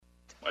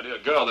My dear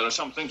girl, there are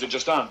some things that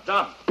just aren't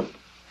done.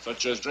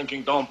 Such as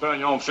drinking Dom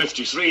Perignon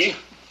 53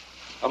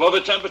 above a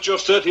temperature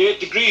of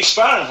 38 degrees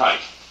Fahrenheit.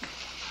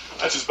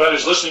 That's as bad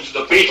as listening to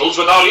the Beatles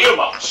without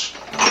earmuffs.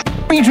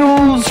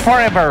 Beatles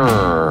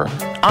Forever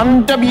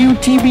on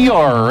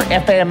WTBR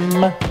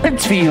FM,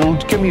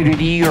 Pittsfield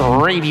Community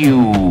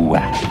Radio.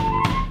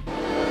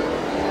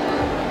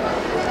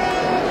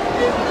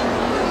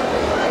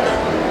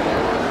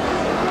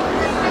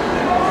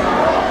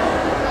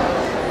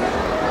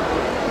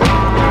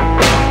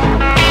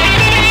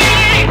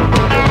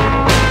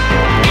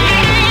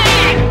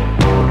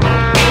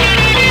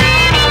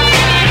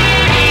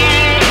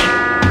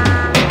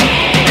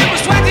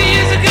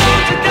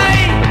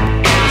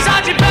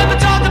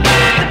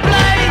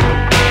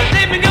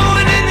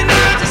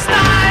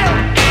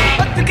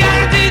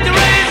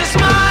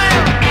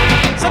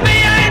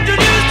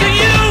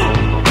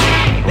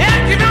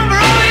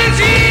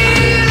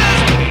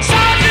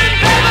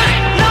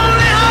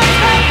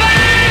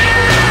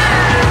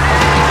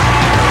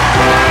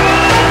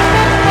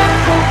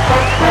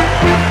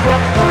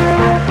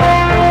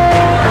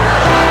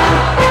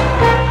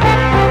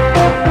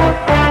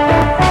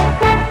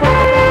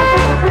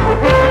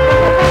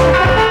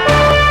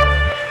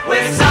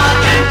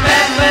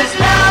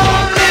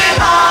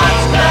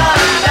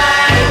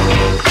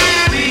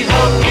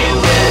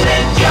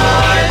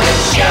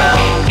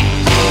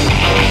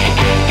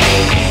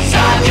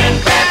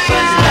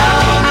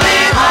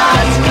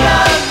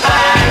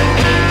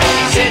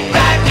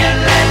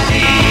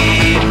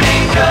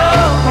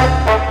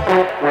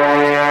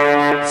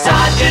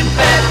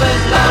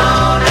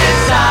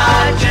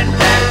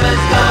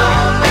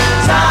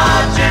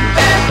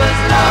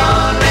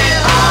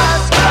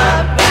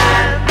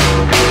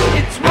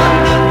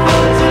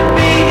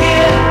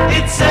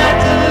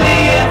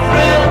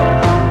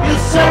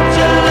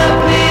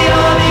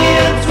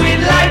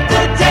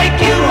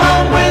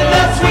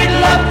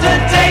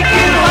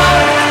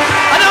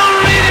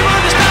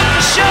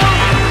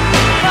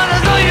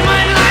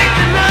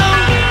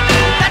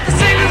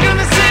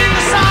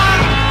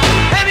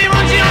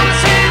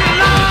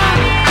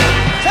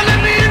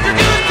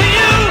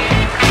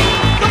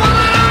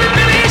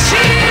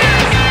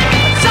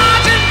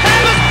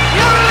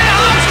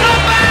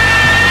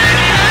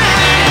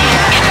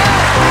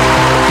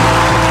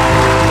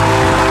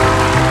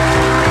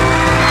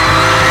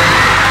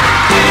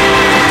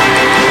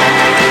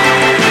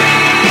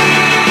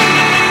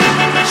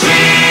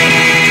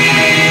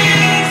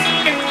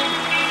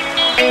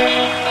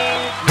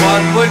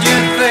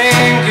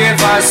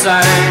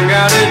 Sang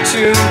out a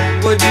tune,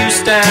 would you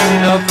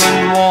stand up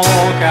and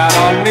walk out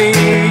on me?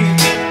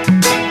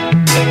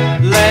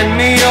 Lend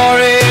me your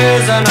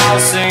ears and I'll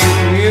sing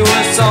you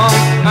a song,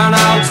 and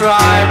I'll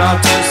try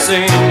not to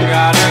sing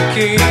out of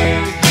key.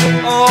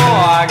 Oh,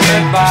 I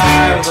get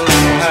by with a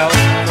little help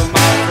from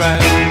my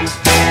friends.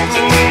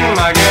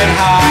 I get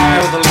high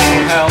with a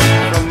little help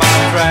from my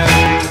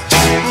friends.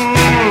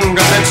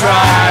 Gonna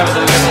try with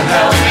a little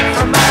help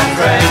from my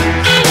friends.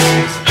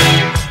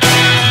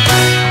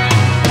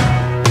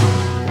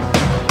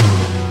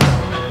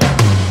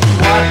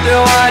 What do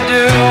I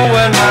do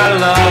when my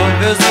love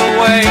is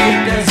away?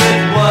 Does it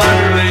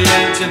worry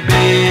you to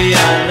be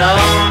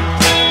alone?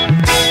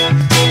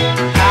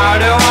 How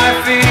do I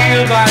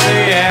feel by the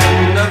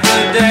end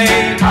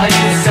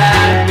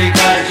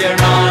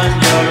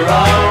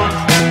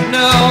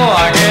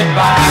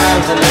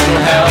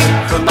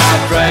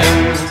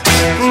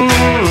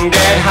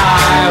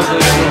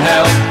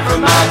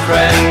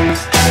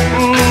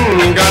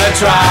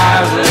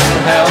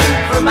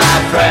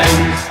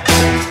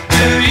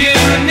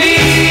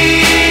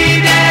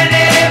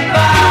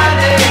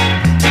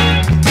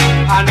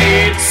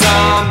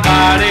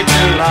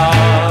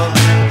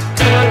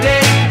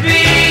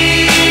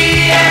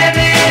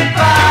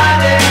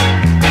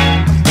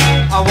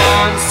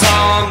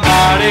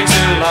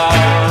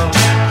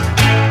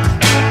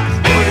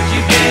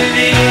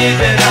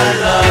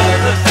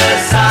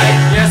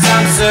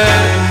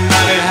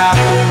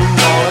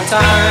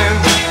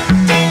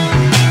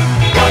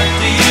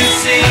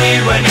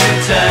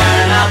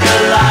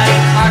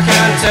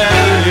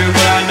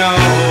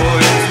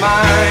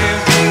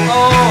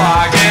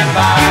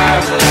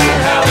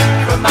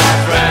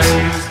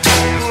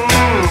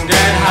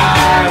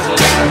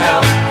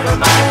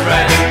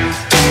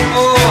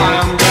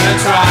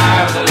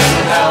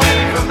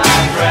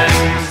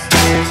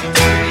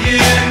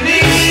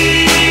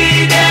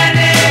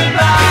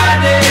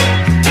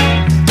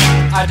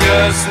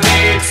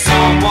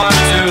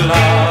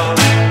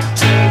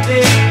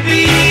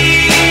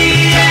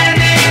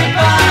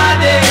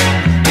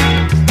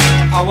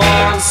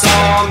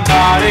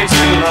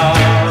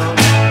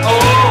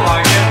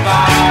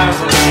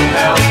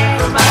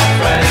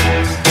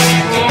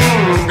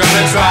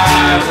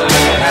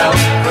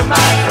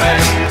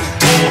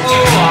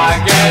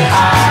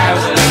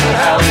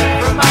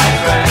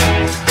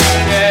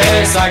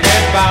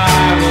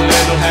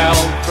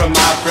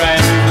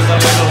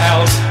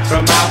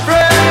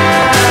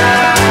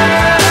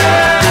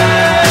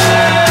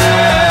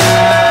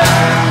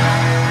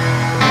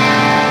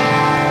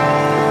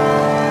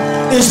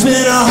It's been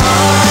a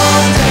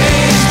hard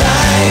day's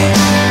night,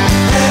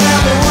 and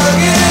I've been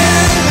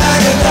working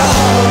like a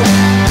dog.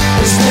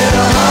 It's been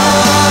a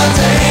hard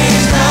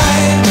day's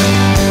night.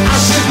 I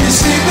should be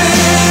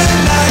sleeping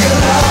like a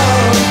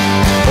log,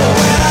 but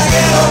when I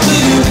get home to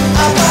you,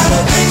 I find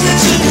the things that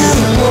you do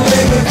will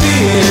make me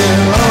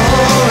feel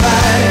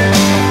alright.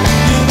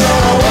 You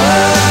know I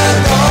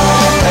work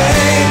all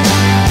day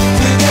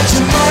to get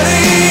your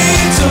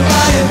money to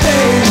buy your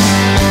things,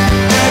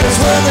 and it's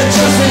worth it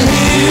just to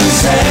hear you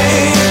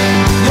say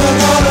you're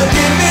gonna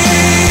give me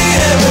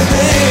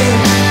everything.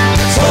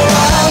 So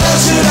how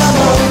else should I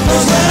know?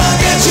 'Cause when I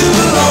get you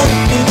alone,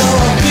 you know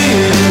I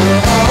feel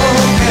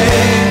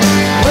okay.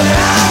 When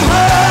I'm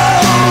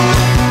home,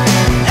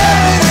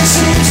 everything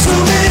seems to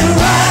be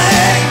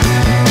right.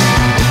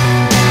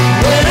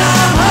 When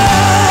I'm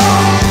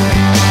home,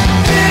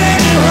 feeling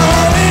you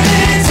holding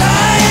me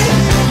tight,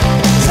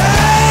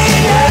 tight.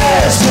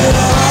 Yeah, it's been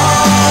a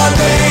hard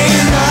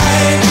day's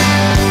night,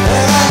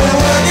 and I've been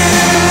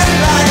working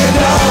like a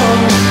dog.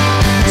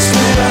 It's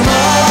been a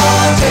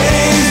hard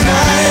day's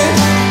night.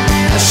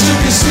 I should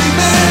be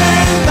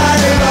sleeping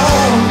like a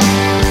dog,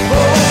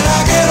 but when I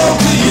get home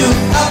to you,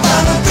 I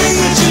find the things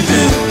that you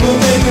do will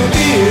make me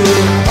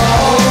feel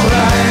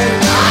alright.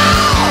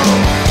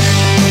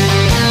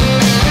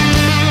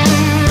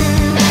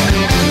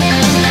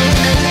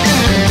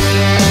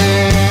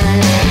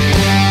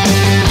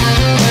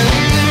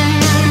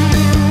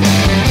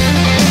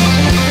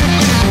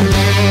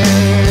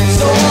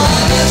 So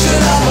why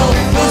should I know?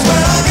 'Cause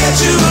when I get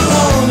you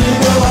alone, you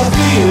know I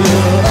feel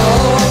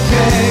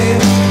okay.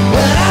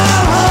 When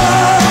I'm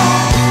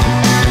home,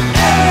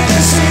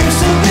 everything seems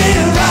to be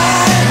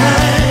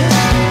right.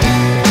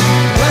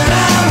 When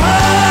I'm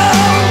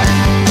home,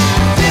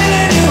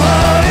 feeling you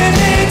holding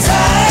me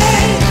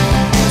tight,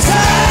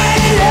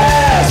 tight.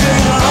 Yeah, it's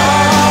been a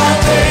hard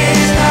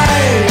day's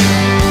night,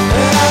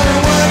 and I've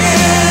been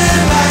working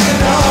like a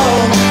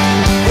dog.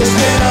 It's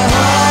been a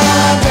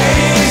hard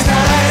day's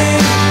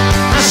night.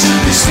 I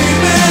should be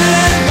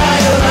sleeping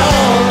right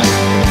alone,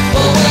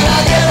 but when I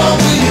get home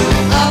to you,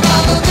 I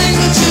find the things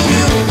that you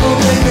do will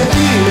make me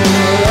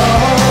feel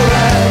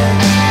alright.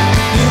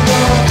 You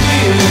know I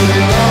feel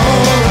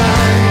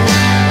alright.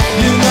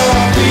 You know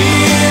I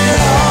feel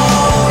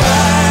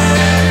alright.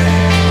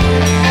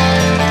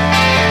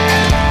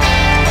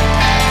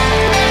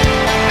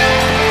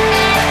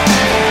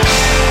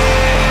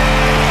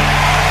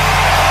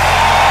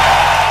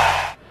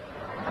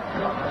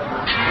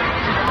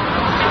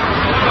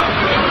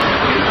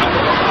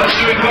 Let's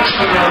do it once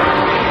for now.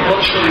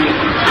 Watch the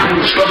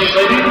Scottish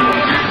lady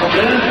up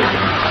there.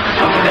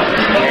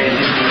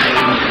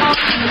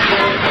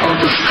 On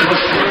the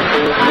Scottish.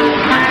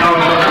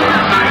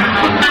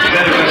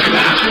 Very much.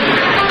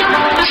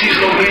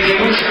 Seasonal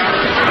greetings.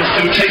 Let's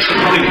do Taste of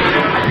Honey.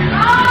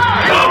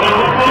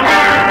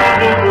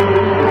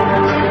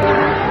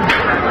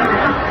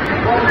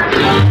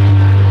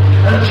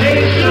 A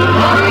taste of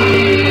honey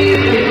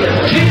is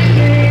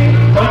tasting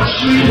much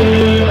sweeter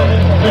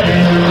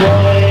than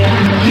wine.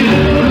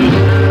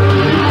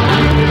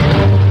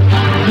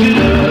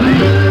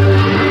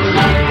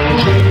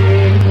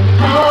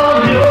 On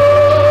your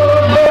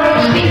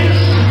first kiss,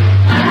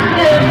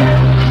 then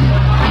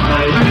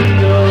I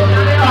feel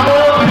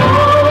all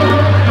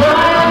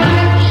my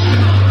lips.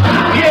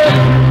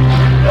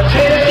 Yeah, a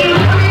taste of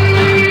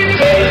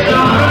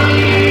honey,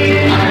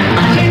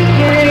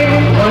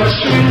 tasting much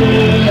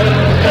sweeter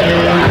than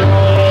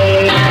wine.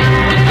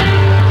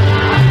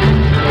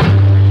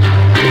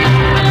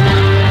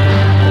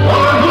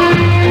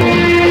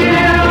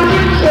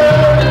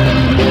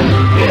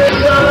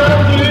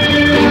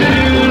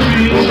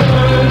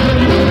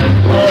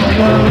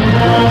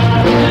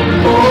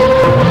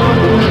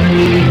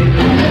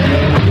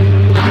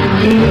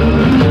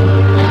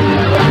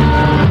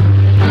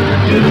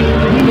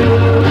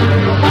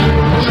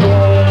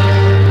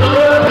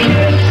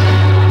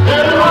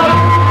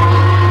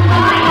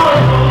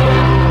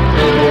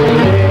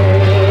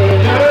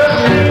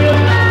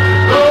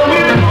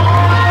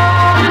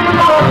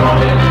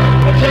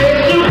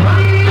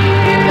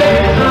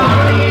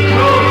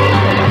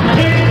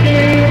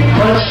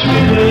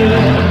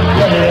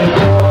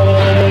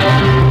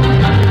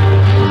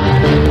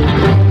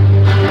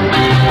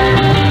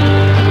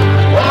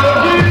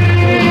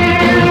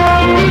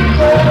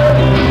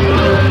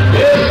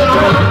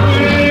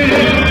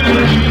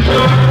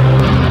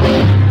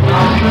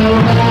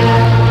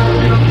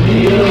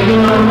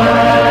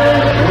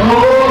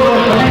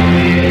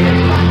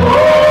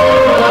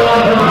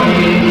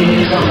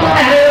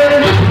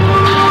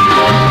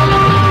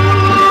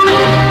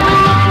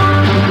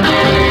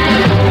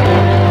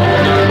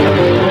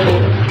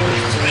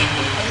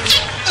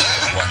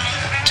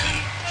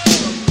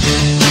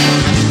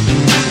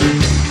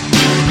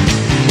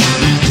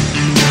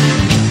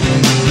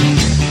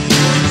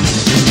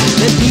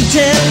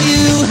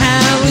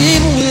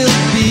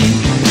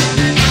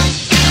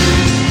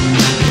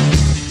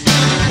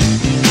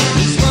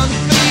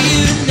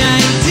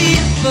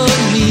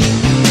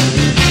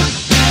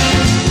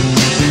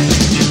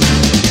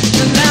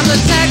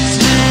 Text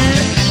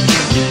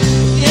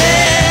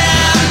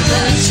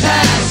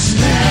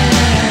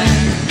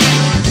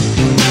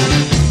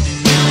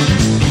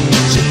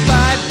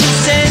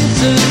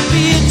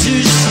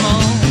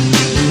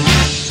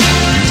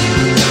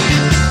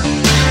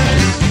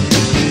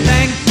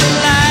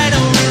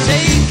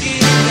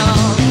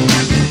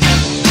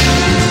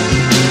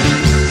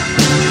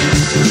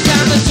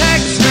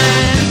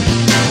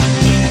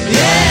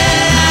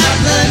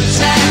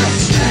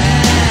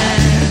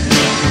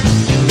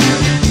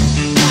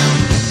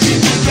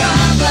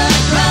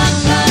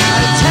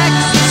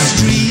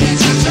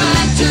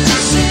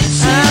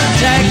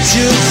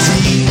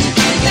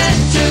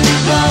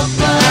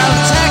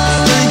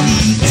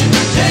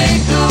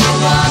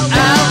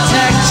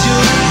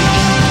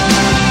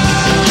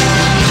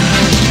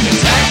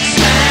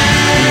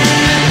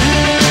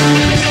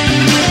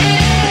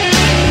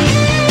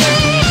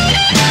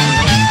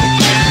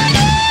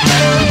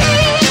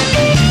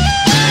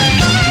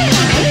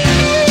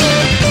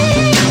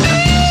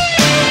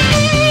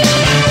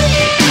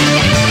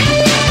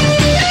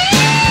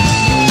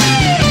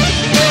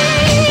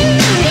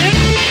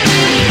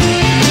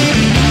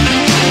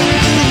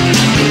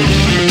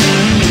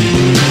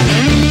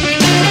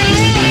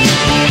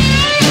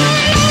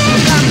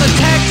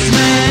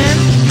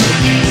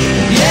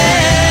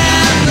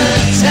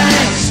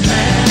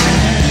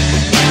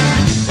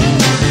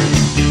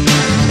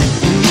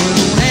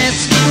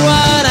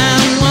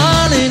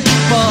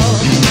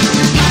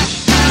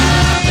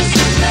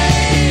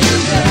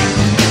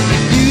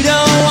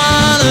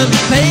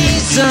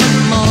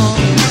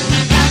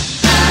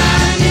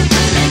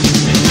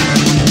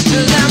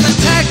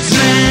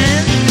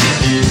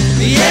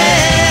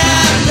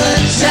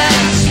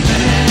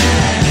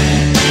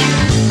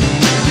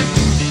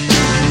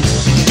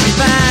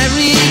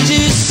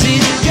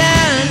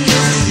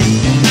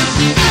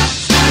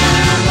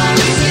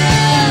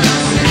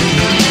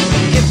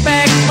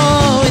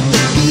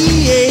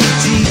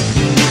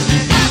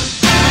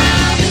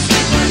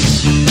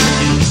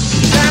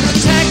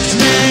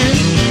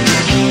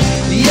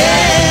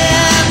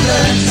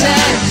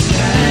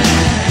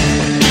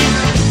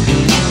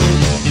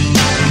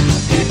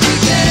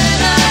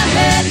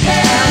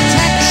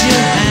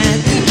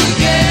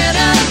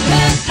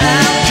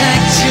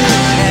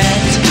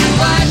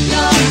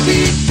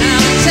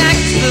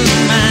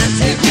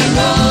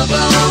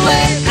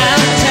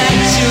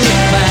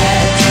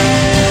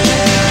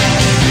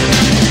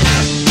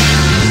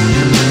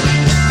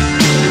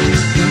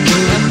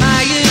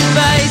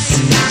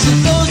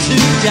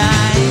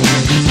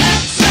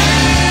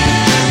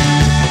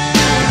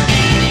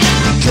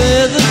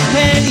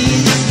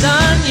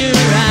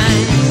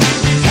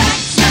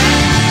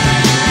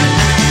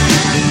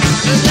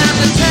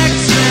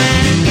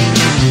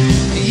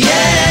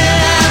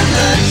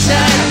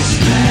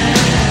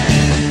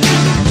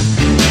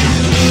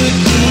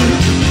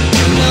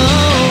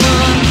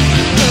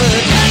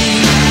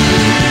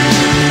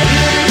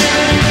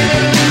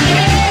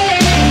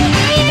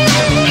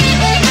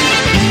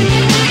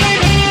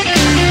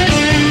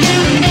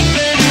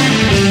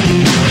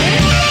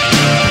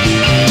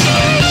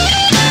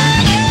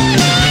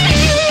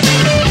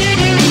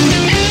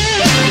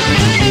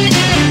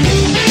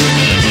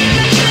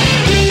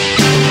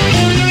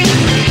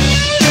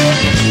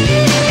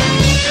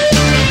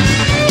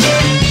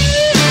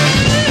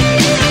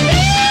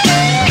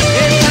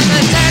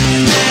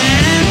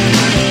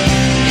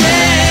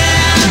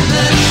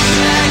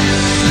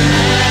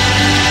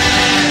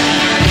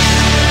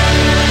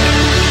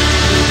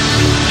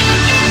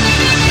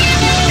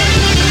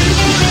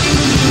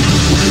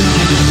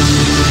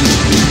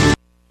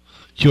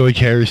George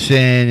Harrison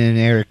and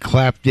Eric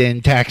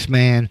Clapton,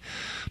 Taxman.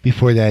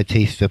 Before that,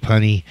 Taste of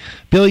Honey.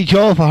 Billy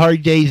Joel for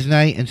Hard Day's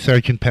Night, and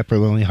Sgt. Pepper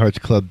Lonely Hearts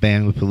Club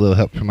Band with a little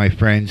help from my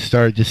friends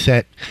started the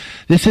set.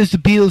 This is the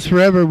Beatles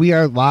Forever. We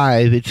are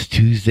live. It's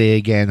Tuesday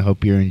again.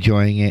 Hope you're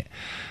enjoying it.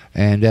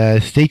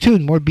 And stay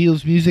tuned. More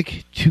Beatles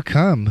music to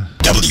come.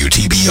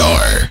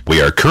 WTBR.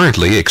 We are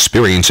currently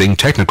experiencing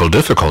technical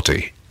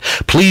difficulty.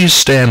 Please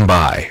stand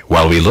by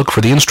while we look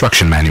for the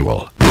instruction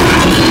manual.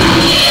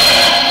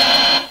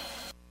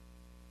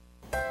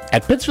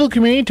 At Pittsfield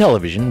Community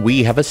Television,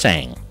 we have a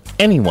saying.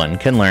 Anyone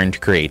can learn to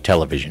create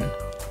television.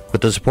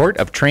 With the support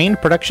of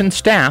trained production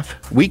staff,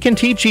 we can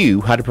teach you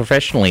how to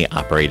professionally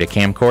operate a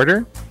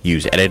camcorder,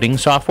 use editing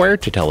software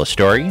to tell a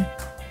story,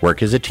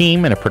 work as a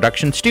team in a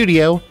production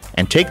studio,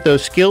 and take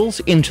those skills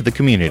into the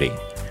community.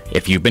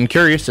 If you've been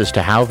curious as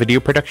to how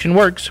video production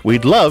works,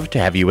 we'd love to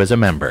have you as a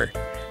member.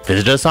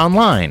 Visit us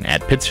online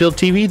at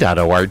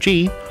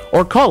pittsfieldtv.org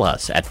or call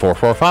us at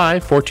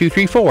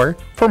 445-4234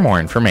 for more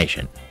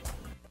information.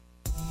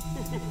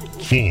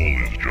 Fall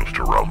is just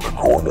around the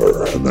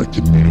corner, and that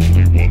can mean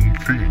only one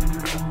thing.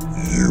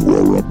 You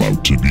are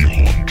about to be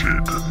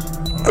haunted.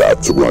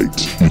 That's right.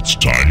 It's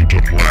time to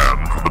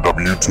plan for the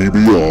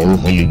WTBR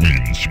Halloween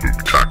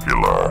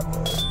Spooktacular.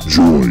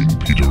 Join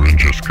Peter and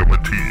Jessica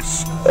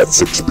Matisse at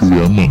 6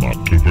 p.m. on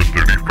October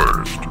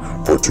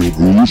 31st for 2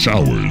 ghoulish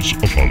hours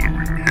of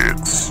Halloween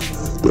hits.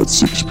 That's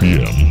 6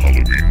 p.m.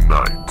 Halloween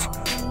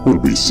night. We'll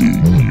be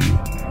seeing you,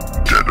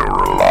 dead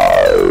or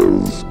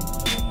alive.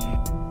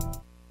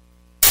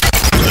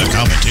 The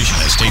competition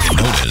has taken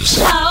notice.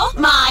 Oh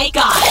my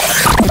God.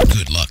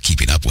 Good luck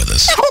keeping up with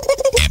us.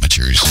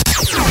 Amateurs.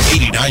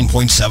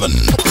 89.7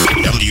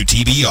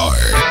 WTBR.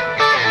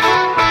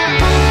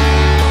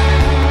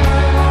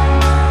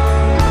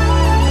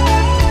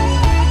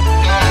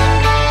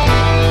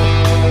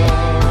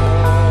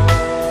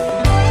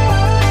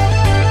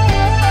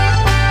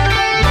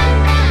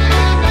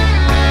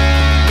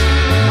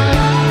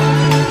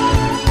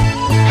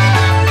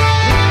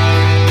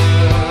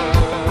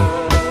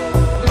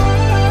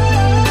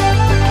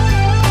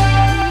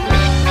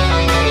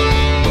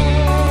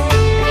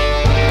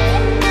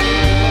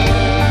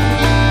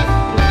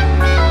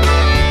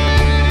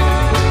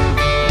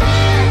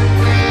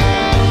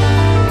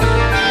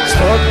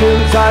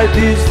 Inside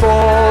these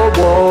four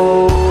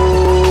walls,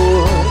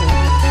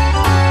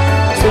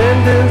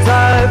 sentence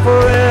high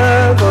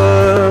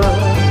forever.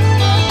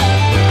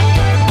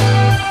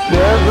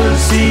 Never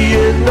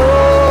seeing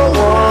no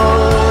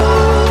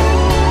one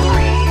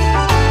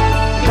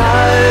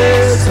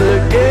nice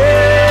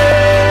again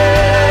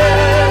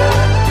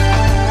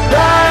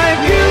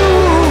like you,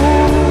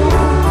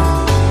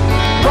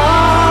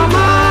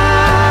 Mama.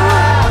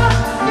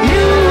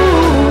 You,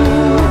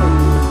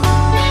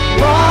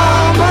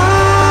 Mama.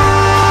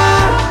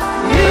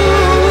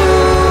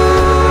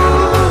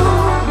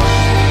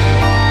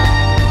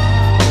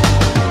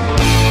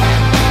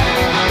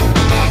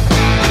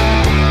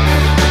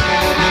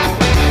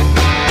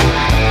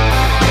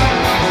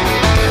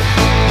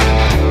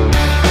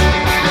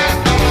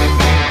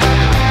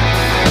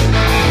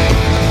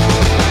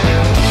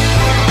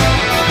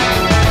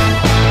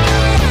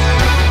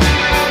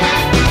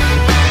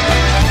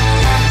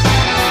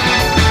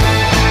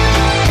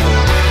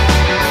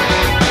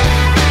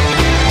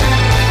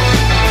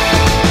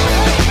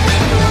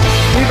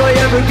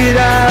 Get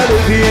out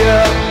of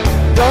here,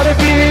 gotta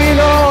get in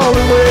all the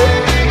way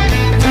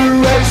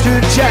to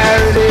registered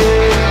charity.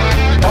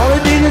 All the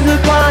demons are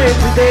flying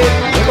today.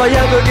 If I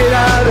ever get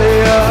out of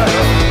here,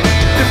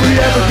 if we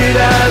ever get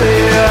out of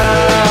here.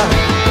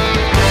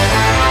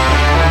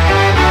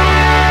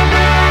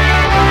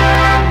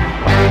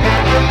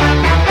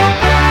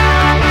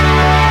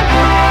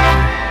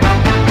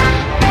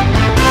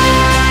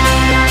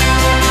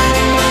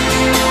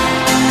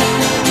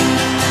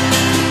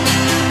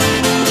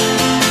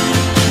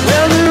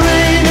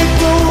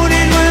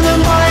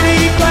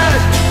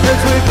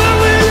 We're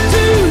going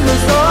to the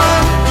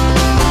storm,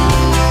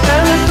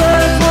 and the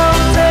first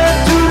one said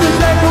to the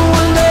second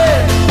one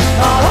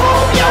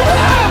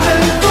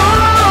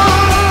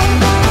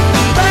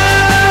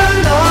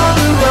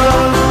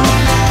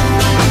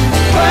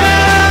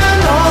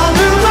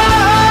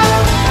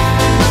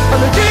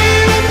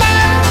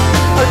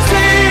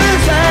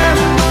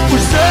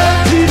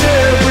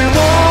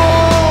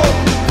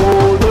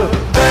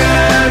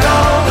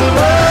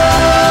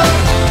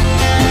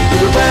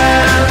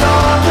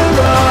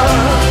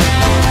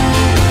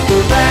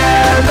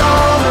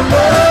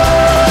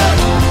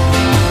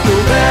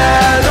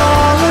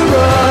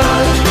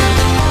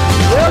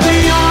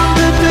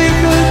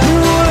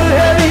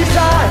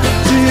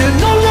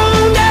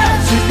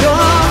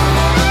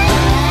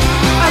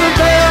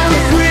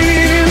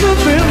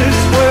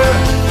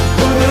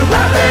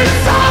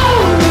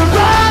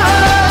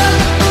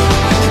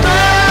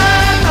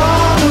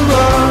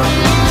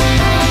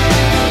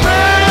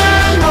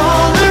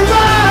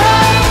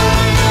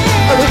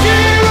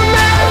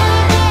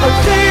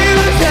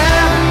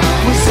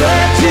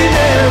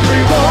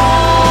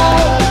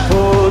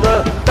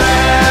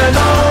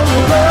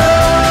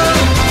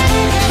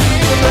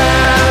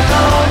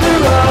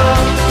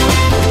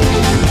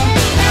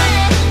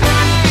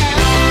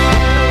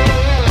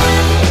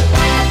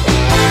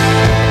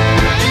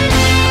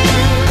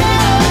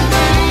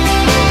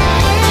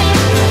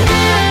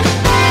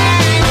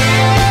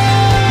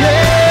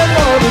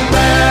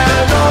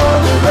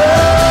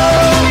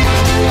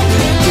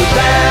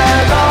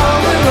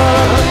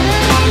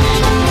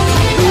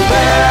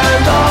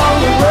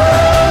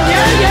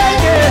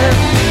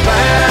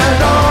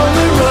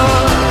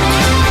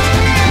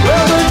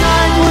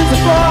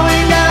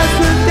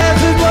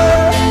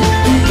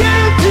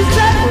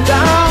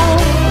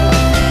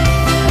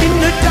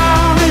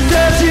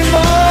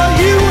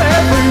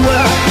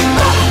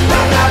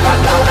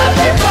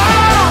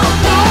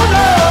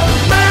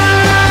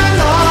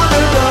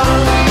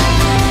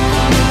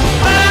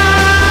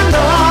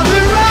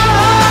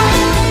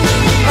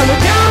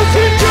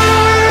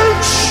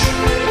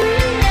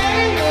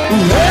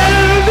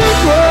And the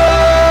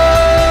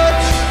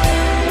watch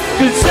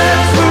could set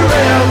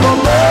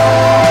forevermore.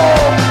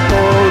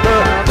 Oh, the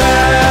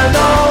band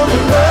on the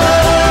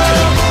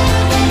run,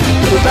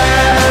 the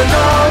band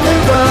on the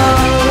run,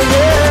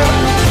 yeah.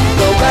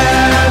 The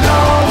band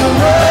on the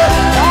run,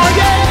 oh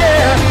yeah,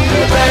 yeah.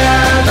 The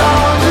band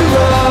on the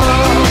run.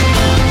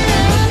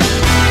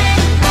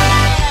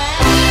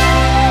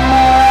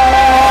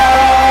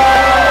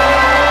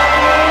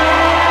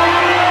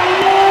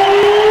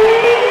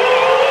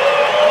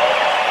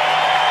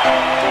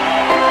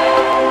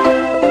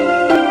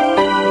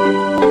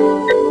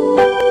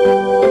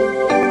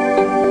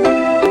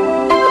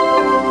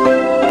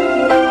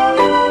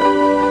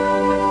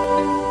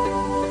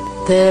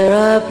 There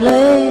are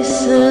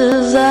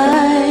places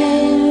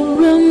I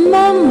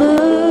remember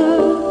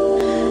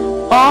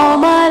all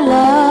my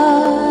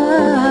life,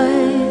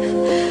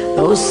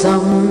 though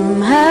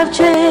some have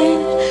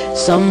changed,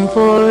 some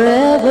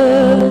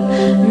forever,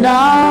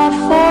 not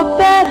for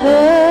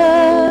better,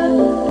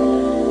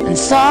 and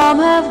some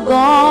have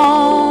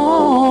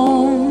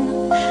gone,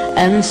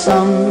 and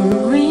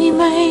some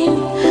remain.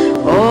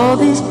 All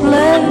these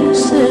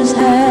places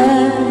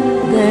had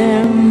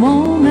their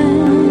moments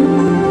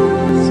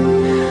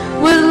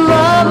with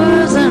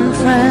lovers and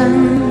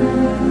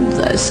friends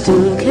I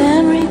still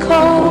can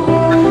recall.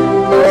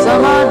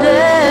 Some are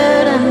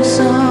dead and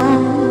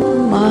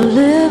some are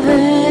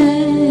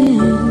living.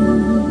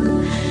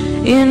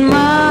 In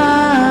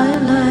my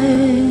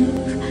life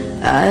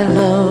I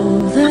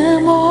love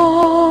them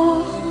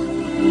all.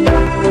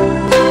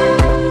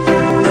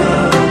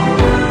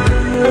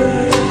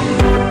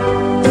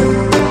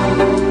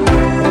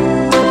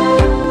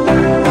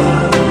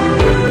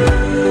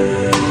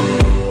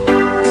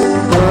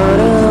 But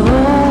of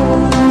all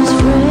these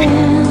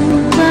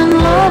friends and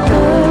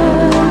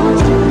lovers,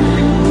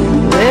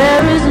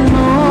 there is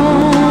no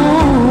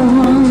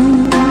one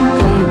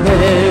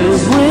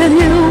compares with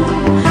you,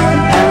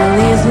 and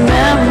these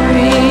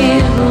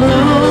memories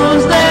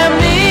lose their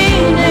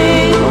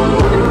meaning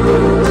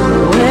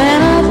when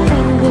I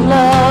think of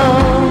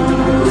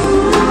love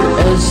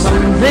as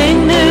something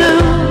new.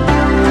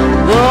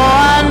 Though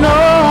I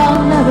know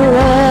I'll never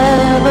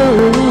ever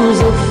lose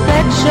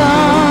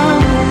affection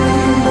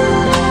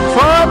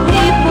for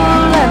people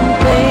and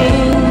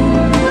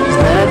things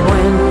that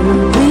went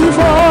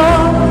before.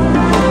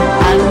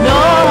 I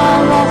know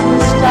I'll often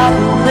stop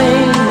and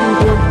think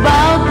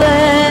about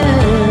them.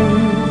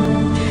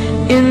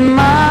 In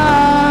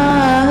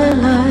my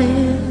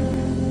life,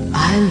 I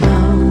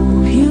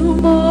love you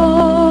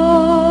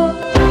more.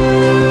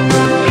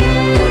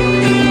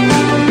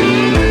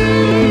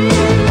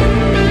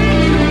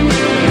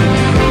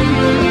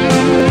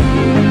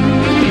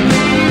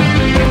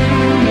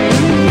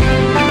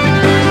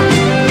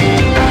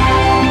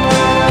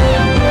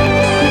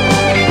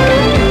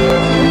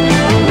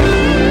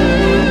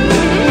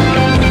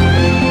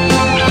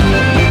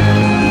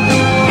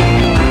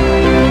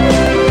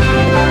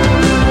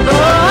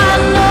 Though I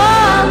know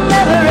I'll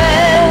never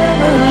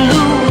ever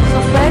lose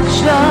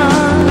affection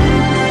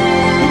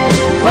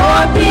for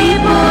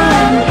people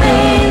and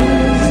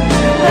things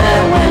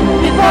that went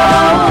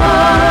before.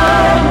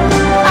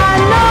 I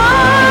know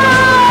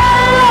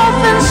I'll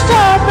often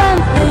stop and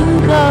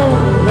think of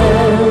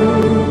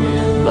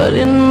them, but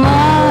in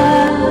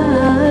my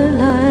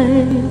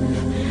life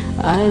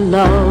I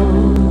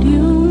loved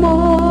you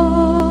more.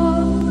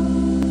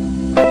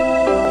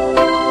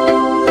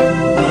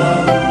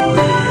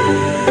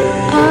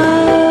 I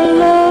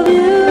love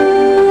you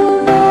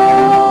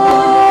more.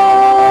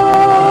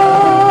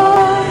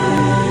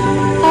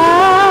 I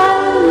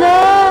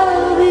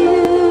love you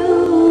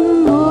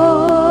more.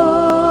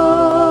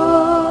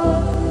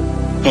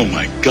 Oh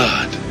my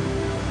God.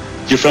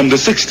 You're from the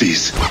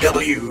 60s.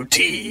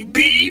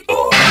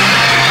 WTBR.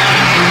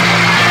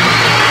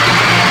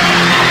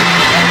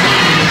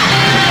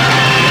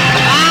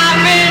 I've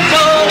been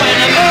told when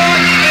the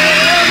Lord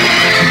said,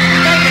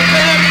 make it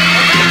better,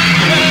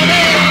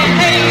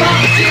 hey, what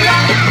you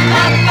want,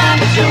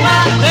 what you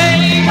want,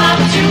 hey,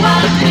 what you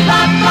want,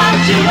 what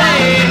you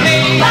want,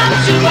 hey, what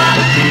you want,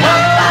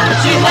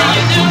 what you want,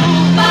 you do,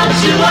 what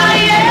you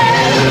want, yeah.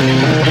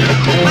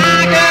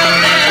 My girl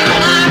said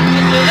when I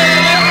was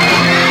there,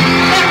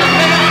 make it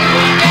better,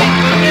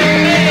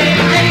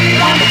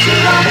 hey, what you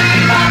want,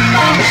 what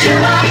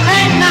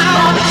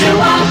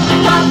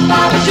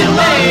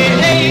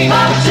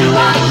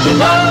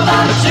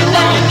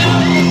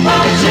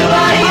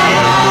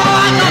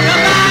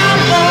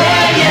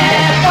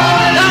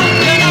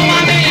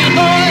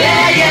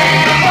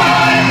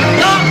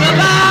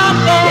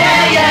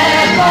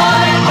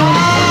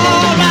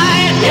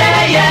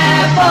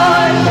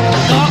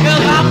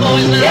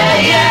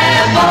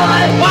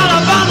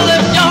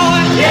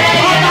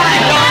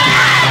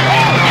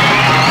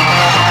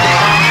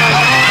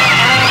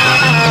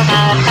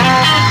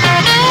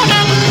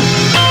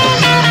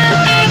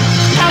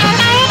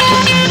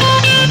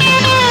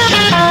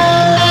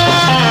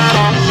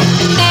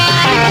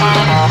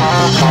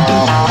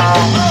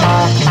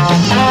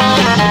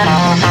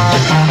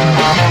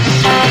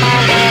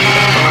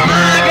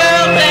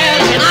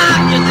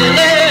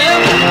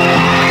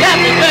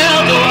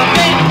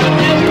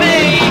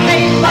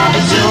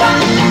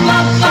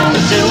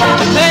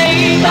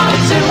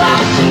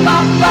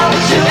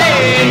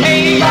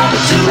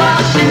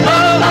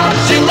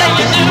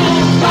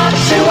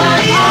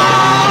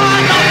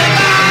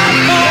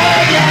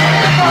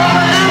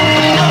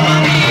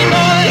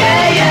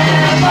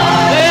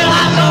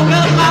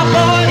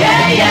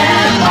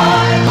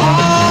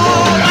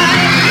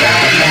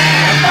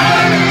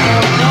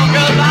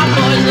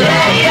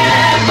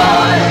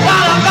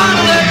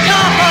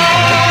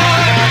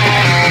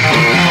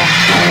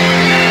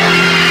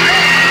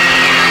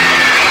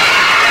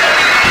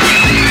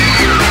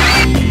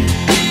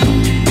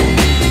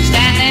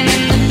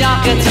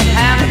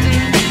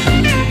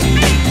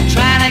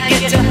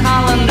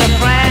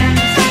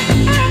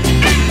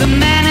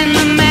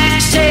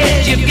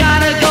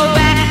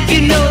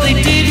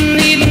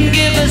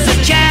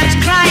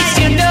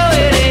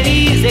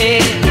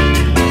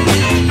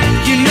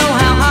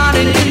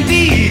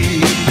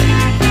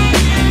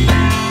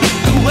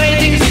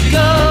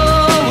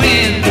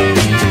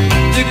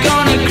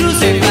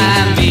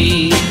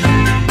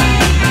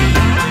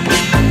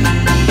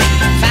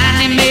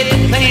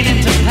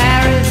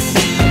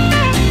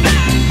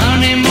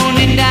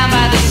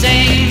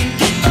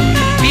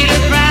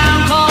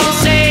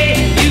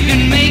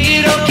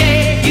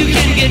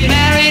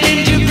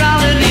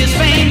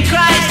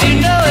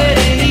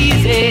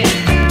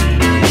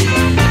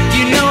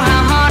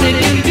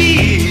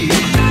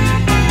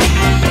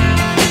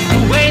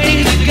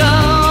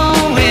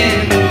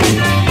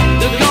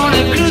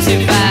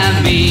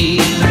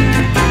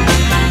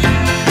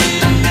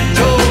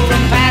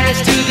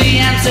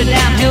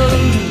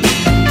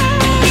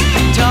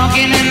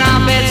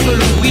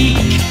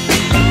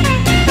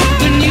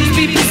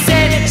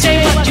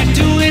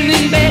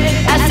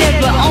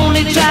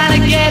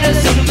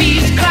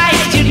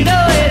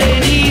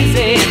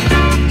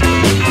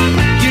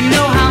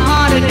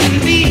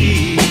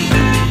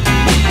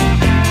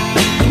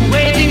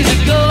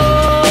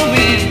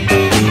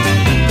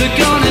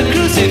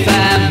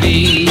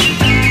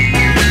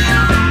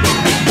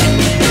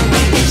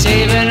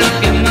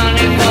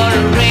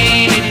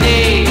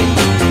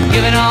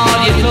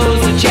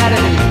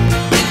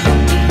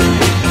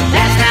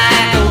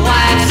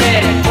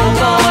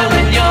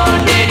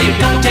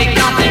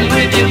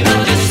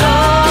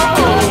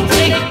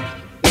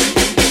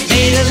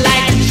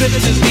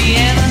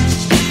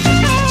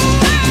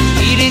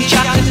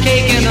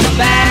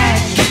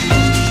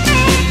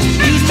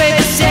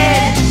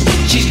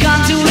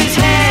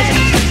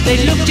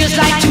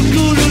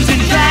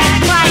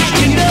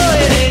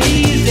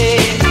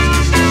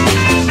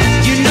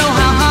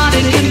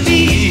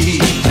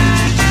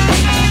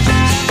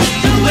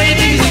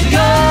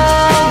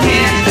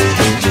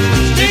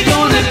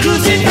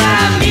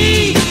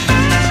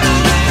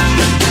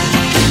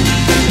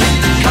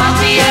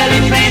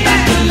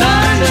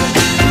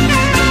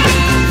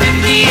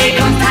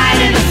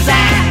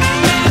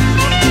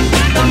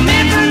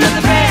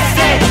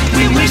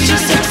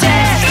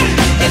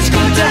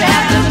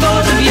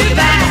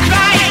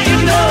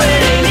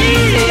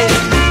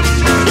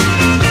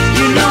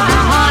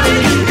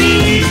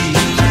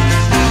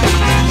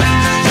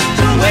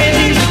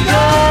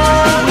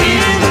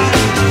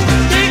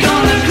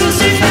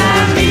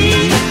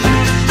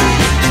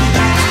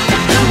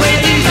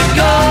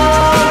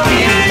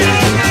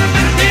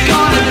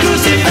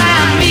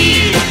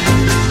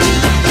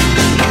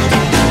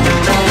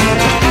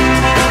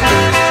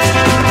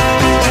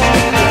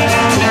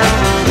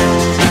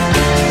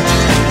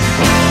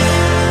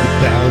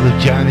with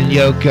John and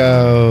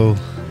Yoko.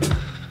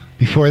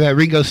 Before that,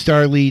 Ringo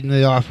Starr leading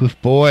it off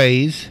with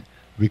Boys,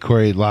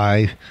 recorded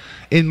live.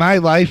 In My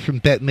Life from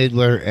Bette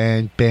Midler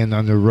and Band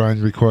on the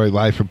Run, recorded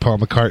live from Paul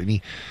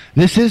McCartney.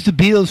 This is the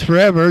Beatles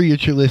Forever,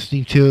 which you're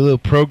listening to. A little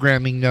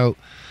programming note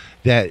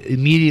that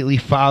immediately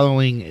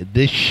following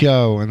this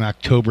show on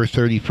October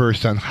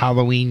 31st on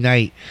Halloween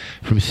night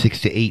from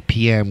 6 to 8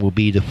 p.m. will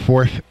be the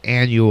 4th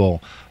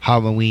annual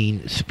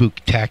Halloween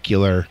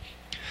Spooktacular.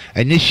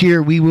 And this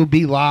year we will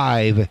be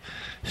live.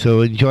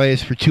 So enjoy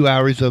us for 2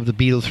 hours of the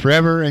Beatles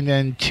Forever and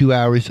then 2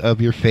 hours of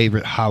your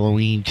favorite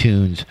Halloween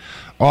tunes.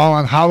 All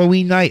on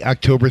Halloween night,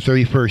 October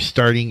 31st,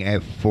 starting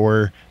at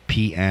 4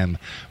 p.m.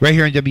 Right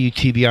here on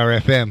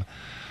WTBR FM.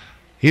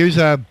 Here's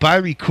a by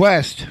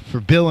request for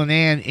Bill and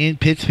Ann in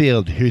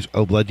Pittsfield. Here's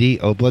Obladi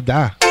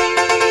Oblada.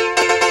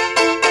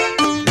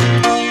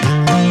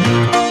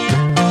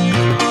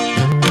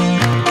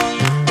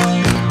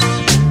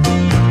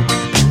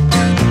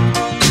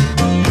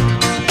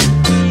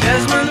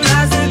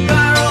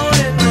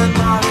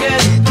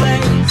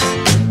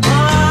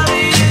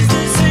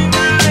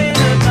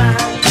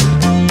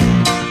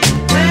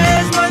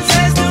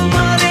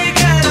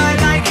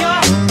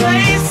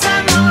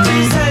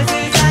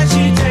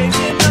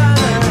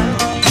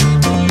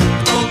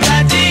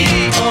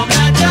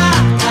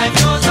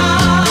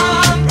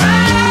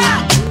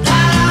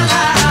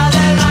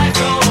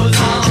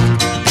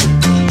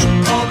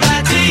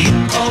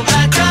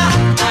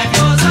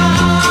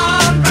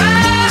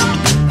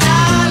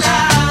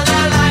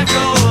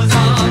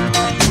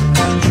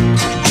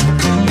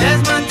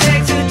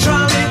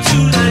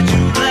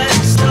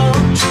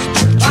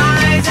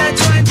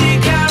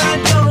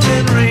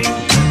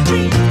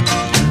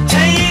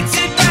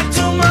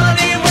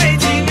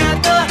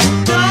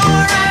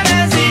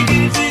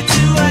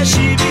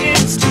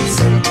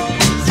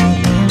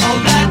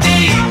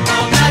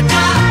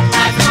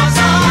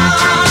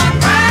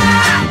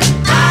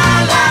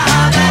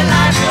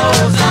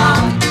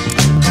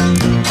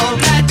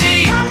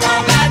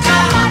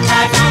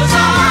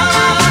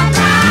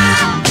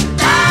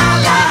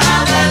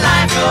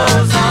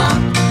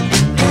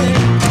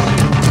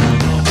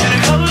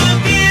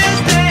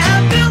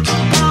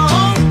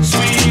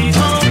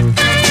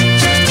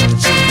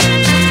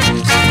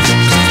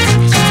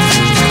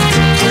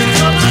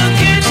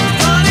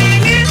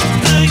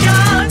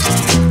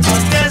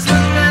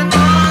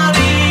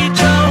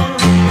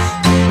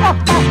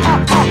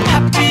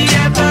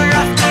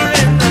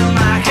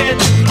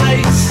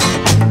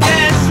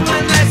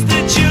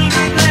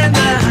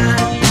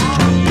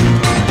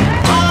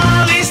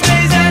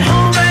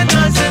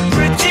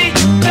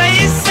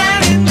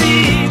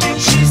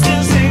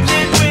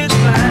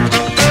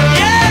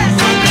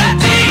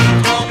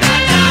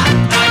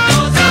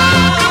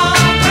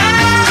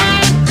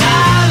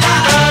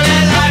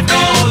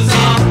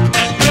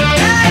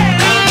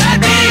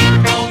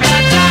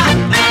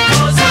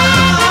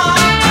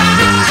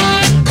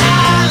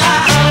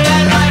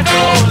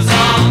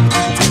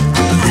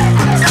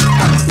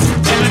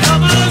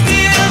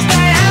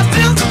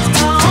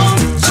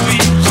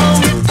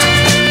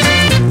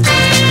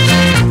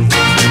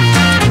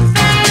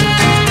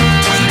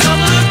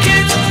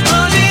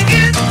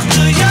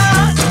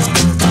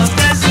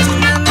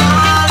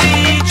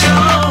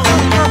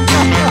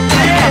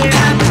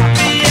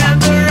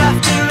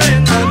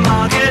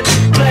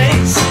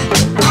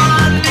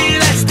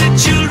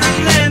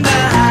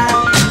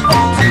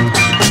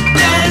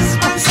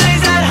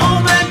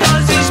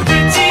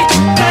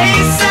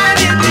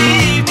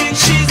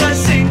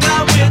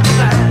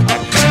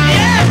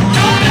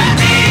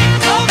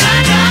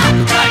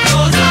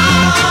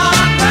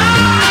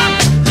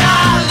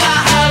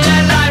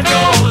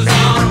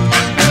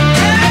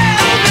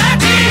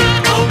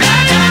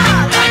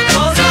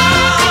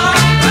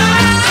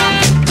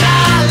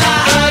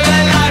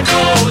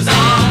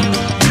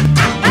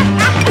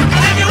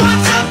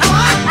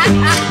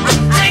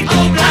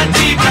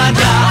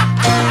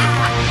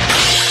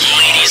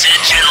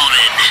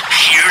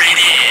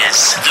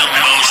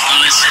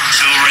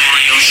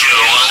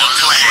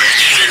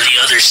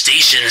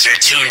 stations are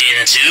tuned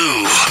in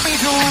too.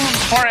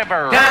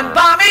 Forever. Can't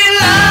buy me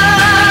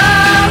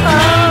love,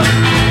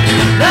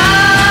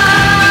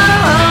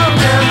 love,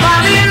 can't buy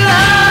me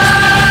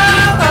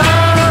love.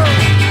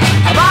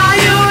 I'll buy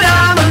you a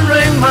diamond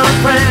ring, my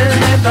friend,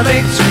 if that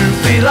makes you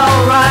feel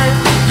alright.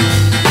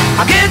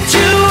 I'll get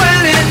you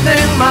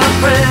anything, my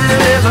friend,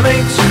 if it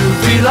makes you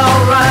feel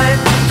alright.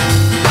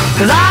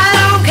 'Cause I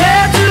don't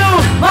care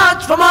too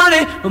much for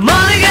money, but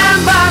money can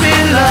buy me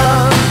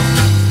love.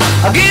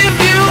 I'll give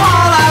you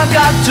all I've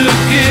got to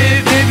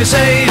give if you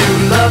say you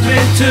love me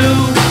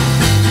too.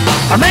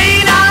 I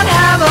may not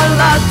have a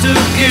lot to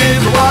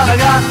give, but what I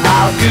got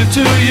I'll give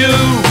to you.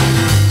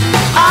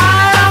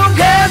 I don't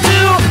care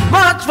too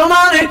much for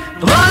money,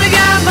 but money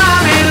can't buy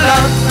me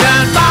love,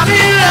 can't buy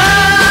me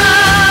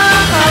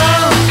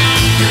love.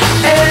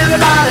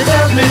 Everybody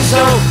tells me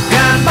so,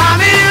 can't buy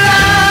me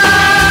love.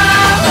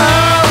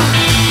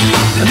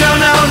 No,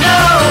 no, no,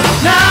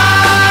 no,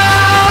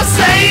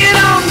 say you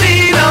don't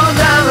need no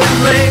diamond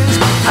rings,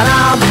 and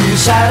I'll be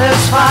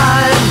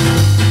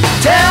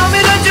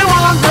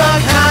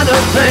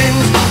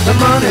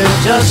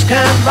just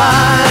can't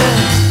buy.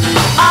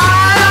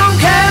 I don't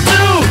care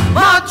too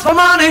much for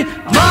money.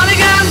 Money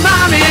can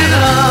buy me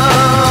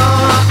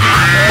love.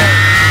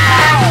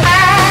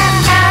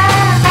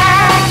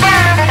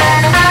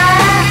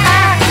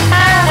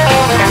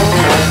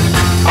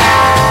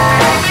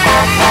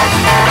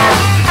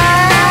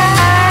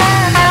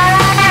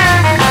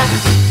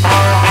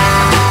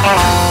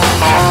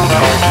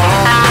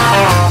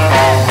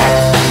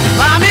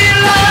 Buy me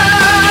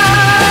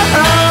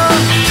love.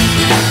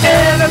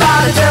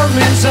 Everybody tells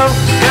me so.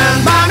 Can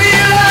buy me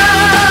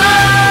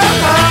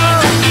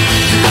love.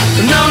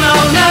 No, no,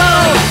 no,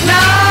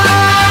 no.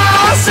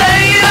 Say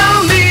you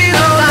don't need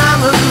no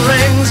diamond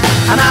rings,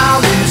 and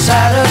I'll be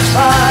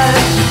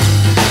satisfied.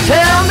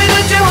 Tell me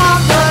that you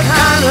want the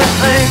kind of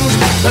things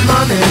that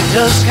money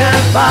just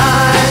can't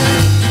buy.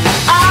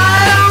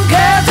 I don't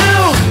care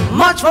too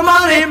much for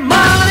money.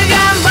 Money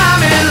can buy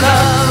me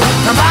love.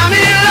 Can buy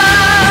me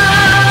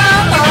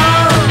love.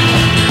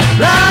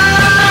 Love.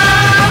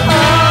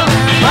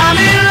 Buy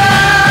me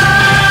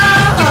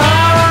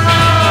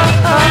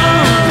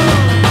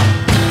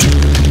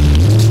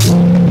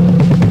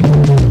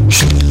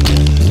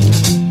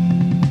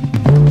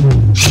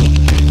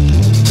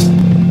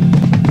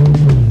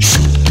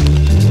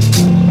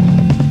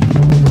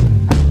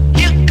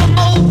Here come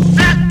old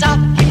flat top,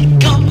 he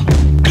come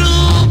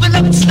grooving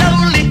up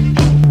slowly.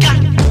 Got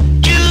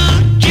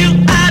juju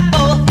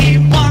eyeball, he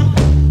want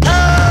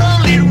her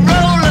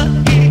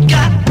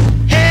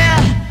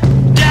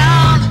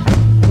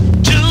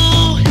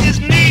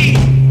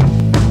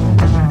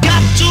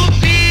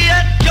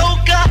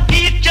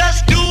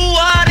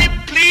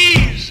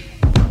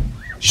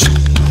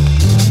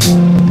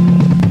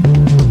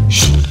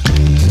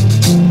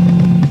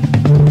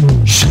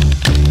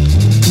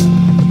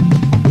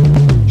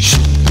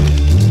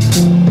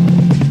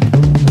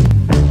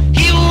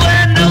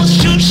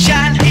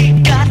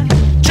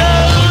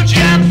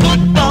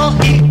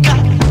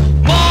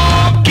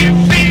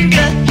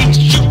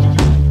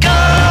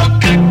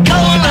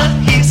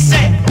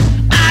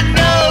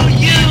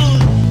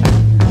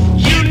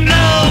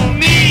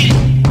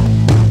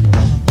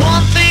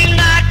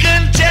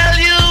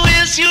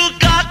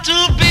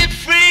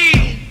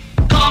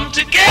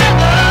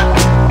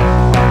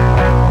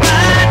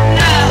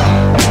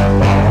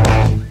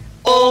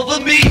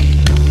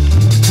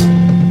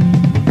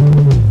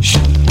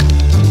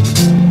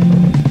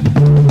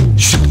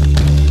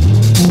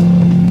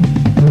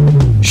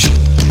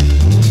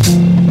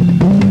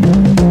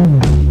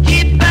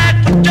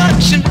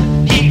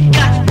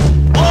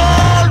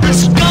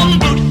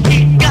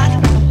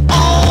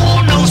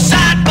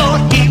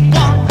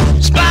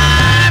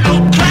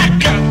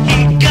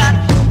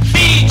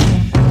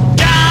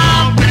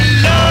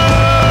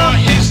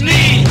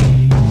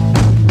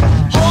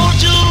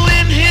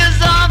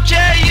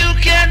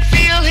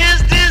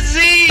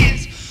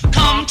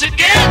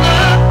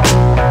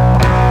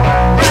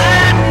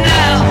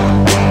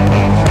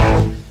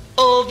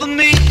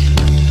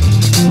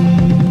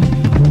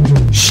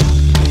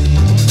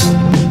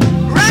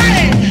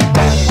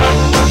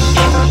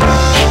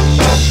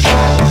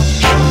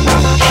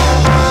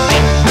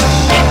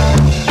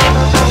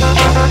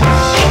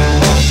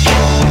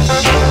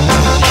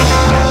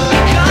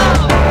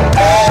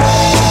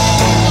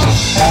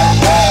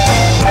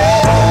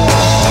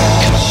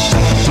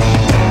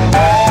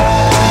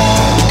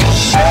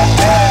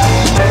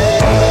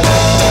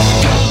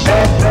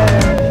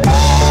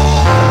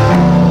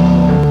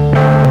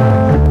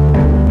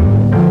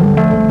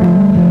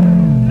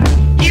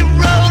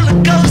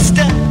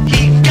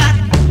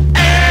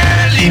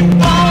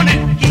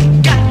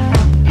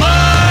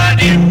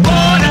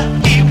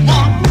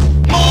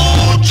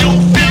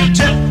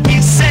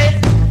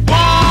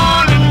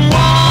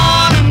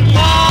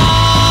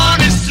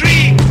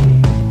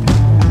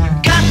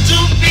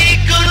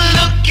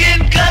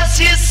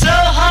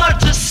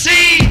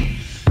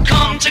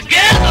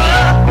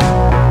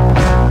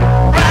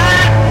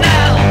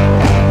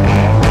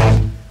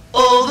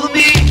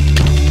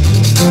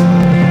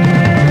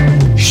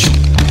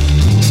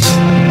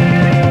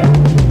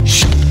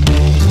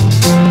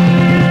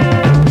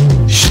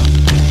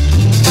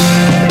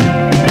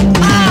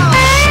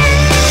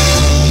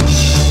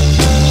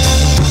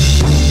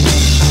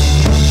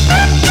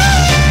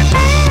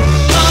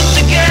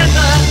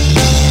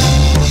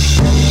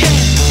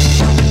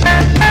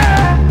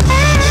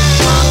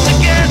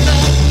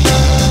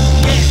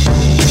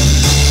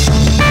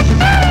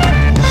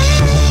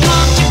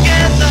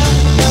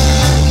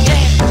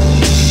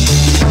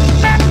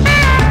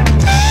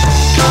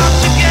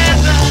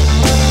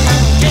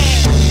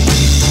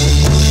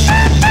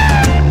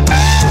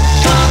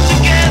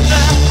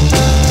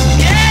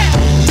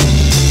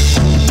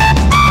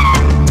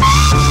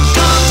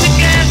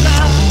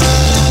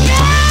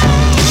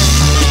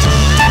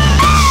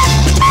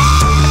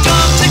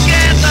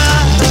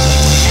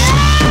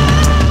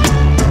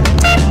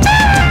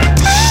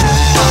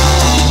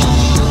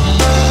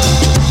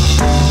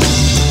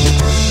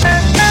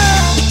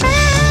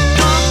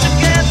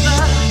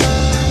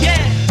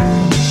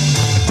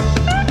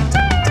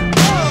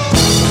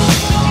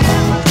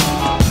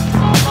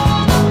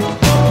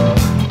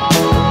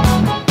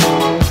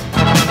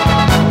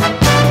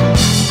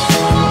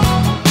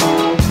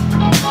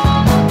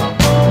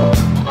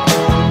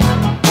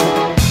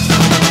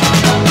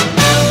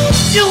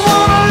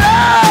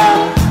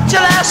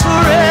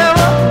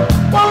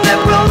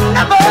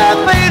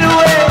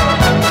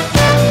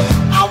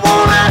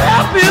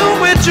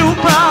got your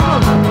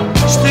problem,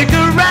 stick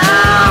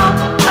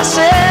around. I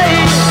say,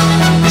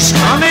 it's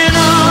coming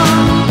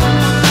on.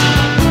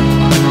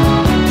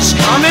 It's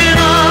coming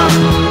on.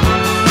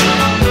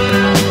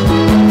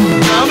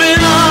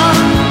 Coming on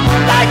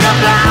like a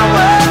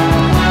flower.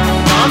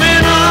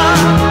 Coming on.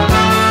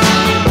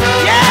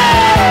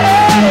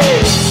 Yeah.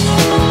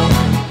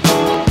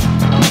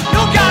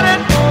 You got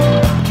it.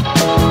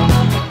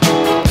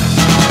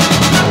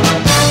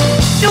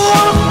 You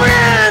want a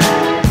friend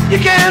you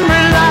can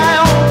rely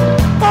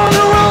on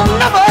who will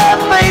never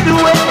fade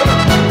away.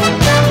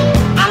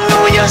 I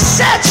know you're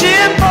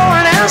searching for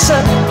an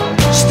answer.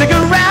 Stick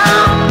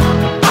around,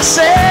 I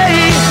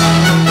say,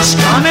 it's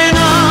coming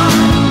on.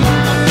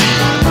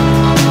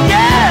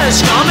 Yeah,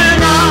 it's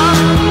coming on.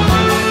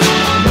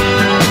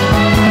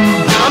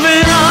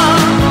 Coming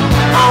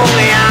on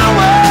the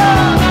hour.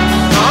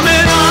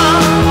 Coming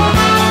on.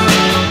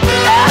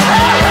 Yeah,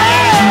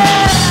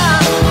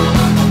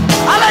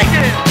 I like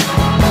it.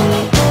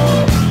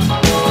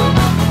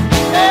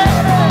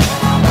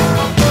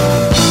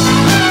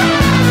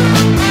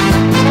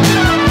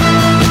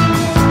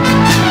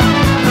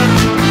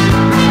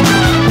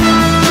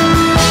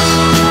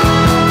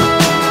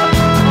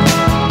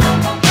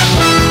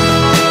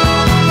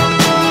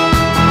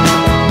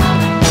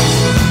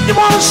 You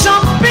want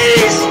some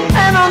peace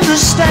and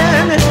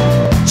understanding,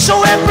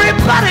 so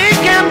everybody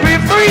can be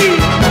free.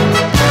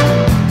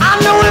 I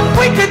know if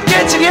we could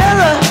get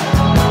together,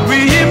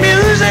 we hear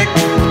music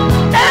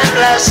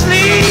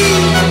endlessly.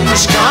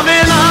 It's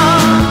coming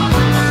on.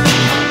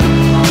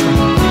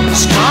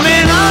 It's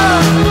coming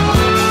on.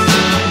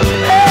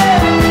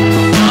 Hey,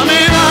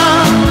 coming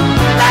on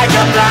like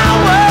a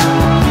flower.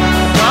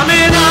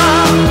 Coming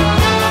on.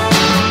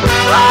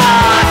 Oh,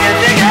 I can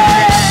dig it.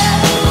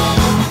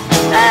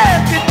 Hey,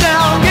 get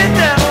down, get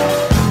down.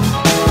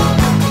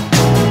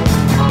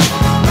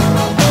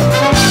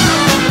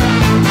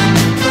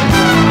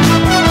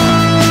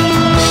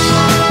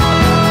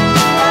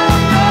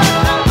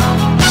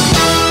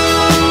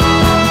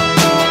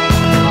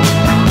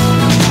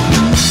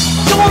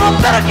 You want a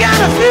better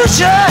kind of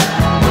future?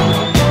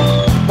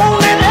 Won't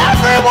let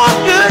everyone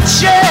good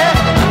share.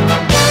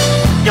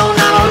 You're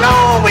not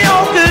alone, we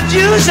all could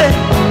use it.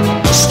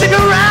 Stick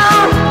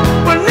around,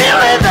 we're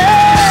nearly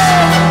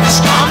there. It's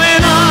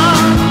coming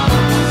on.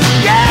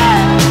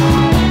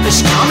 Yeah,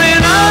 it's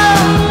coming on.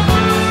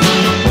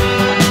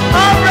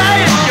 All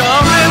right, it's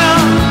coming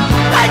on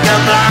like a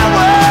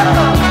flower.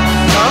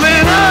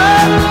 Coming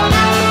on.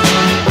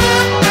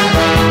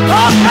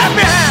 Oh, clap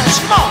your hands,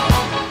 come on,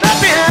 clap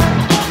your hands.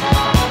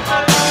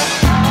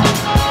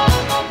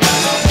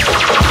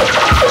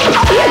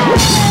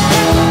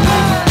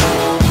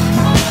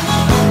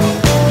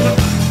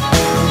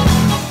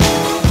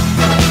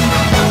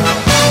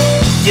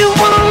 You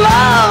want a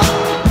love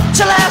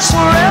to last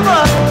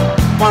forever,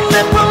 one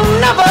that will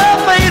never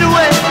fade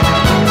away.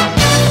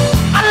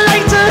 I'd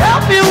like to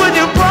help you with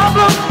your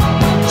problem.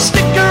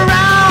 Stick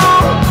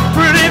around,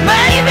 pretty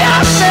baby,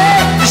 I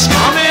say. It's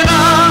coming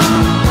on.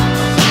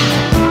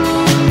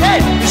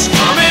 Hey, it's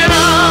coming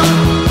on.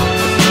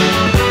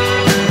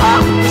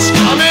 Oh, it's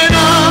coming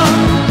on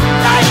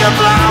like a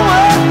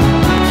flower.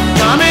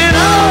 Coming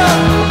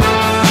on.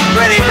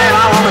 Pretty baby,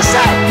 I wanna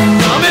say,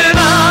 coming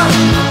on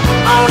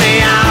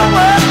the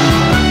hour.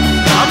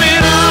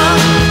 Coming on.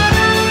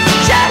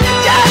 Yeah,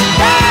 yeah,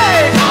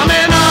 hey,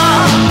 coming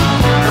on.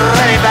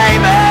 Pretty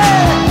baby.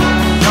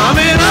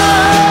 Coming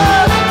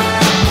on.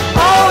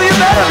 Oh, you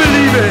better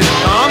believe it.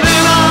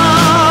 Coming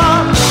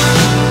on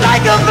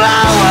like a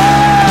flower.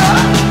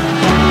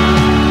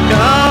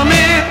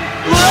 Coming.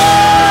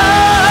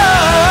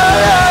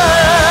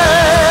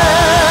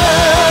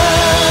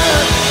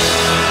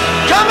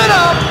 Coming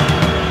up.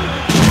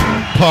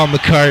 Paul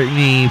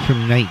McCartney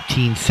from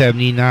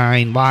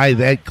 1979, live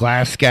at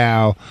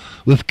Glasgow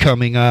with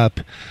Coming Up.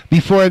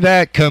 Before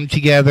that, Come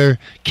Together,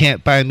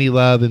 Can't Buy Me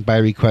Love, and By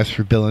Request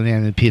for Bill and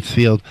Ann in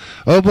Pittsfield.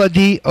 Obla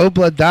Dee,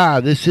 Obla Da,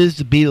 this is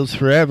the Beatles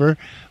Forever.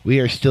 We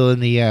are still in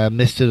the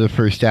midst of the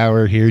first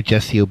hour here.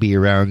 Jesse will be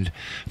around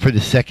for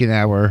the second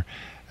hour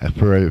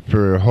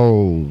for a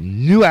whole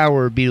new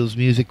hour of Beatles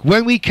music.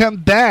 When we come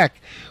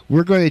back,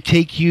 we're going to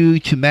take you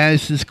to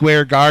Madison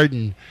Square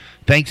Garden,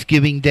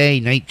 Thanksgiving Day,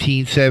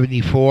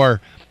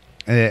 1974,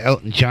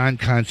 Elton John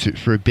concert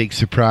for a big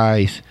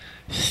surprise.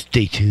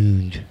 Stay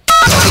tuned.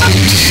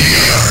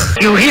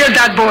 You hear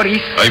that,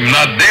 Boris? I'm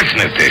not deaf,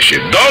 Natasha.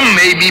 Dumb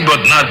maybe,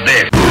 but not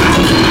deaf.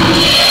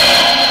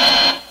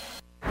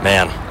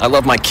 Man, I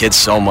love my kids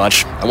so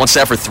much. I once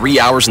sat for 3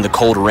 hours in the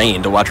cold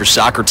rain to watch her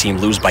soccer team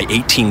lose by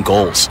 18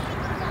 goals.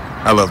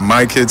 I love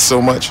my kids so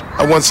much,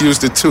 I once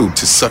used a tube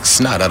to suck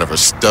snot out of her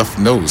stuffed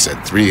nose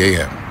at 3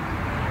 a.m.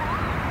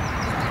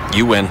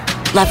 You win.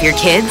 Love your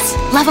kids?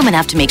 Love them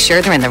enough to make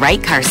sure they're in the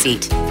right car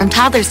seat. From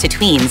toddlers to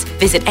tweens,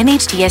 visit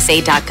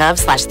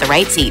nhtsa.gov/the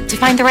right seat to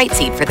find the right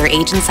seat for their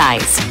age and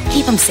size.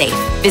 Keep them safe.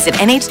 Visit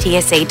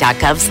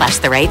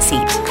nhtsa.gov/the right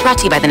seat. Brought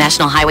to you by the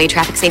National Highway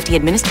Traffic Safety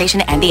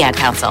Administration and the Ad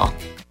Council.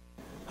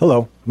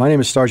 Hello, my name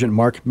is Sergeant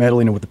Mark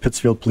Madalena with the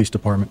Pittsfield Police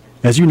Department.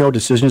 As you know,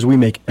 decisions we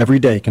make every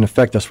day can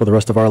affect us for the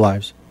rest of our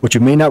lives. What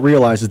you may not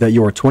realize is that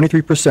you are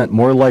 23%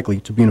 more likely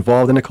to be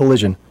involved in a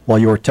collision while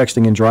you are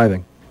texting and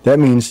driving. That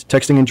means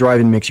texting and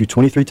driving makes you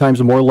 23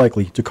 times more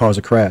likely to cause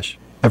a crash.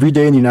 Every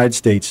day in the United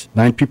States,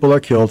 9 people are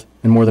killed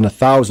and more than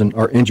 1,000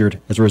 are injured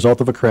as a result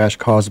of a crash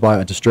caused by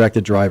a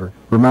distracted driver.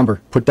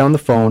 Remember, put down the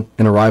phone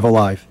and arrive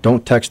alive.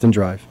 Don't text and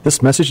drive.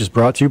 This message is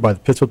brought to you by the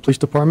Pittsville Police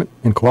Department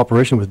in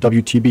cooperation with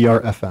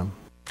WTBR FM.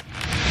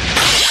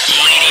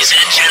 Ladies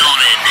and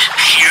gentlemen,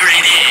 here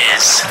it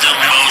is, the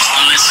most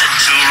listened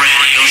to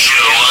radio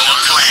show on the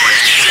planet.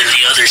 Even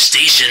the other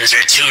stations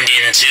are tuned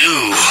in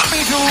too.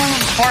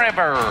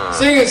 Forever.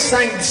 Seeing it's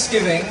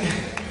Thanksgiving,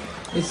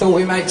 we thought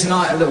we'd make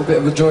tonight a little bit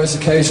of a joyous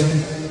occasion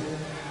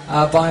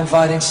by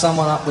inviting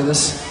someone up with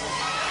us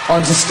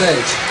onto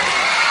stage.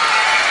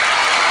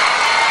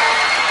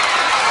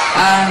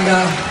 And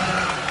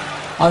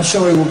I'm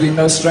sure he will be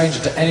no stranger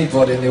to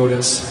anybody in the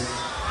audience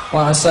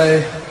when I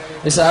say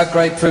it's our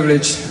great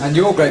privilege and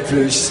your great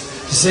privilege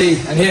to see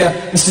and hear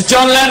Mr.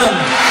 John Lennon.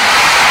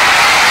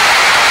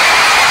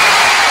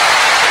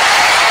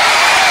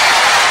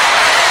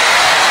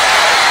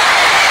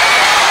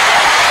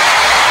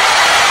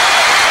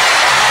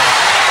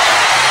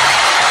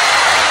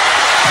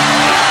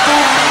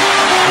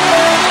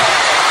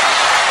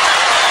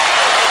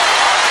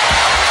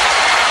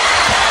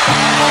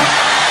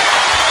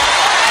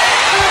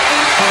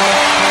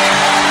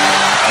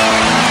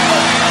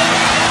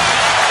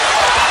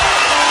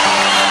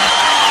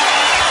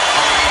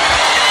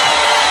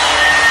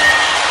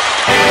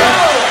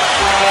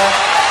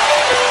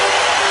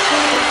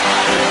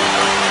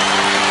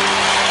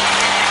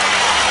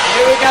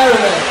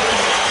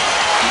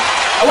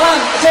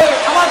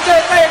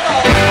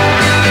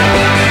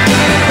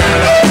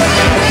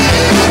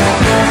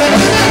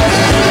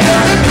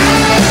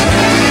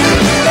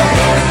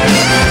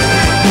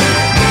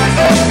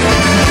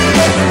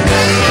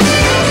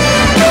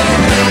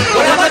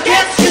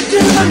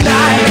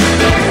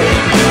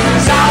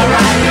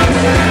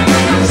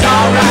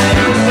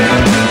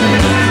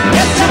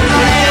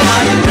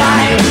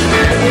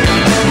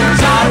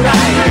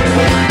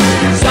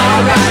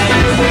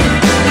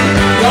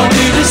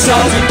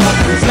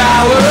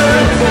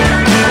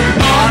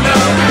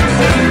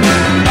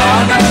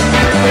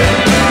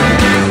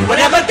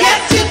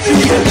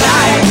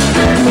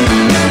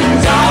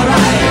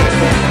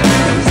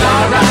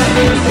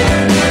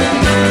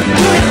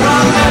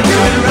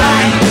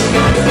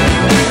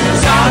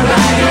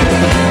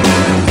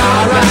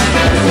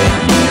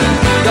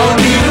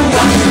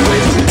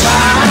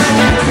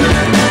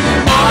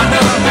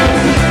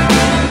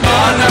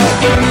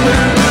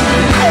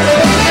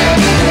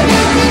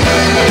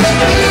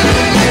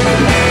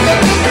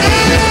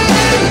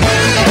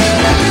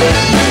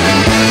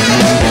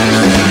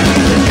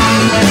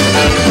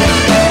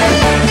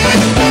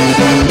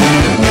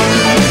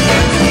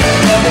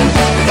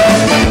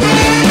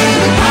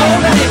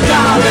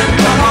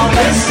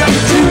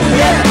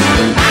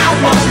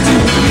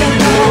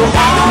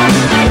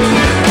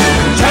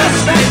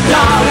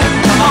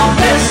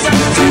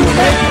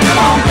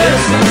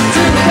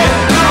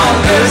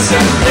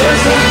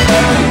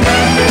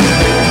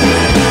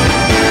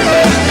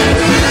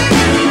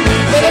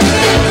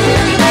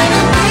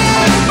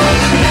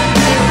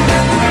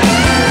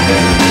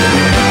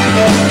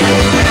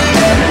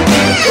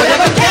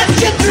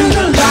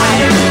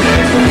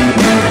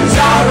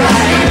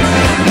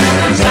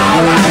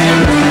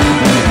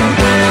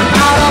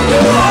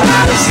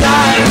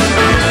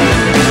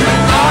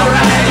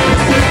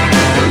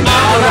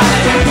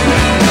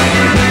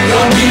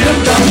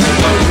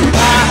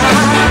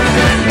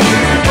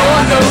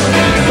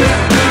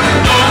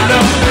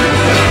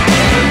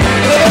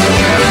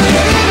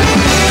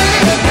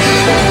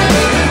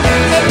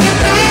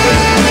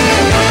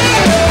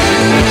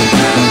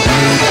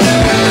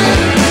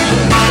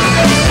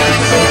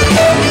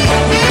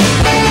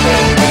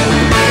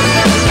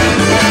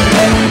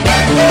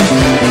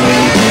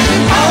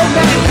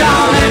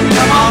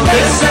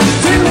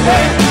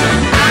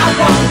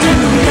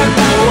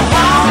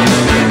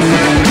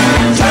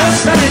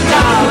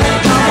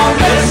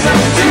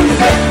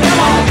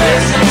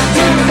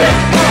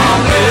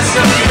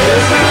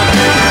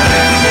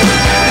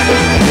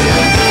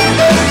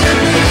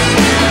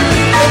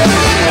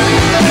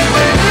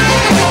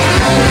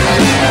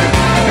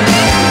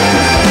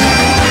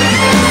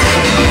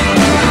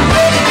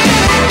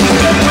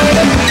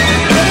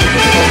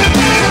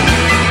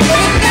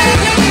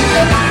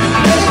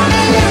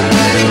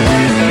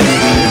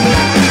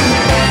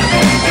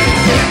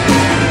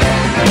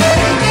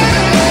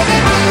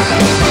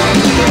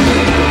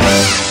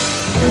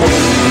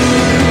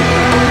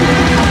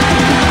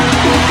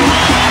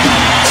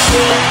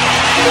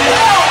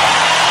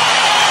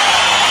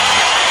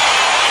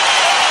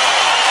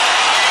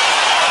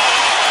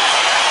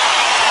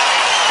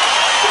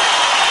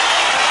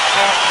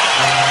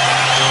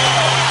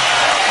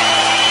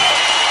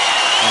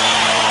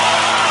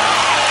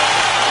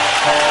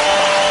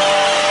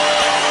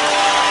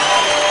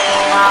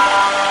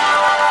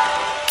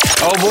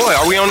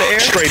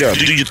 straight up.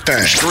 Do your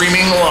thing.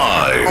 Streaming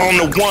live On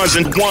the ones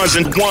and ones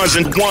and ones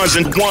and ones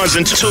and ones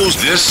and twos.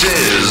 This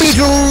is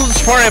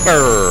Beatles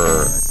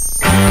Forever.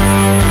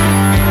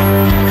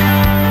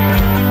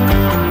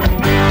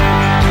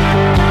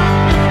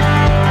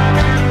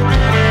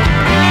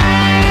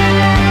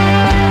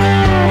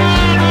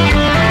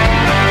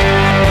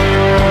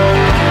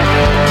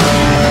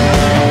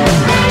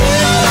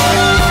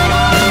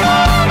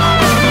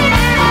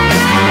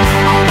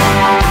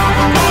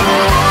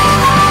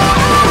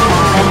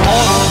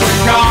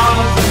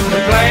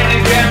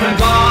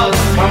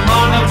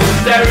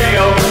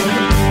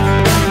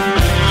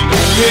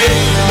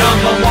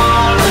 Number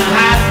one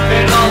has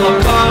been all the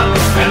fun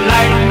and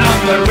lighten up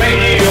the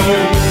radio.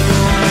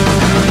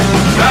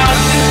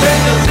 Nothing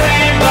is the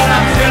same, but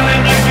I'm still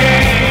in the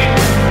game.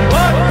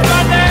 What's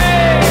my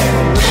name?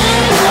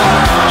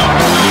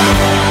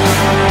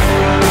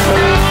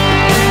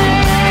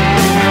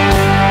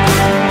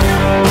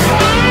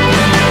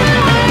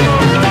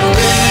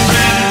 Spinning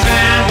man and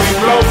man, we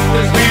broke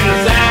the speed of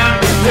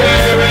sound,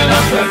 tearing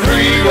up the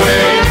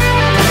freeway.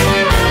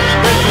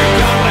 We're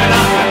coming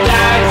up the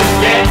dice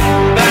again.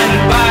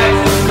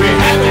 We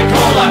had to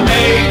call our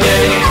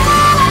Mayday.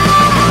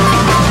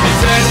 He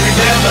said we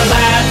never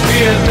last,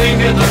 we are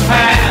thinking the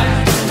past,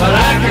 but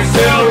I can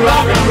still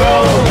rock and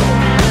roll.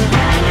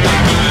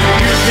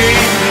 You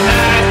came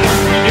tonight,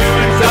 we're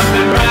doing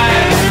something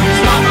right.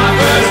 It's not my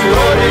first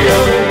rodeo.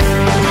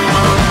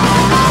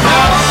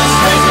 Now this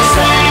is the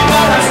same,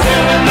 but I'm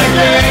still in the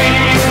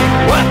game.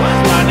 What was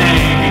my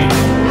name?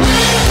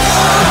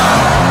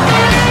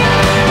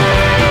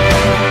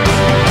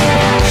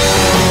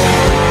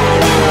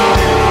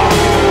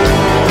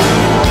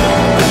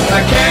 I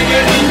can't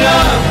get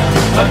enough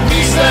of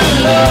peace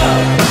and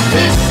love.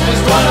 This is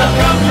what I've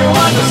come to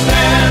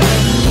understand.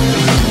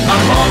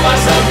 I'm holding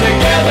myself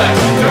together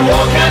through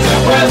all kinds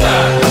of weather.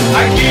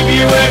 I give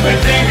you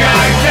everything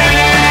I can.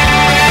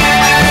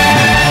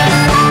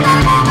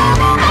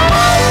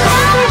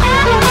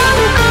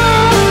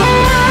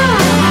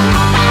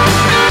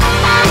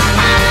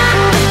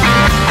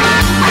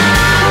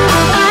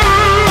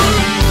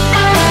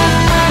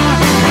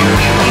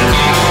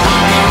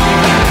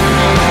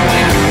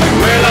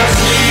 Well, I've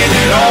seen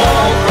it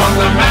all, from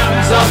the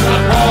mountains of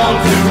Nepal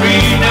to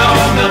Reno,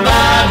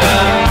 Nevada.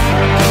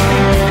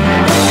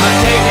 I've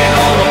taken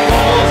all the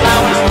falls, I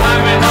was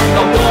climbing up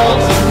the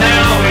walls, and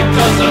now it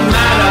doesn't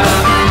matter.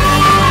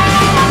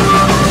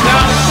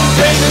 Now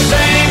it's the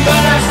same,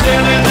 but I'm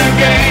still in the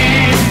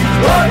game.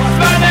 What's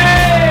my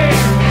name?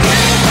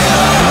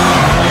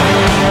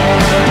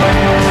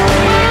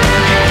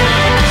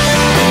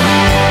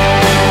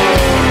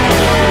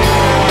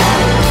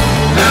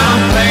 Now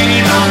I'm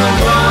playing on the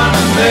run,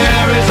 and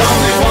there is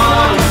only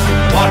one.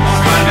 What's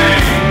my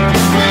name?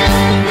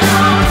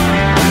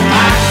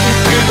 I can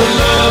feel the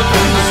love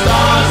and the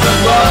stars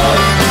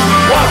above.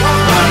 What's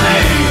my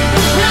name?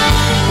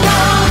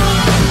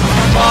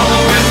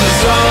 Following the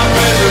sun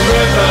where the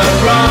river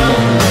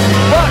runs.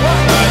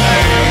 What's my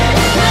name?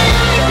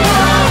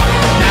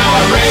 Now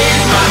I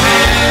raise my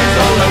hands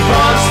all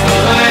across the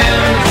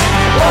land.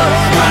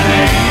 What's my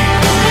name?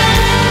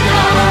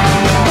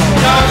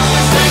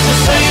 Nothing stays the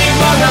same,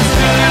 but I'm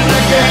still in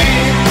the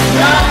game.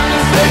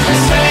 Nothing stays the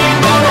same,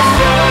 but I'm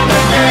still in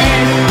the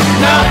game.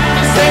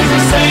 Nothing stays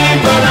the same,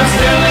 but I'm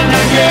still in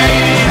the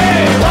game.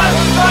 Hey,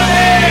 what's my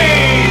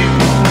name?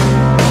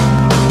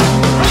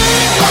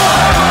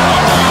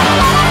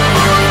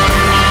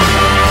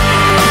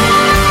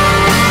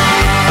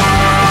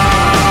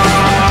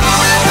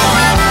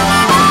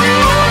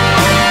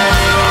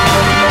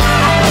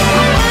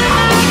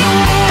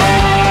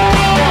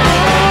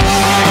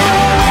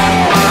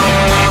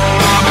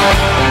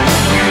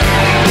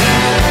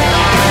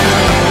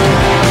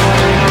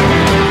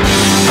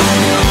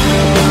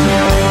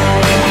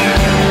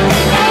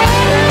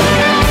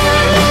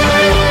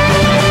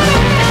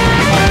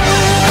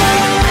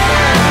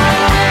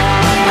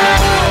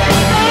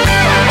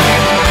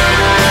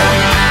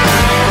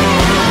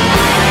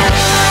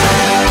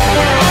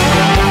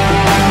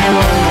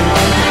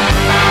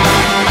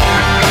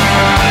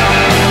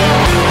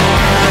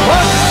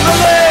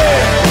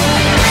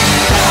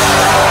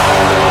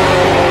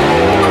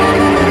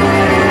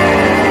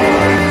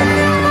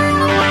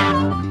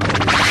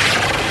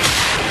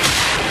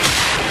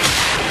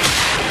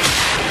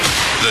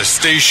 The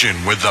station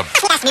with the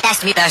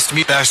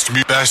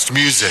best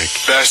music.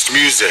 Best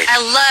music. I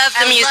love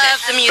the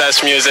music.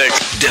 Best music.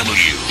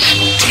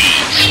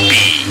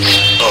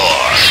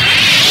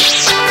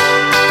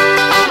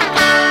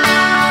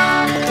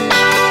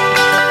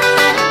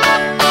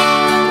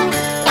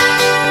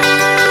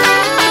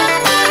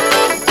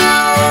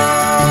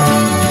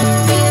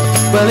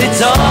 Well,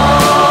 it's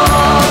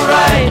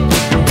alright,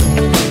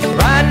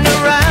 riding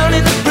around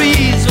in the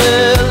breeze.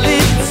 Well,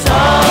 it's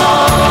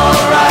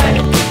alright,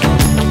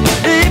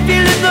 if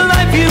you live the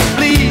life you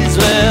please.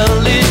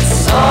 Well,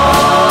 it's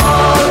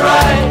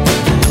alright,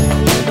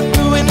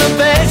 doing the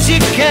best you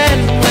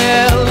can.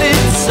 Well,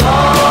 it's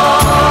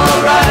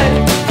alright,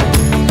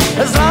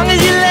 as long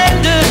as you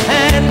lend a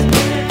hand.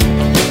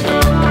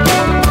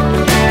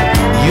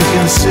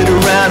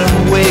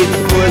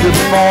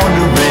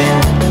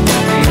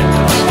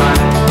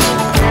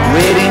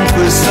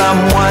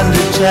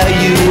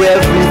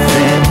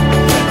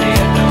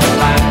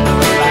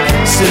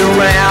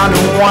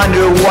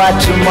 wonder what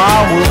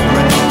tomorrow will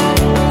bring.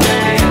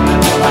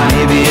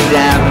 Maybe a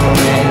diamond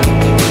ring.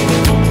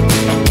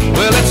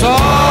 Well, it's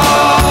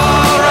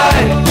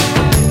alright,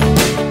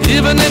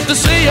 even if they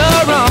say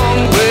you're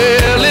wrong.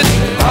 Well, it's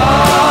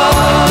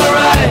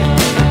alright,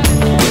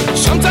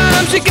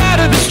 sometimes you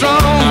gotta be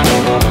strong.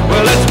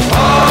 Well, it's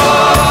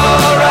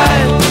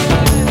alright,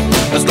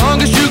 as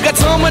long as you got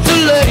somewhere to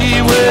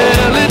lay.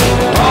 Well, it's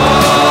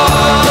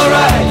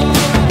alright,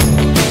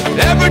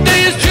 every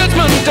day is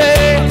Judgment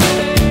Day.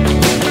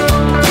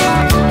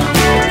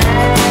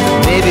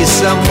 Maybe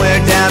somewhere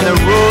down the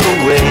road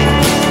away,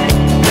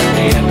 at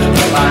the end of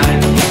the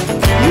line,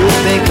 you'll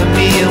think of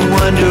me and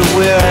wonder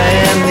where I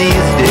am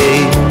these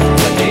days.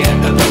 At the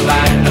end of the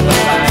line,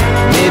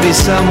 maybe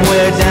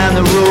somewhere down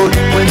the road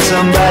when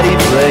somebody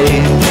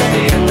plays. At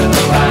the end of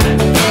the line,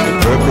 the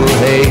purple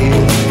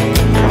haze.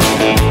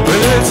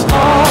 Well, it's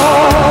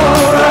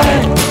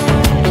alright,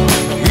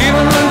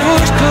 even when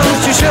push comes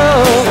to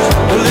shove.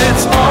 Well,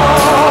 it's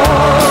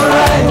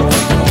alright,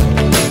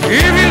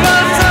 if you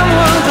got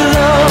someone to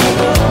love.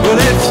 Well,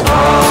 it's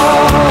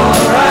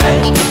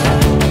alright,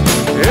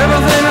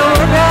 everything will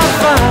work out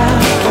fine.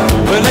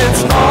 Well,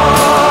 it's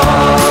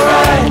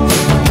alright,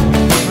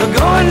 we're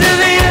going to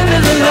the end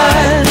of the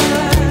line.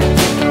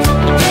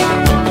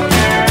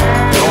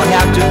 Don't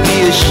have to be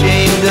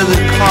ashamed of the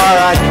car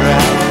I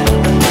drive.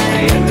 At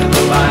the end of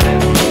the line,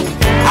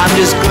 I'm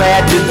just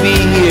glad to be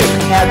here,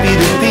 happy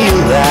to be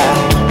alive.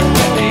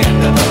 At the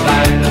end of the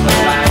line,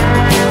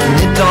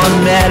 and it don't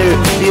matter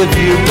if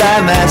you're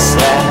by my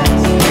side.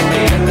 At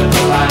the end of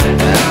the line,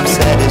 I'm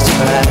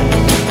satisfied.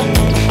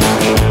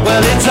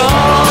 Well, it's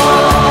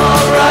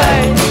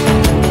alright,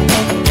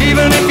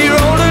 even if you're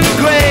old and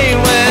gray.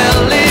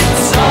 Well,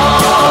 it's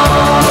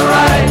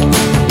alright,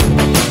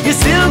 you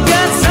still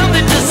got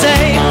something to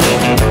say.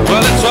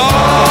 Well, it's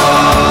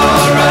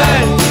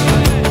alright,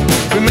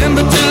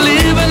 remember to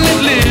live and let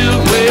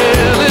live.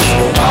 Well, it's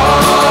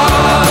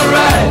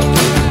alright,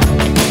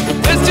 the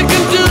best you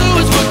can do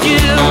is forgive.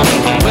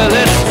 Well,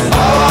 it's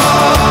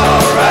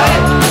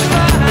alright,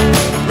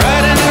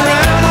 riding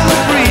around on the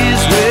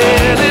breeze.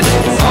 Well, it's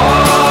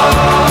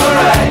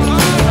alright,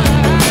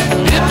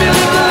 if you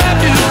live the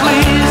life you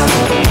please.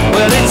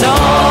 Well, it's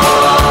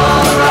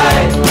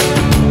alright,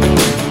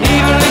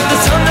 even if the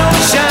sun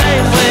don't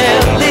shine.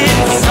 Well,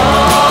 it's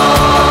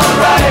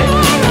alright,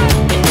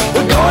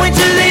 we're going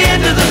to the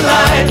end of the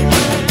line.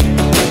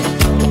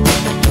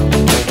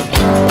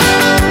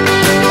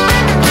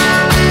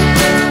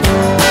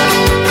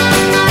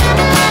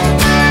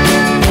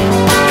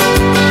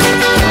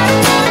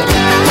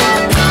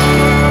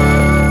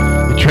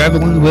 The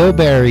Traveling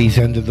Wilburys,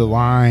 End of the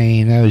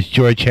Line. That was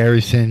George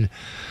Harrison,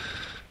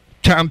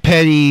 Tom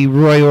Petty,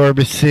 Roy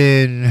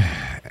Orbison,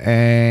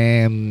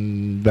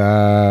 and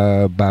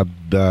Bob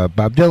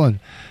Dylan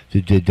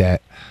who did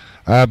that.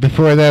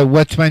 Before that,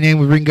 What's My Name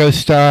with Ringo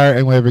Starr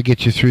and Whatever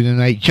Gets You Through the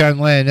Night. John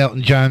Lennon,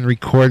 Elton John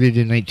recorded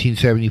in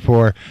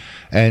 1974,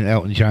 and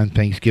Elton John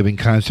Thanksgiving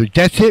concert.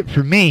 That's it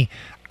for me.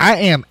 I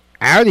am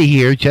out of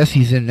here.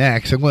 Jesse's in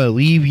next. I'm going to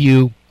leave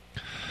you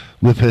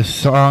with a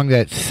song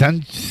that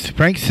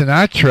Frank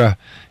Sinatra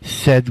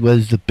said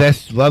was the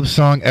best love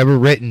song ever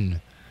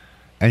written.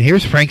 And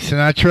here's Frank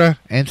Sinatra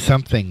and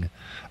Something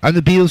on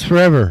the Beatles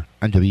Forever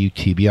on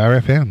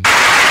WTBR FM.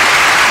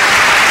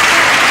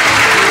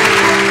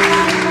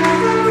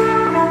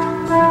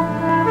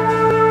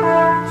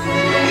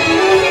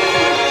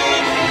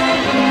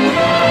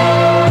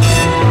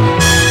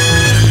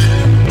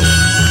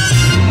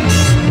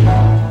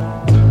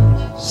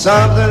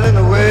 Something in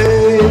the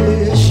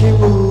way she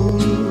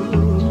moves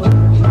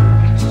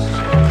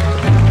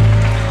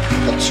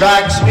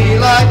attracts me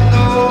like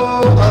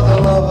no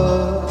other lover.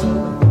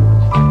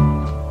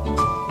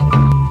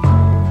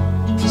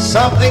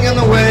 Something in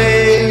the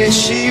way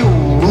she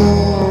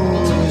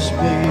woos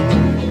me.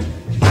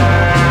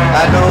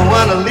 I don't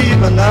want to leave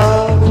her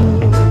now.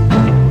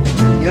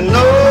 You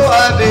know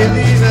I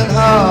believe in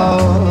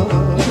how.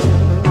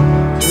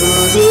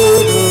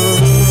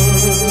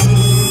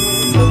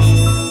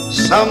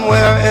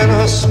 Somewhere in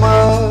her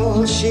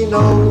smile she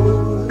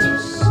knows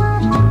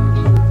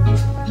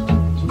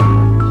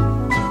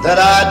that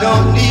I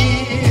don't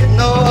need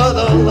no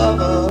other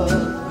lover.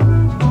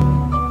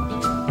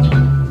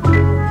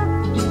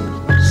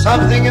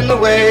 Something in the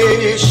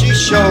way she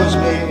shows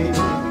me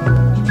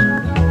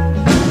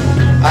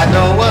I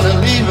don't want to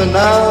leave her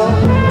now.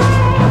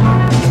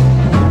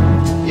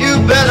 You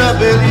better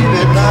believe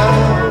it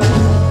now.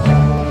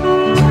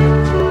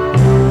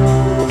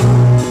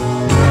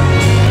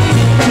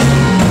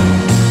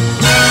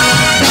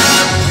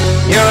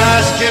 You're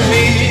asking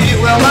me,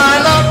 will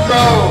my love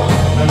grow?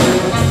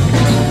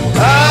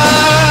 I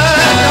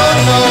don't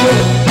know.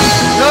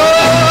 No,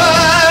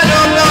 I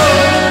don't know.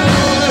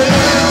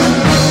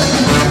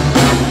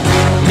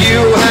 You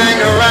hang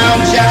around,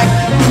 Jack,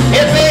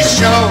 it may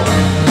show.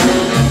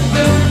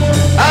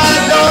 I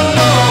don't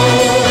know.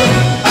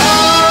 I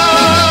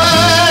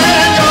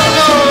don't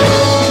know.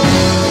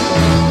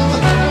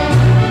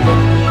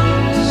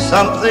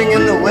 Something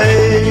in the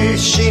way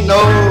she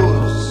knows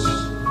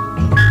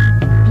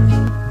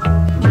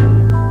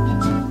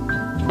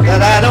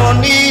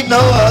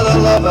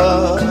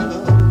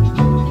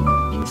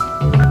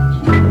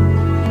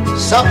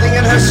something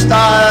in her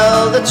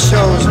style that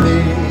shows me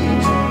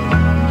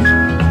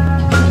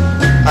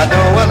I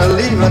don't want to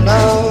leave her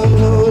now,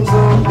 no,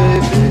 no,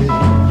 baby.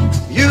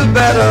 You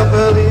better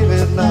believe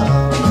it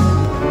now.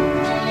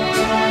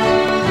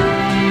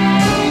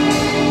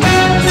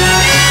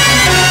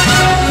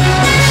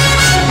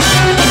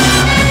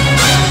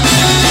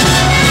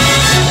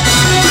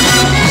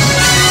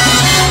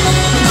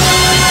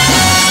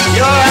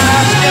 You're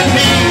asking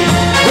me,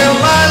 will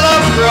my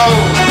love grow?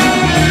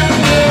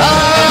 I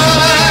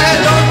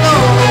don't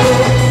know.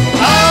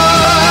 I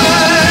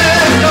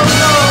don't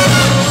know.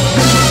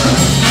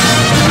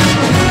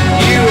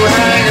 You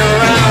hang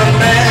around,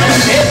 man,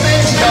 it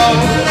may show.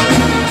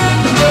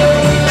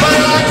 But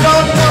I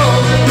don't know.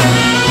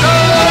 No,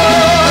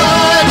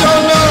 I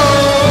don't know.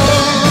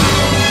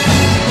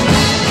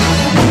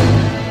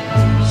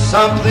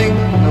 Something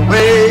the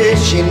way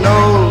she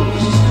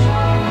knows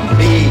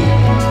me.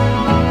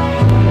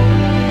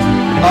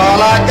 All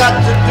I got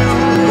to do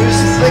is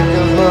think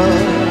of her.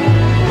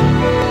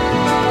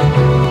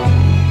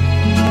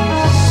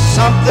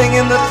 Something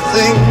in the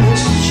things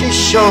she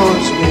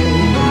shows me.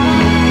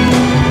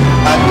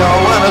 I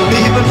don't want to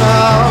leave her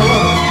now.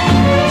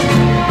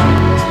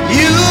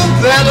 You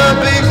better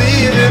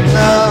believe it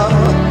now.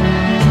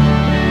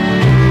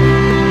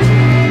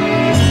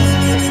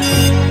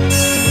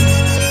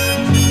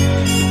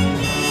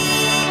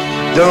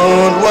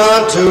 Don't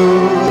want to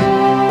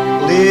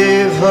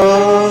leave her.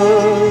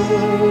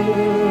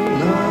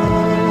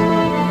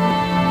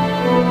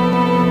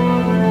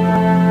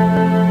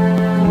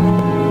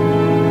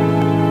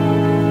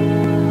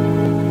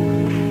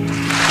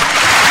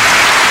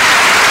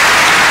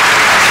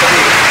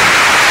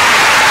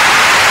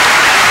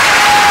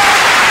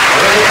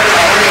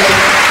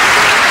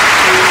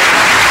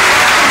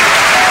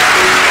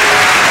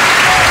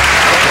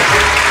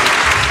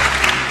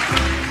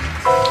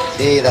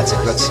 Hey, that's a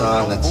good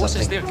song. That's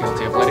something. They're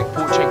guilty of lyric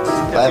poaching.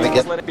 If I ever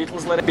get Let it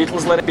Beatles, let it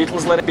Beatles, let it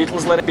Beatles, let it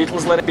Beatles, let it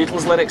Beatles, let it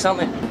Beatles lyrics,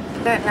 aren't they?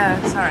 Don't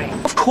know, sorry.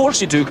 Of course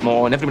you do, come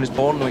on. Everyone is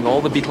born knowing all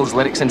the Beatles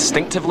lyrics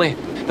instinctively.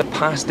 They're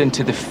passed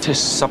into the fetus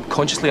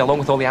subconsciously along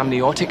with all the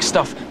amniotic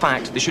stuff. In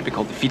fact, they should be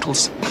called the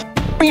Feetles.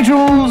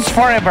 Beatles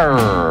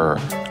Forever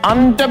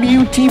on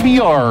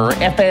WTBR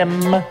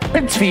FM,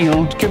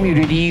 Pittsfield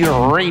Community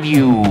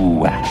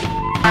Radio.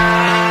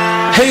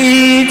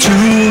 Hey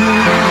Jude,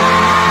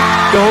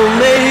 don't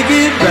make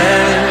it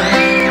bad.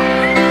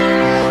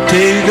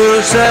 Take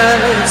a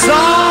sad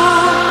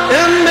song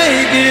and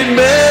make it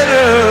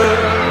better.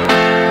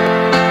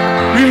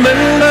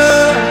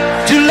 Remember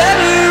to let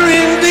her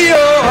into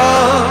your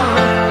heart.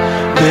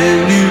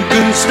 Then you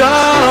can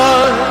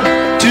start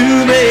to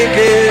make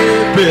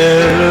it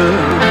better.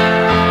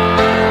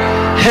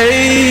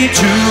 Hey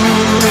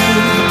Jude,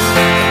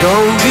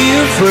 don't be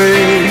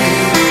afraid.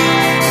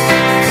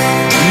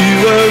 You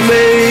were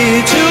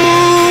made to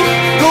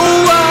go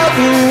out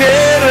and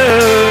get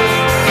her.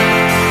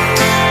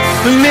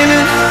 The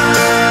minute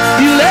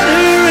you let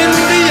her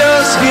into your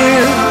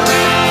skin,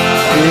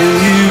 then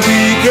you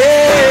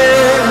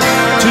begin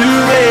to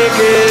make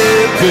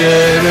it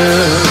better.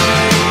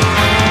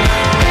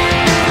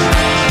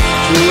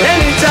 So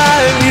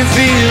anytime you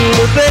feel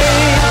the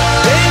pain,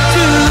 they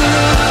do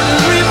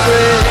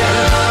refrain.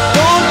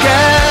 Don't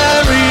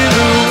carry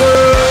the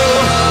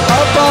world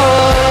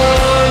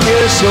upon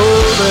your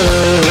shoulder.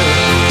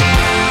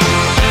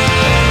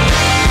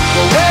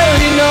 But well,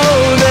 you know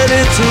that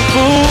it's a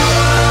fool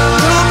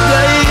who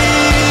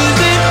plays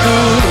it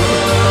cool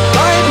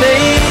by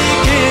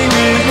making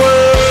it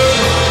work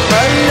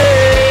and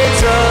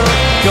later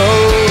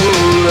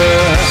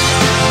colder.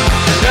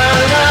 Na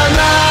na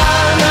na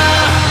na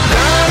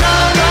na na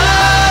na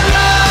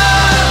na.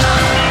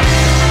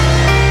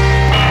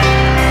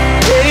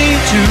 Hey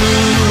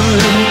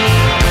Jude,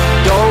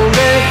 don't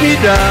let me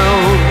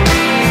down.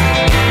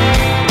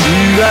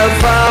 You have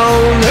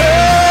found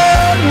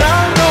her,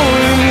 now go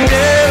and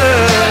get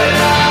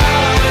her.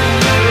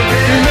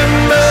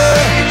 Remember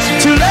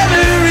to let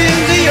her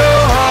into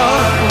your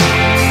heart.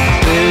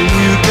 Then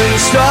you can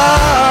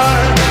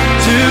start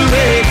to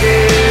make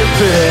it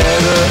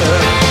better.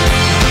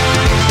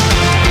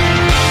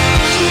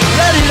 So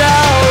let it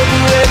out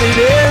and let it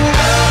in.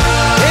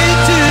 Hey,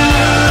 to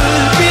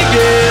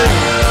begin.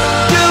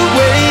 You're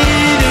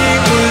waiting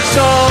for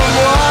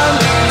someone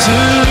to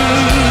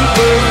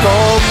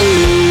perform with.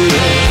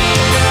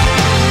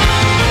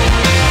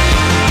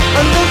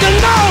 And don't you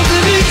know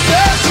that it's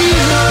just you?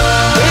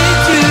 Hey,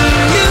 to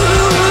you,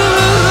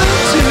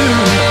 to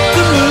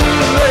the moon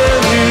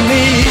when you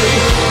need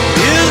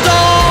is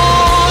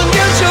on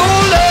your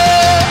shoulder.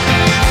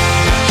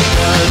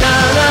 Na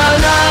na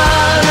na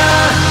na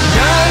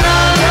na na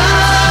na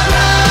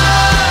na.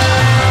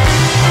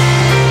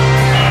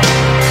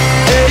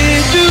 Hey,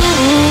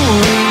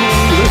 dude,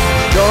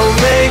 don't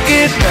make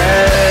it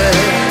bad.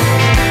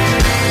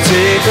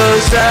 Take a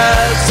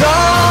sad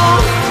song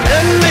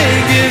and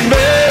make it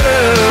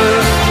better.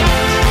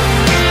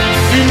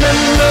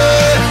 Remember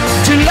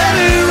to let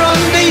her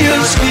under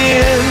your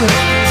skin.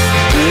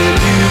 Then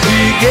you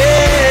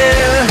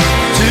begin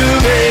to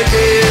make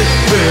it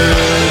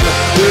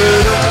better.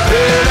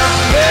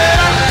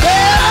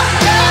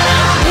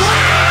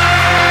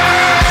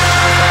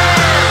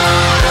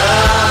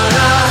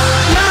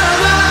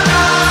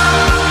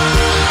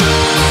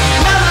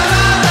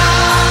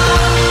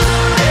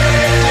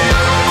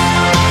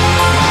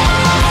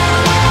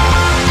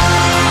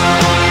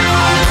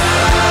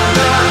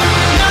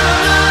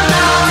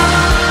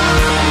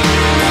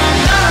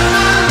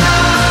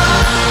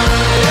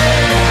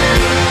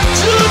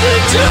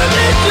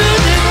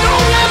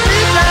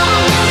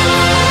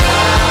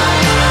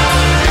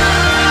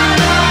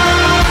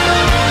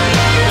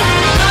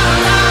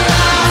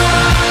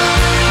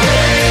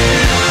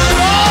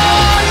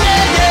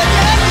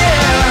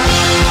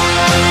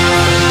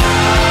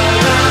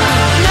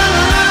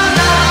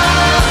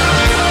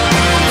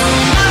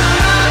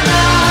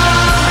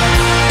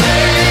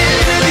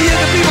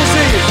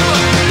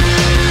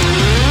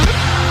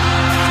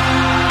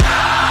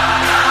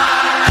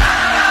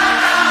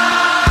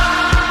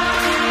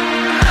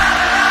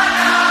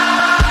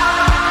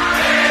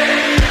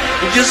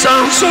 You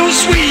sound so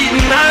sweet,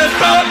 and I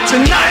thought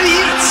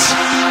tonight.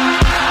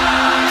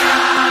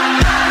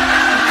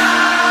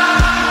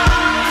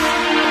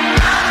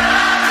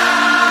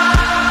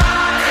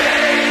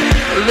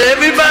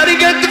 Everybody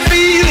get the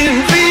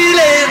feeling,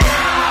 feeling.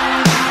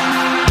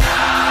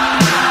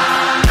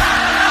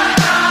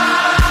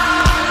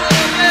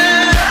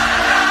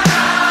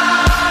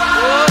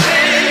 Oh,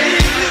 hey,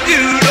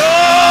 dude,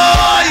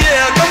 oh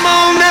yeah, come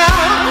on now.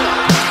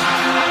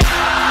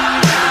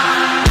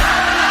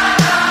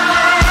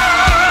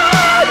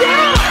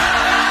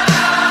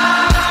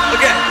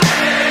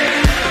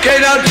 Okay,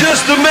 now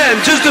just the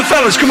men, just the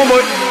fellas, come on,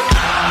 boy.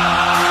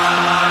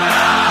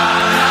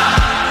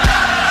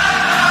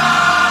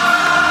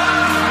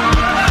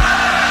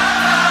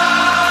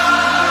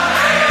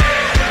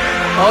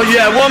 Oh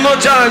yeah, one more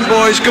time,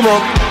 boys, come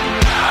on.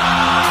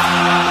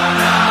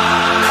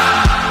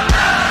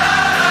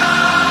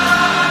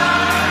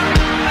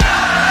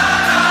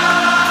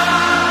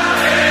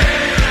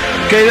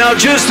 Okay, now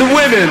just the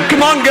women.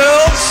 Come on,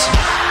 girls.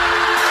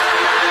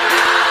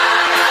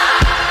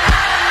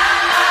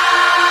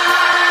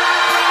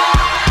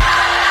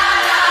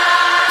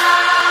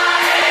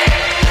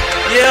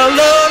 Yeah, I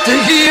love to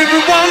hear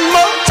it one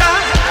more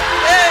time.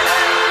 Hey.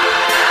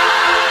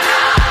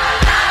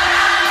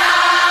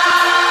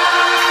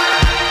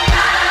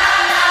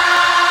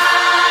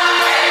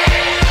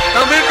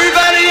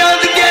 Everybody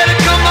out to get it,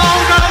 come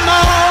on, come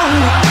on.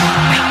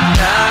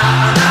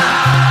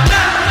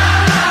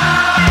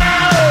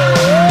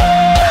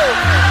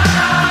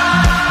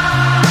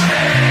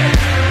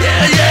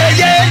 Yeah, yeah,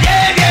 yeah,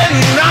 yeah, yeah,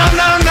 no,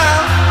 no, no.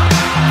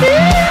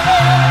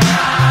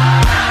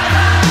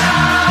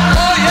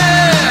 Oh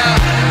yeah.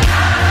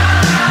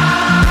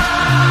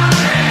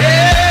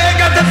 Yeah,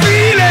 got the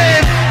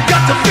feeling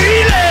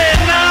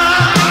now.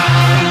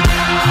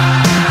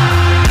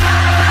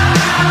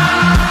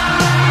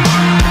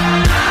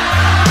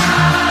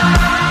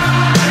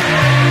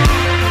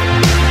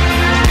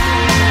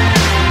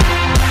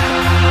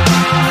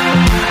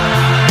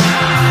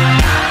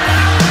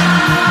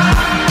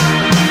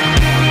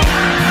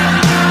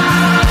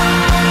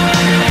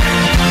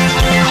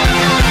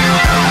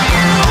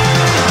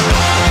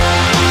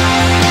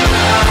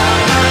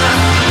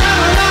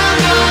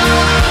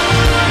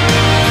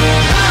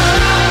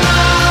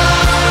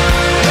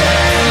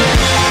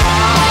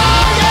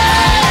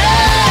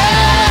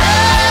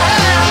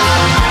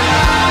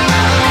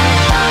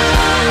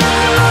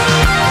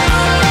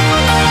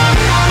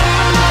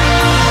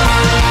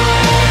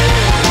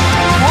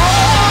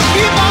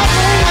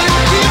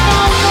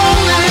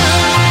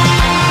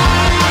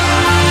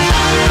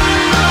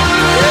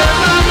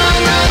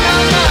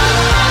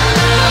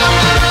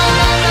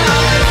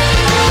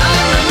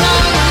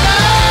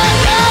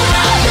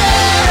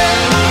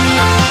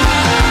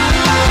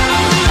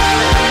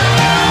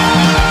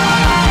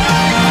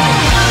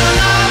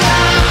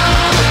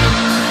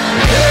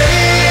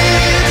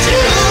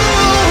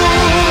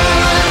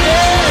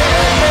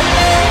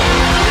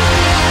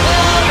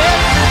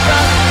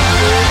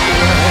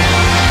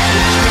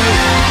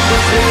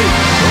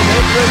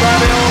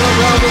 Everybody all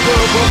around the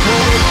world, from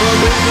Poland, from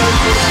England,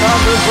 from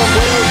Scotland, from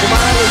Wales, from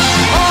Ireland.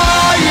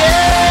 Oh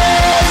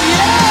yeah,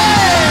 yeah.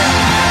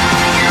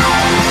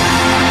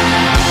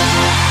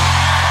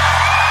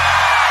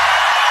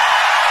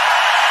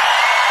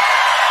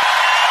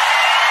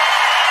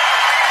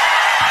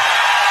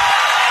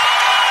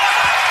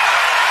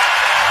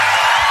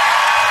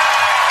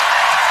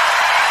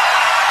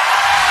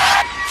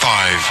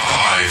 5,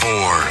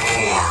 4,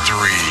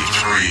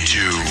 3, 2,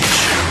 1.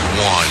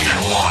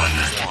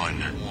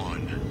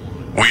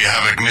 We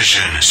have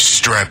ignition.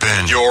 Strap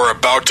in. You're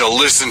about to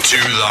listen to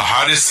the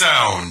hottest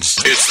sounds.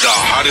 It's the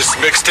hottest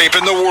mixtape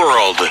in the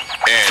world,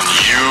 and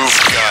you've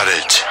got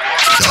it.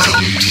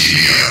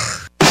 WTBR.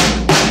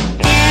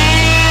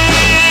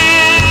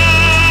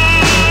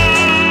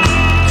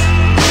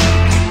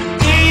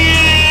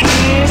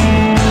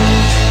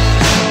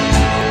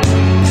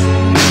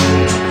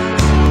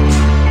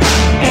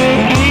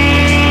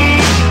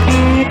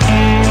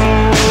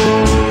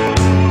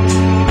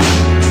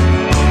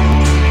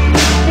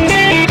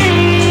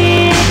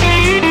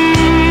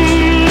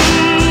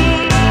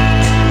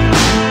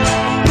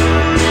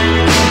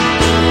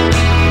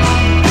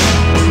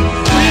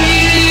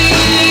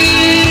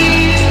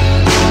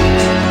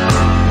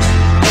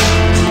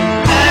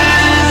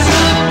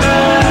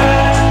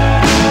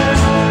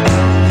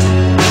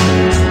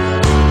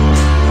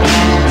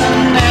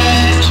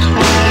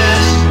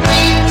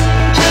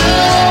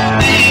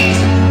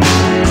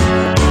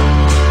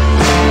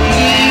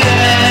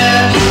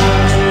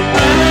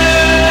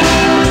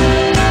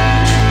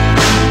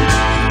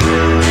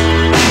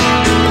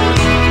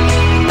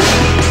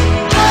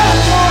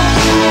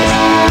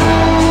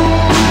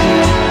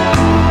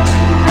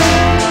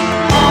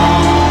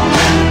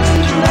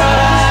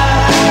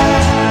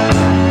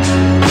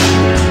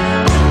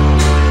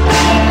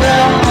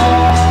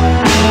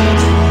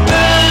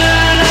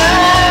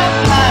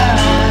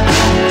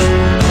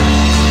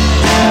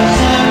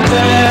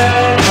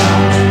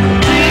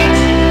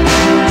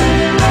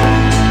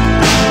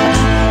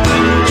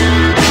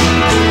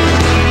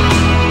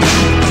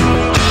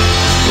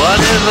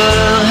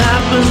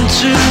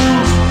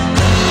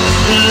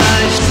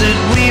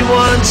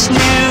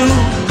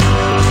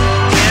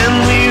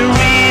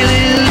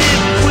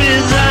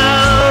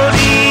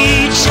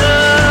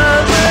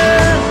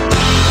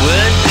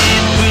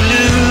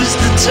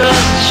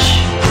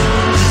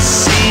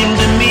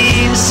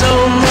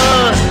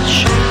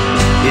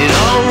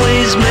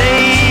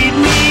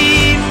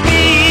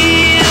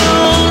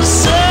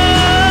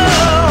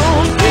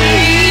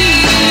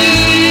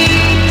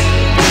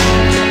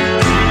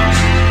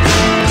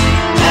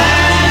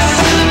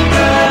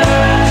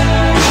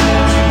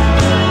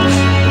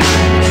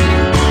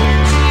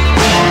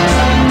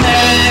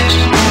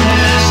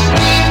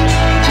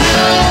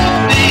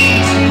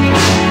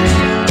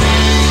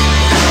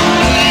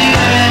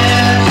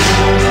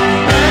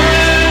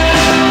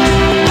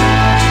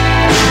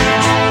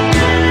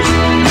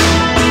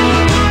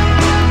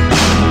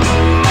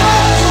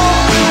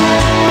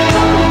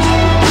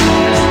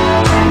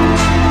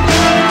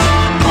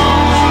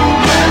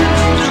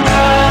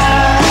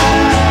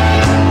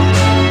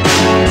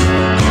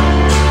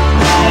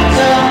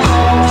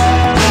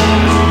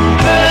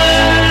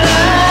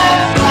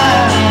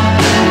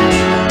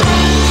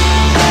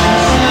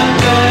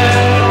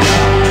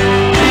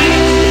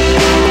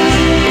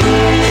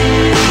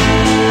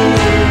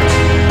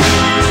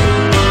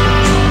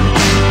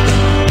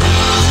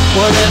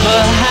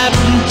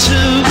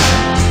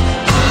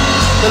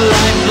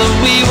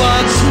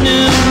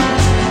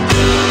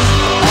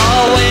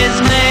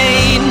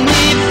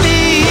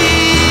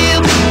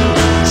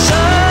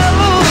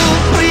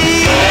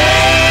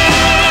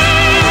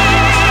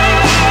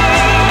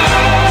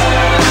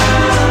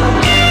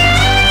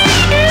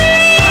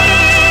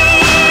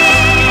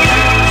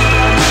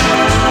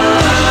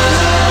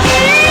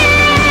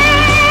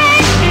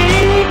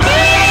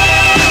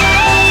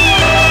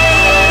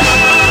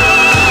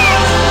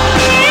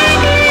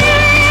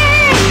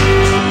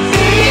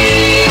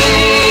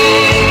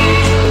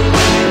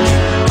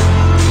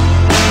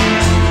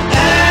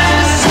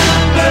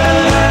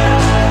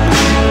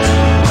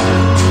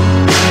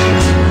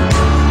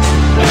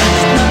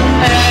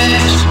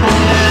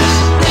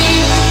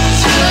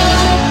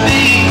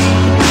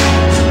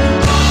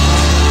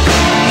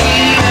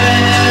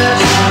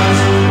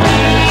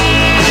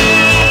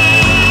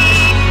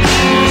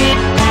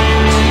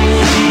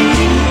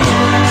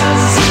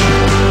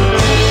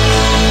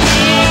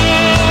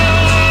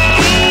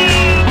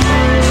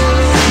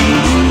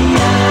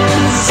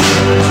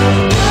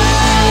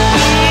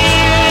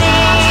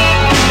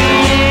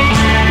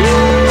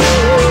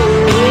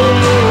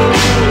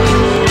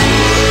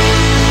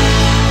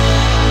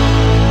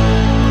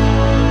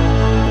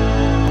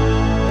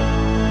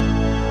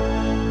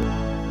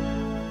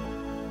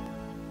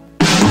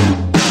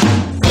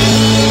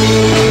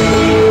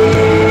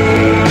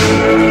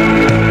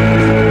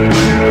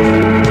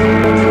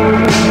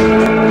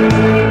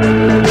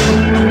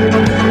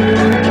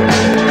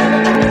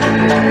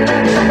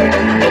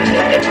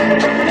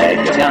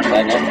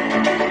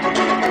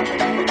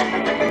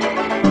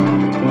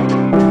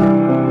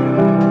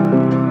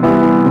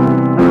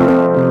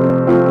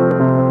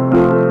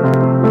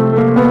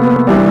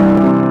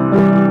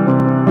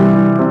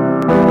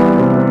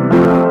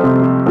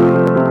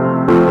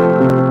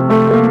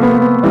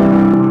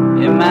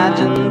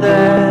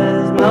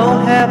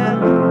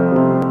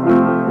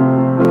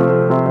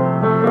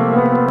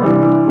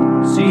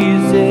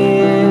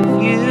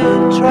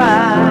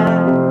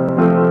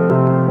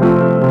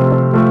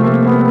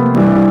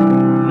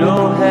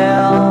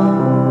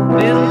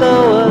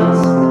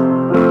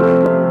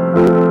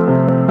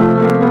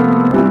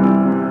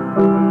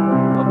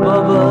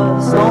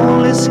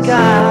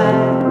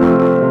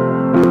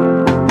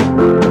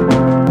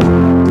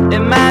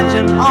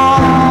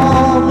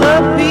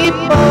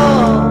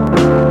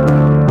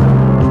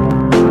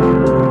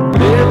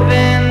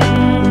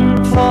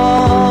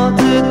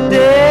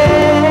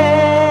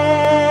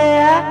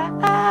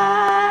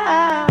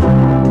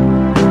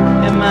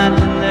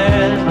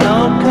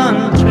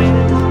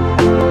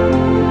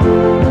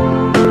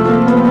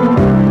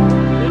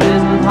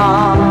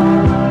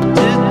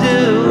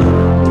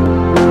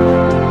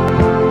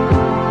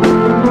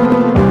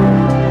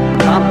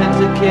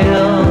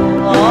 kill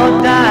or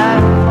die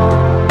for.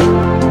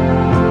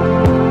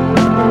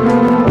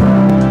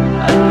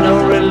 And no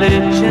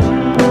religion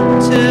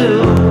too.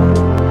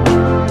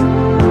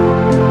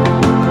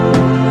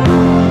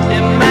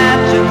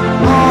 Imagine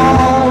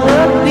all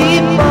the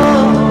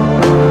people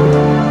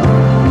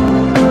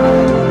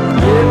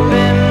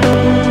living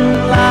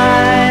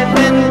life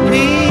in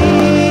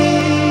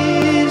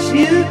peace.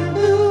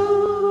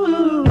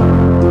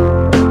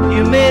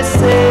 You may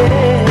say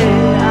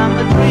I'm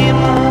a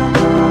dreamer,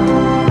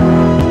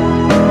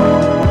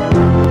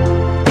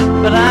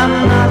 but I'm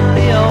not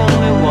the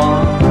only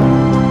one.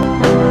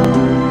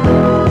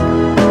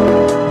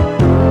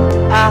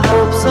 I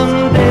hope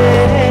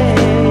someday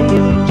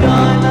you'll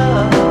join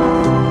us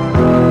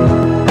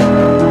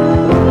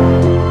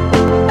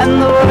and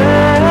the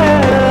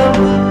world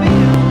will be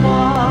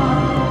one.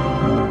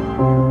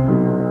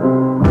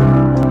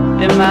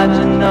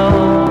 Imagine no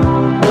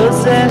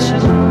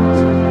possessions.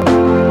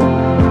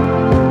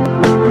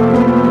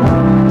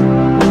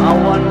 I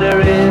wonder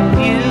if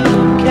you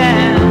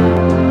can.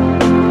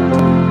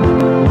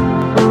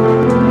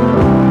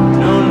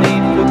 No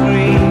need for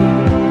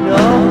greed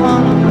or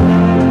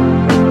hunger,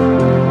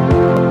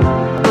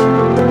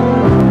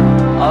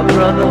 or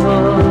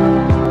brotherhood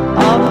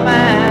of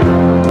man.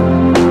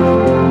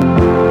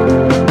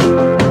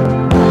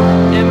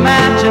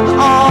 Imagine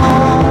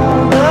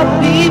all the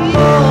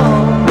people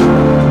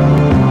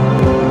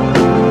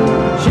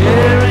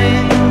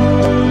sharing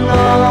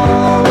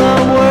all the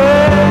world.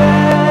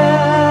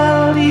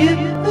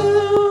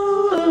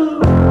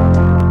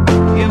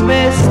 You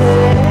may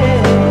say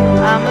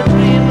I'm a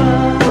dreamer,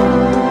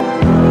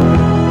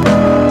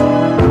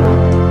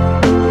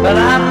 but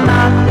I'm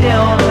not the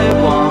only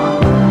one.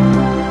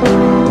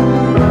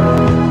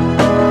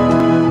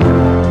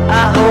 I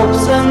hope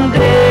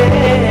someday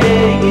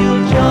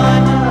you'll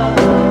join us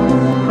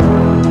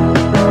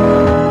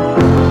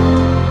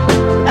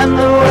and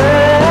the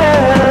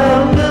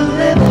world will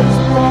live as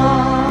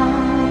one.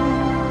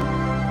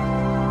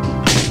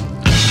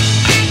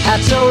 I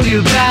told you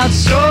about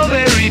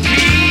strawberry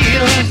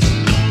fields.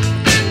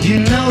 You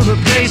know the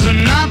place where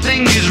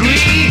nothing is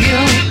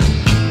real.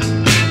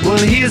 Well,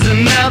 here's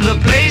another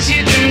place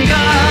you can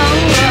go,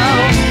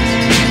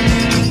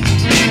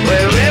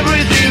 where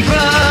everything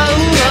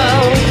flows.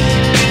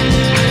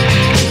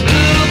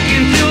 Look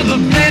into the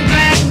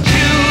bed-back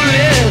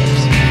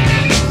tulips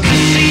to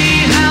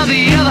see how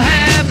the other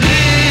half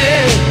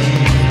lives.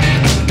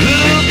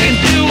 Look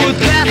into a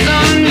glass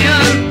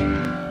onion.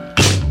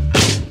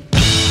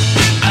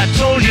 I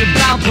told you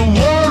about the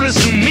walrus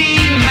and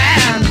mean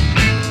man.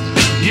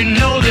 You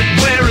know that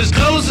we're as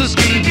close as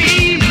can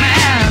be,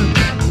 man.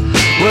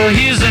 Well,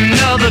 here's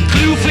another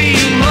clue for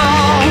you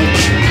all.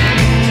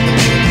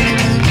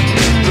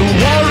 The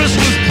walrus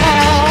was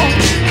Paul,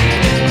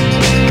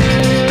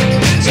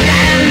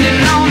 standing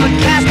on the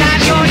cast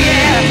iron shore,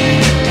 yeah.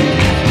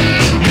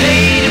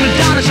 Lady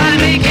Madonna trying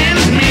to make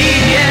ends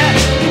meet, yeah.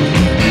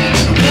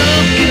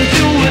 Look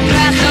into a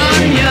glass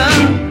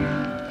onion.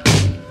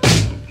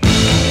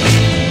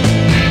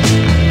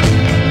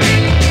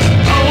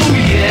 Oh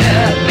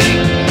yeah.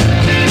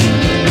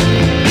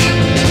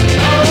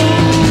 Oh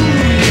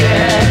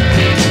yeah.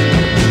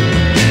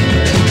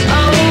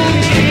 Oh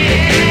yeah.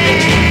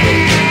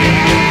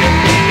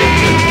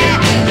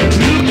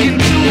 Look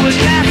into a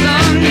glass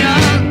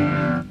onion.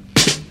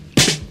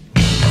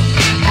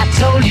 I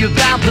told you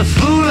about the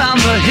fool on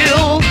the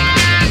hill.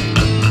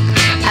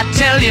 I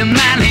tell you,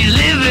 man, he's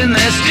living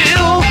there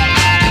still.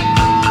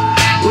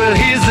 Well,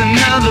 here's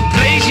another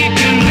place you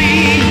can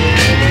be.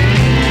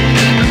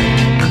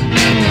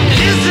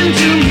 Listen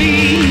to me.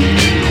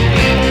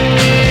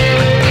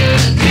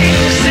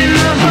 Dicks in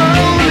the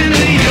hole in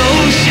the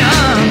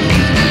ocean,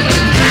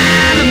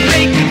 trying to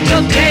make a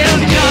dovetail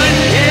joint,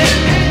 yeah.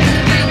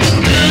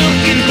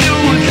 Look into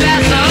a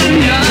glass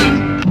onion.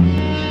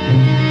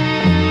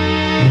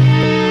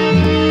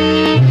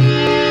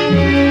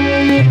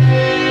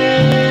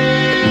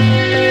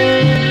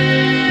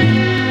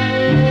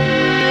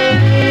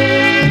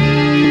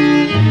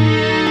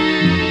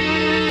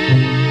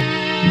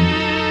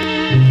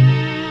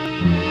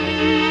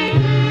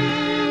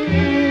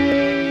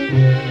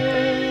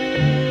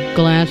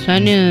 Glass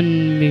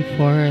Onion.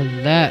 Before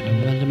that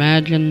was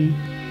Imagine.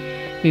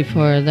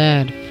 Before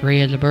that,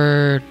 Free as a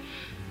Bird.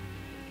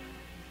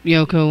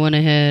 Yoko went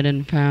ahead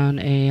and found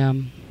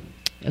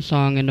a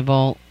song in the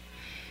vault,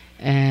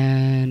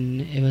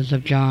 and it was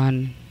of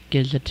John.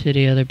 Gives it to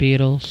the other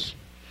Beatles.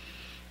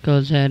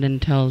 Goes ahead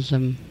and tells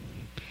them,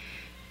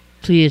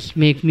 please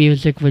make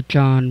music with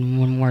John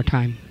one more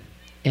time.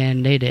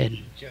 And they did.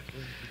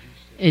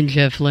 And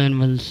Jeff Lynne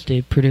was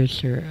the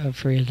producer of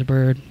Free as a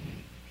Bird.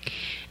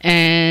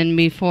 And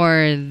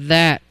before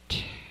that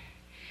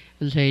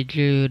was Hey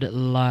Jude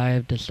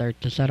live to start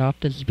the set off.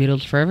 This is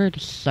Beatles Forever,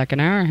 the second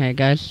hour. Hey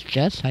guys,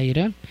 Jess, how you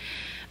doing?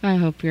 I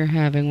hope you're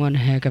having one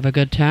heck of a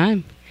good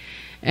time.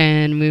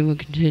 And we will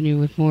continue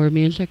with more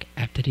music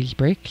after these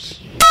breaks.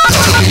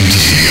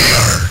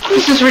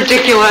 This is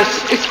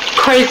ridiculous. It's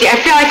crazy. I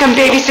feel like I'm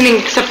babysitting,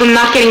 except I'm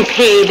not getting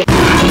paid.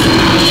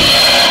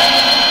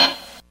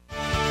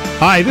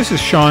 Hi, this is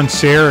Sean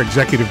Sayre,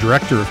 Executive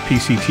Director of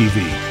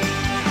PCTV.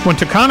 When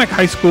Taconic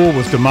High School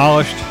was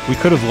demolished, we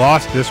could have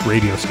lost this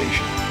radio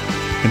station.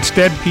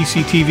 Instead,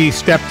 PCTV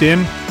stepped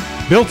in,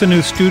 built a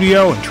new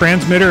studio and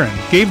transmitter,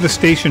 and gave the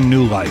station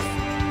new life.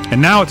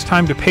 And now it's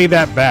time to pay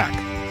that back.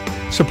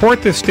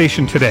 Support this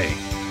station today.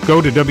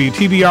 Go to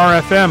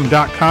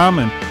WTBRFM.com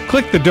and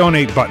click the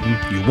donate button.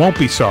 You won't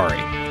be sorry.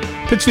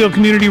 Pittsfield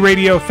Community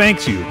Radio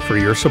thanks you for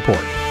your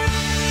support.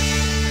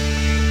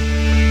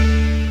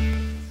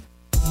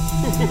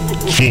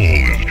 Fall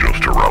is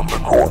just around the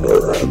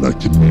corner, and that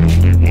can mean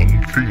only one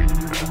thing.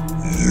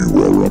 You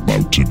are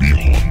about to be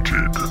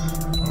haunted.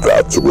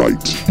 That's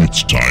right.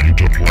 It's time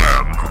to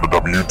plan for the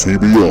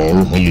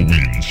WTBR Halloween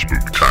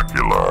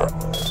Spooktacular.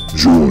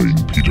 Join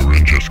Peter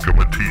and Jessica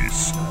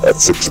Matisse at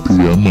 6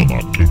 p.m. on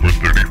October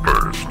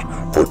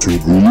 31st for 2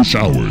 ghoulish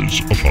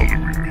hours of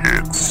Halloween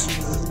hits.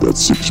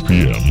 That's 6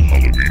 p.m.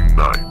 Halloween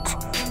night.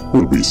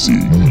 We'll be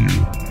seeing you,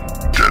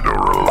 dead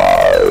or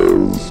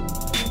alive.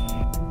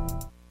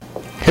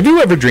 Have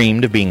you ever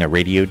dreamed of being a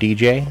radio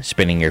DJ,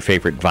 spinning your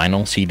favorite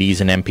vinyl, CDs,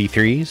 and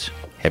MP3s?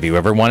 Have you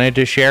ever wanted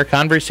to share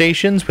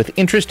conversations with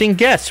interesting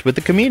guests with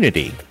the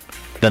community?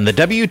 Then the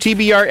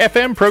WTBR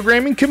FM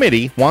Programming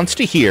Committee wants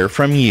to hear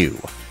from you.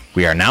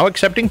 We are now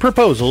accepting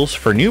proposals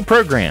for new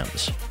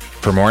programs.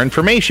 For more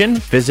information,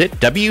 visit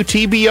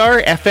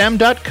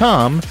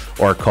WTBRFM.com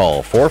or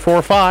call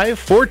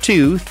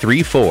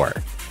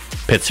 445-4234.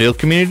 Pittsfield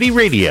Community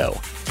Radio,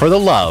 for the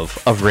love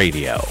of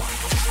radio.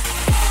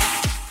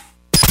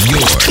 You're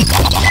locked in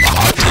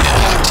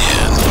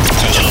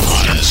to the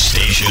hottest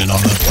station on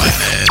the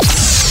planet.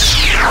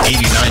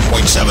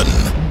 89.7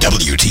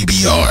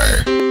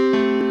 WTBR.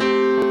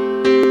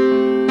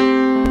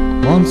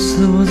 Once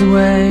there was a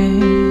way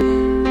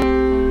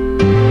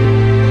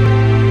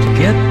to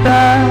get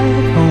back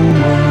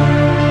homeward.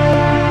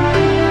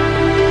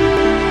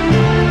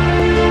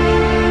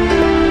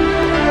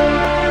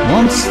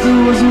 Once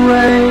there was a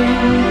way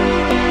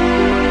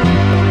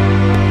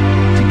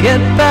to get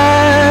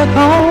back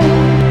home.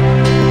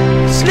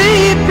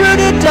 Sleep,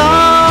 pretty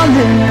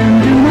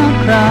darling, do not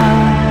cry.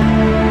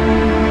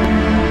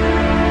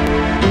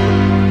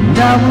 And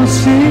I will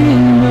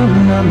sing a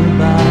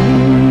lullaby.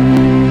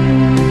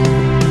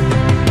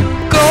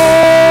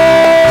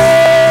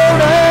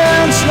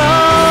 Golden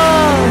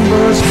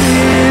slumbers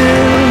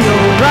fill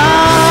your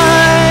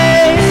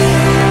eyes.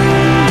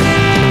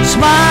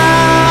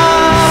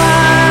 Smiles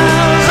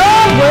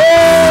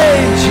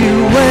await you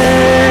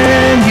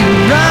when you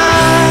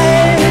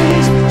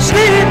rise.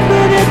 Sleep,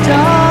 pretty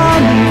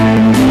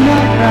darling, do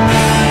not cry.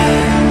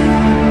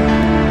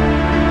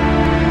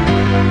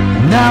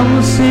 And I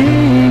will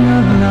sing a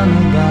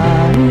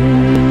lullaby.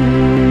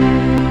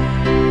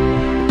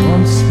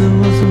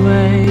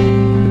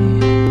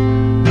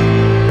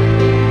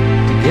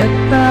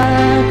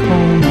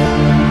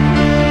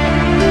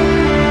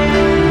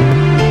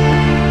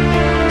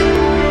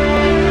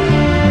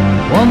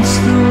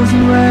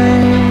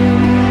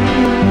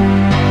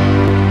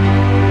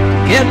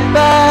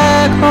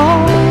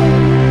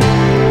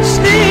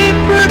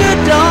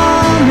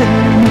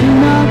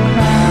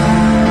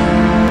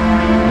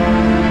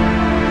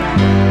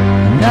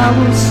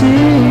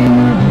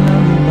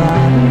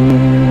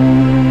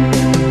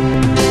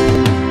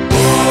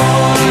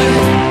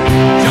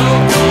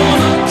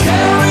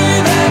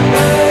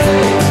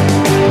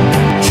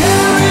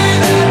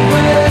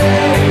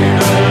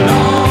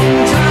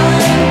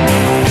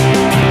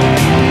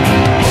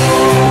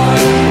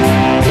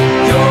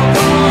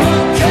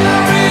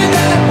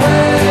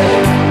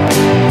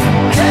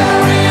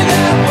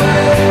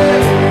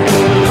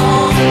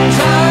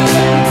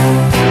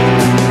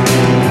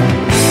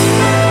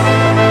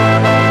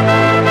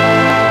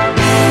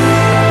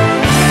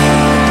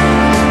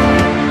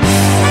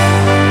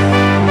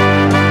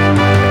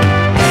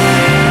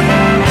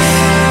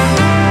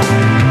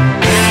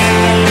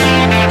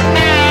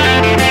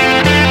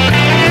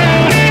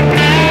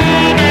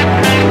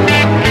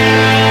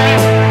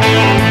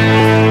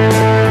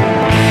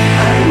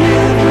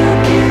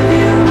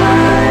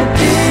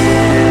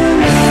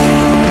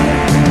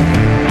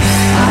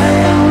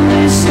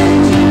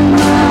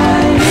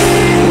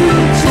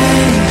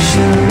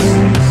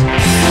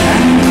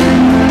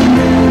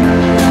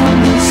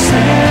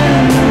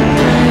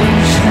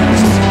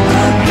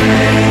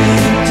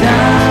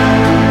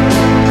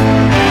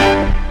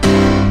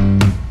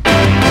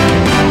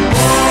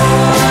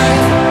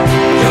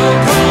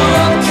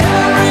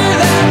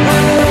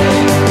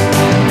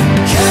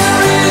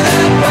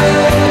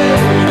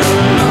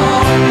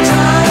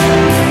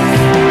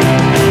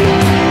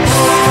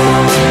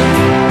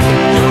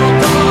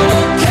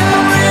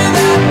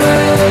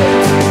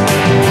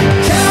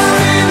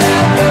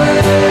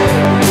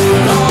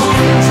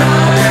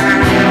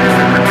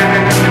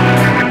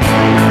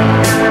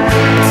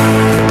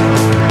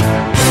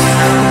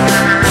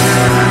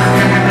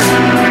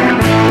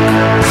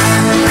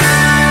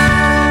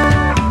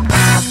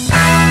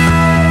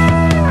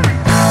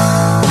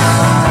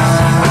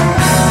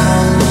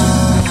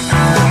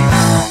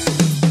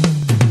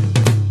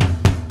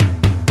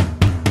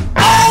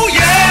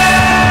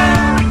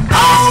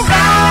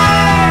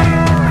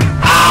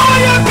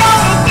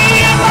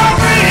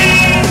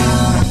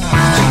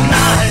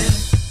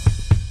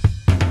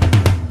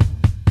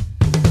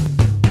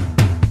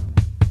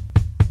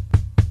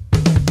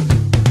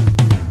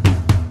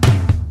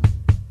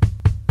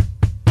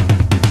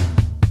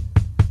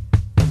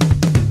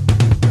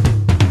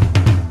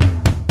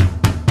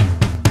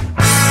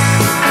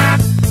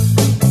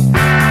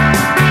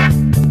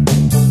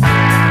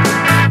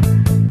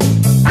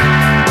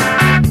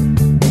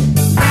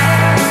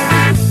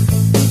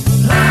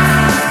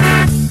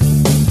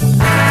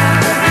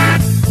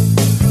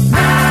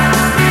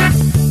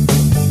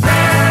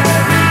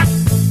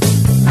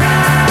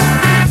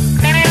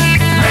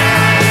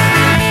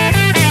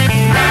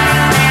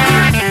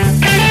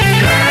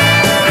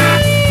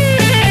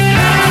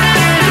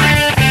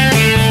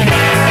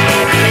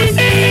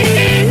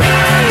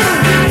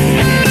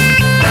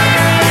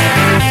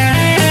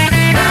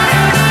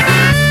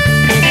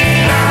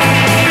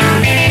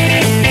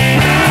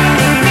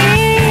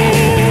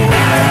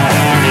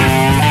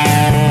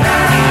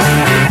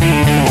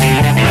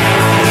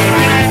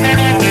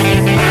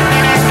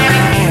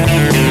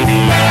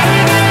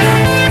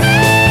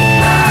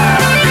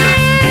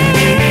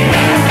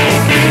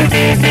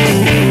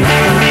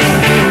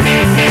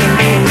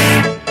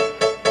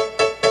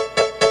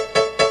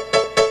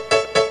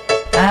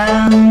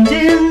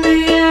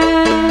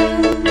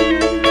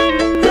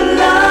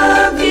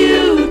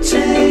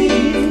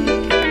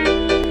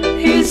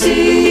 is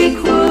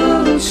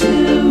equal to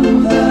the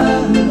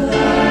love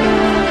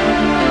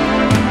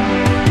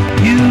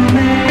you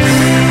make.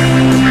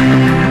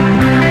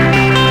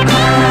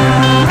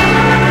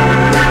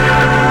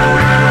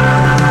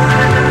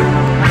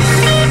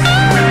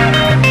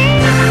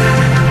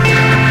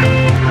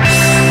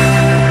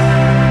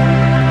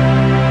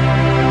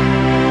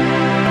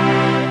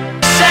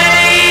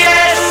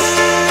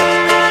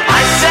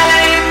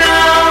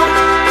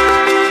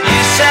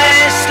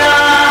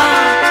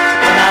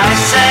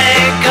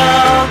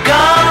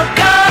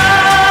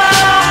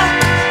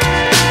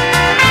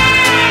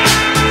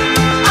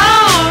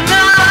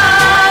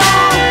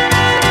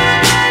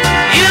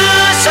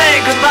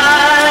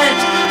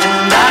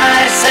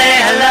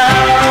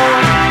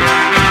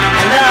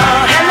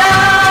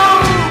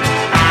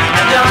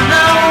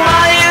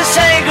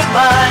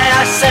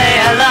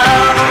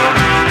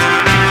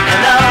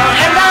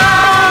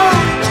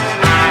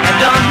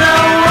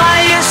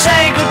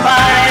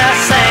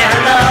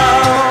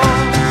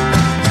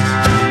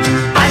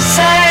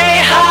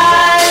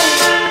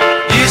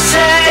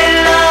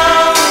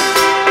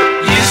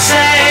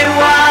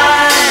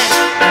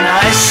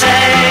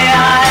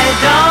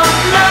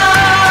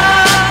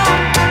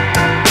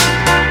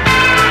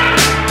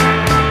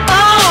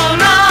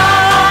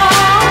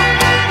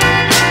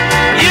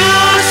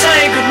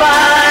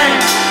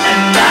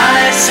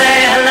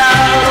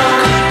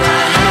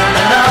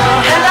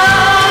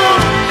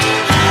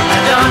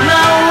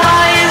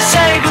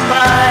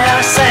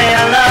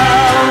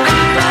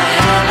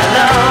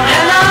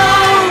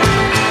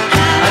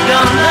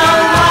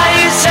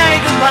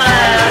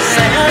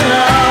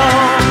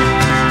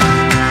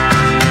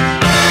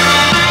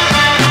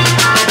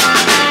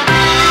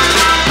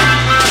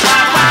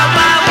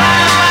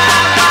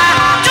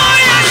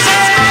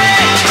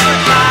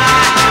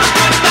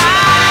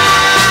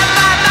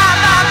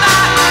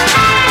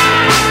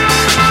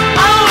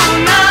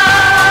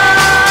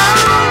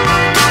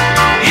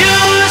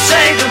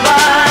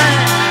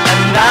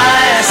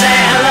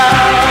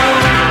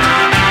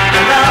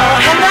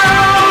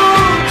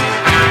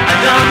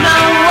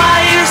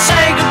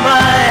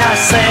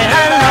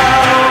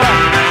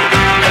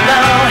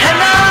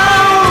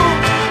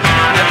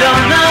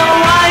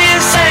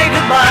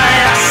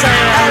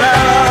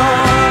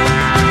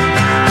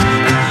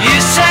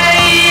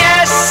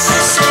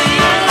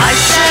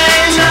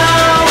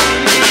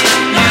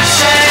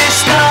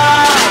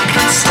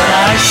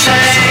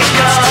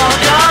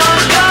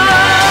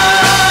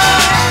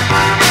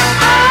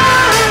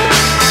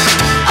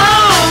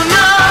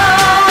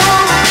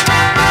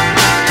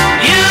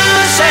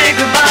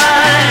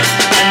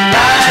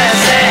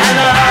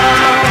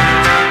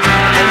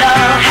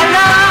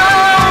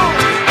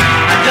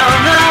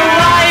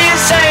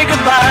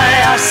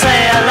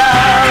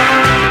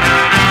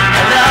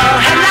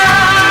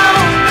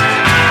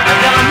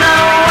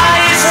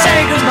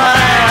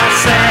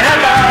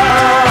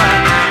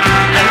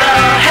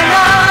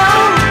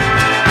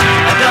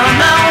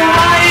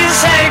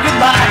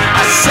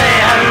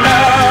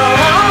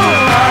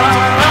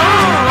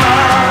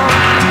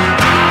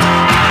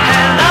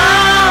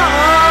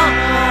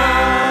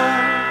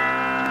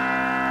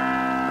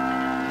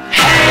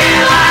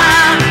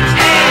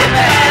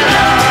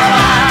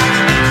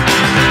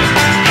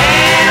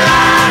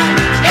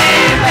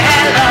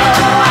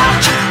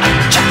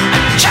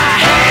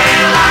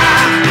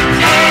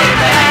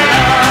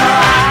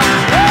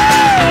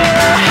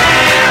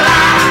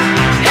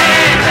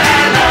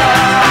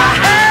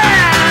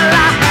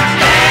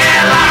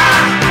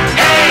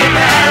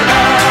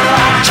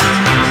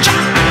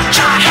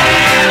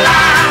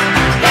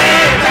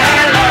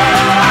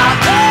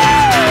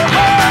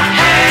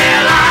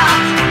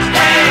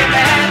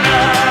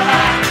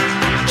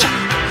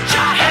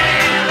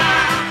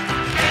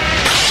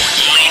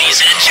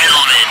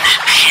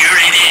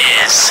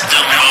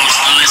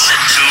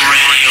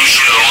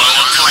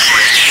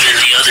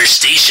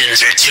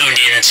 stations are tuned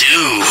in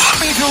too.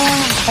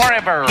 Beatles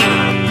forever.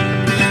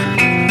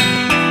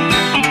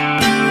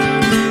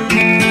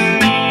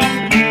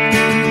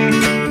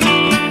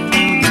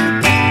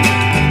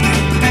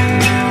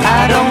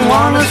 I don't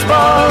wanna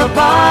spoil the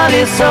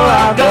party, so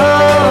I'll go.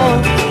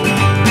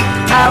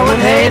 I would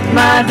hate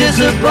my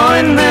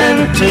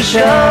disappointment to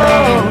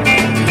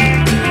show.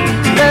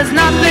 There's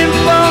nothing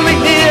for me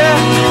here,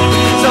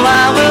 so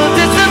I will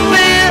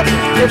disappear.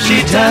 If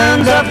she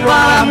turns up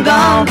while I'm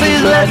gone,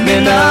 please let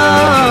me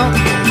know.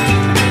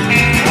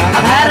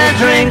 I've had a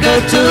drink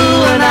or two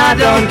and I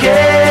don't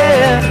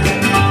care.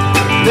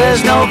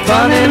 There's no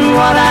fun in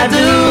what I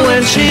do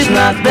when she's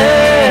not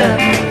there.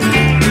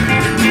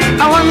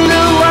 I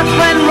wonder what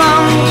went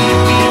wrong.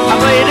 I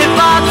waited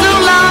far too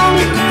long.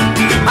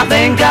 I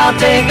think I'll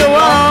take a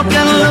walk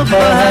and look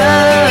for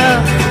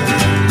her.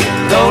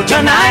 Though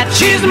tonight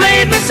she's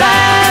made me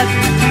sad,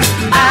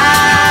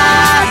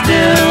 I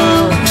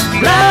still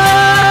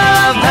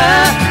love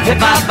her. If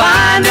I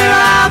find her,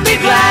 I'll be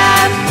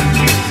glad.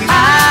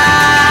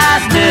 I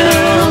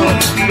still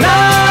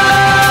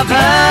love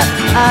her.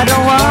 I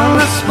don't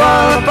wanna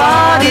spoil the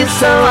party,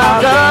 so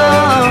I'll go.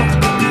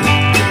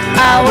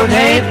 I would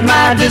hate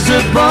my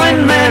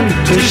disappointment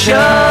to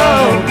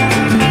show.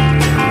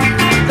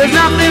 There's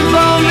nothing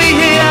for me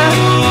here,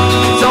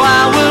 so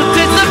I will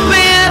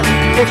disappear.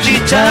 If she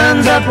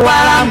turns up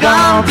while I'm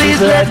gone,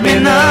 please let me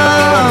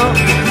know.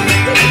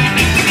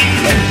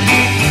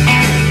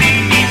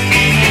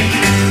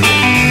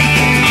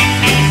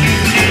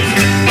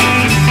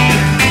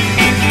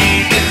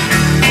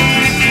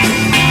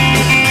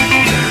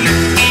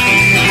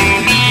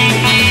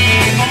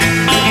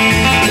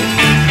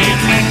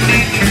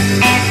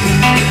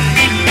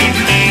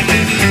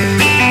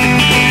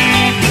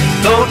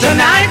 Though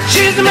tonight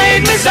she's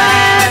made me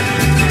sad,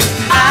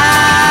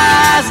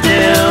 I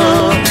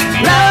still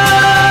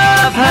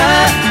love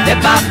her.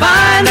 If I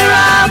find her,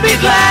 I'll be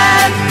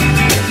glad.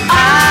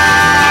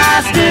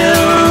 I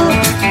still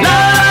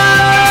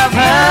love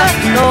her.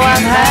 Though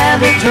I've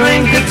had a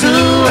drink or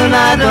two and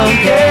I don't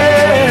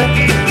care.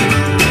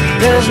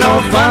 There's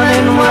no fun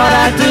in what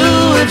I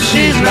do if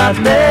she's not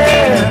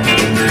there.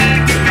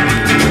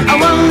 I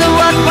wonder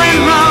what went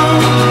wrong.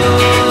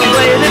 I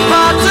waited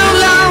for too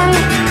long.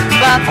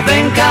 I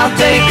think I'll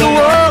take a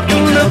walk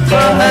and look for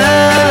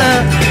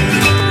her.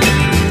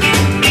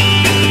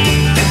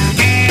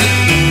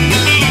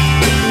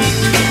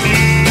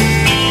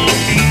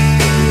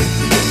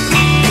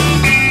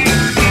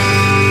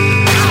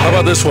 How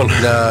about this one?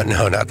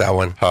 No, not that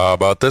one. How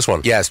about this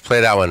one? Yes, play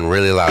that one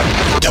really loud.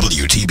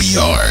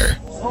 WTBR.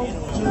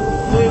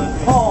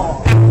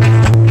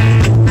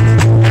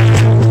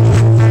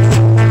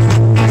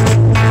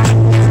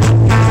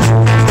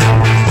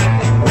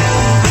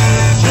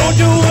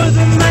 Georgia was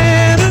a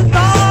man who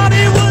thought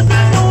he was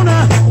the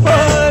owner,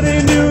 but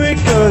he knew he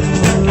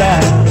couldn't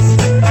last.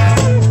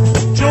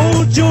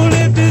 Jojo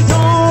left his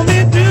home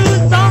in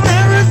Tucson,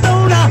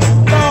 Arizona,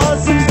 for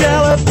some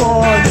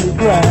California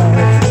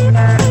grass.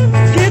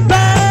 Get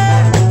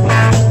back,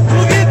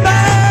 oh, get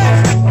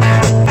back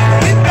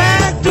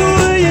to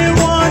where you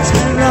once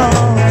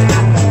belonged.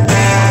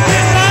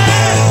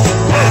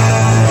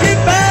 Get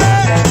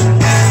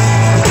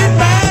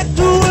back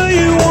to where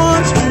you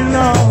once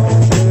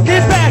belonged.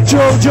 Get back,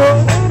 Jojo.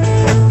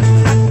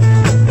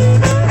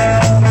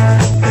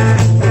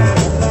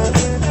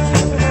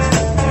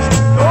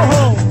 Go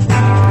home.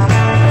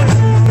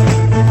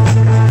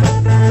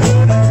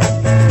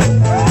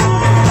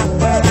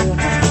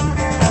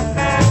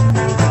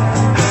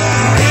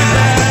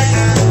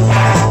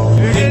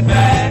 Get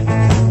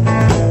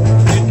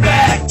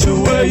back to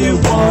where you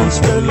once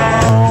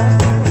belonged.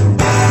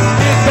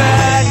 Get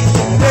back,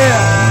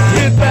 yeah,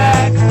 get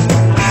back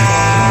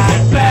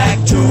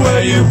to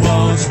where you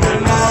once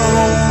belonged.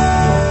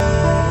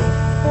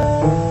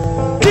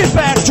 Get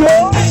back,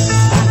 Joe.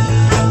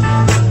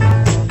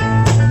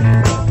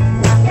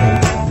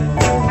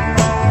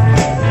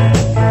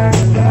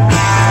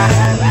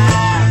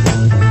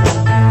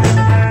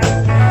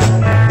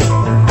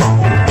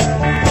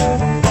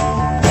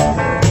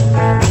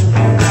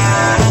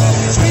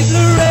 Sweet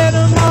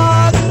Loretta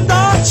Martin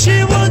thought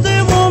she was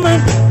a woman,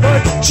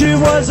 but she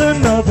was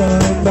another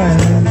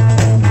man.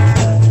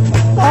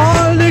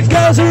 All the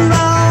girls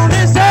around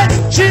her said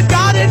she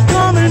got it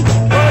coming,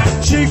 but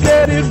she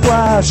get it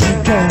while she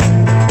can.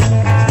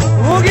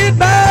 Oh, get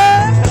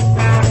back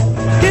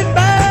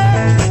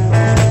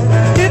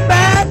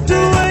to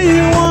where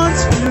you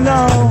once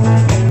belonged.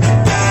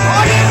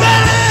 Oh,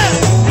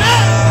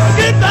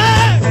 get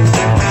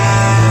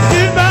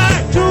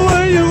back to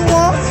where you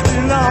once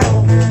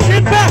belonged.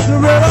 Get back,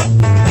 Loretta.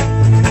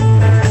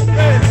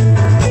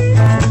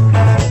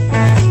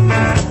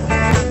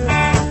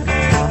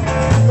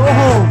 Go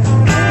home.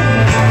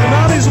 Your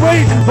mommy's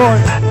waiting for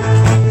you.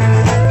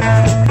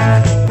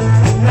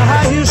 In the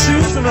high heel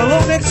shoes and a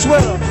low neck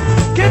sweater.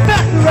 Get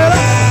back, Loretta.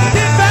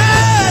 Get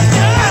back.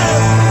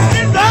 Yeah.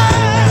 Get back.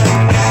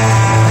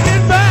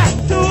 Get back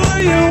to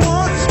where you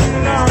once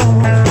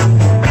belonged.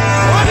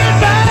 Oh,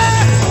 get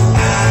back.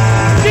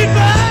 Get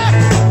back.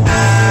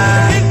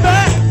 Get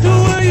back to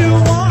where you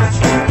once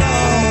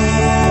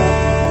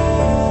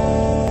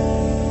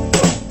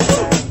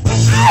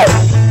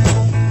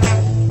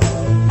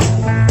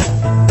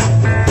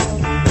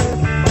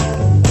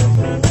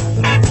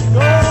Go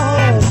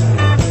home.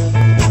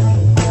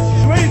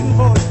 She's waiting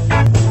for you.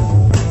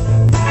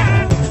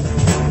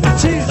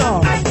 She's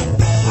on.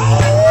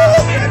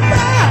 Oh, get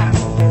back.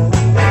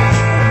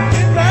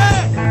 Get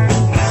back.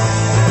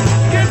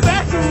 Get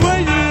back to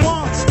where you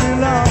once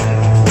belonged.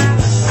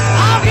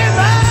 Oh, get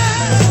back.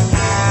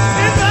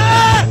 Get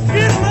back.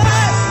 Get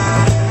back.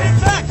 Get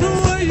back to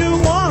where you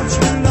once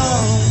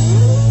belonged.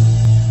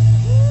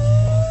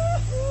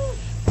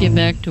 Get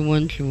back to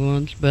once you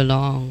once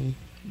belong.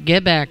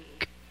 Get back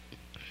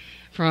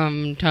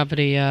from top of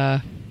the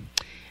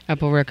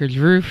Apple Records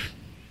roof.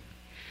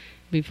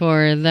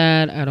 Before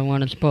that, I don't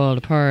want to spoil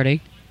the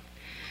party.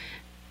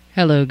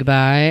 Hello,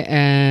 goodbye.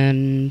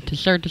 And to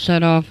start the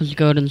set off is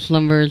Golden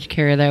Slumbers,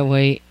 Carry That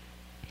Weight,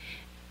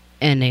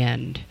 and the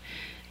end.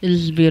 This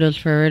is Beatles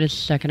for the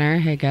second hour.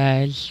 Hey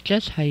guys,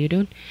 Jess, how you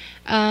doing?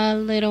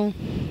 Little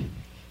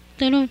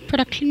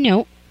production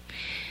note.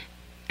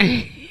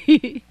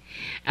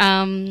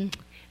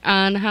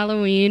 On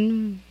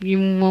Halloween, you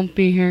won't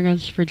be hearing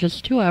us for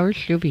just 2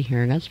 hours. You'll be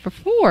hearing us for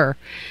 4.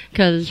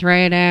 Because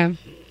right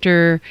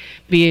after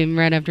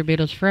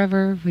Beatles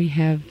Forever, we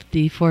have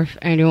the 4th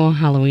annual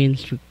Halloween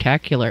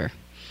Spooktacular.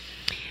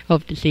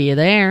 Hope to see you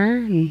there.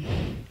 And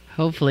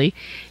hopefully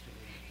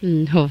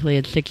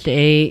at 6 to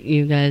 8,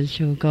 you guys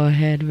will go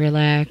ahead,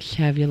 relax,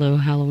 have your little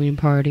Halloween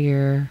party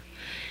or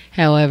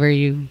however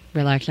you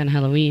relax on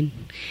Halloween.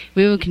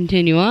 We will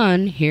continue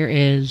on. Here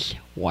is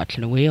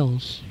Watching the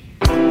Wheels.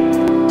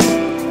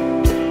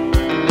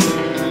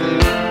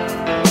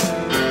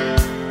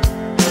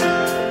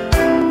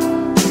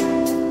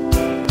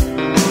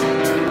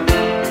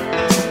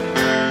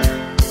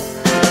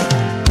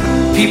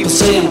 People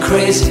say I'm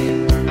crazy,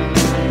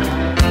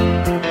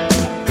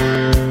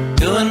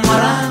 doing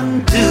what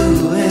I'm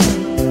doing.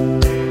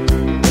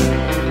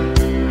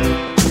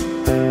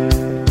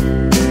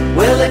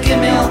 Well, they give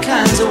me all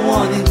kinds of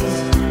warnings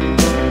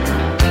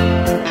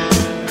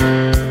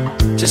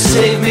to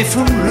save me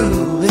from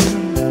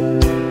ruin.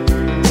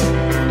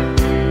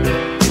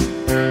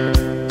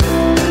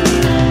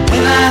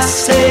 When I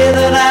say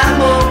that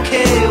I'm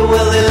okay,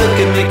 well, they look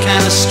at me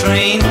kind of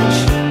strange.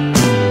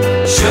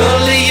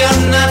 Surely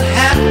you're not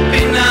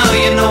happy now,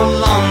 you no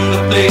longer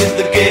played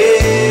the game.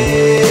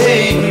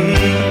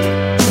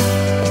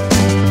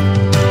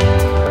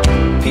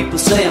 People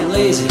say I'm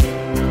lazy,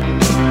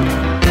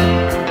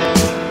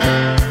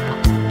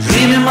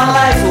 dreaming my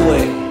life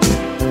away.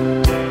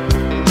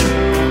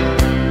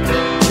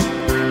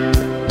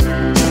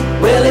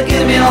 Well, they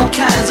give me all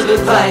kinds of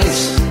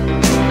advice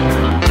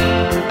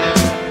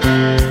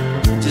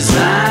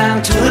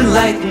designed to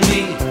enlighten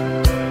me.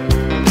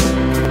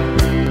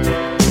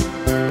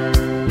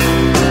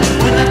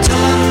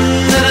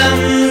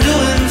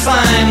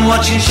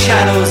 Watching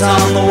shadows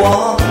on the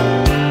wall.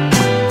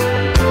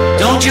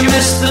 Don't you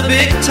miss the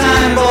big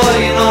time, boy,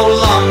 you're no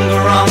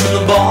longer on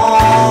the ball.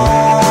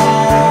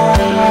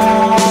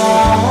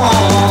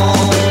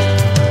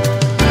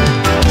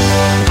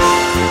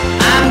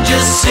 I'm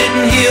just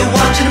sitting here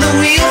watching the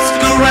wheels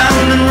go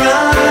round and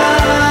round.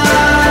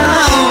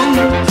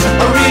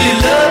 I really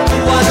love to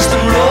watch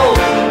them roll.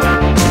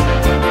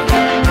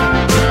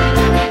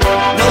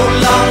 No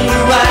longer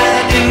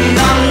riding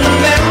on the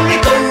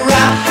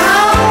merry-go-round.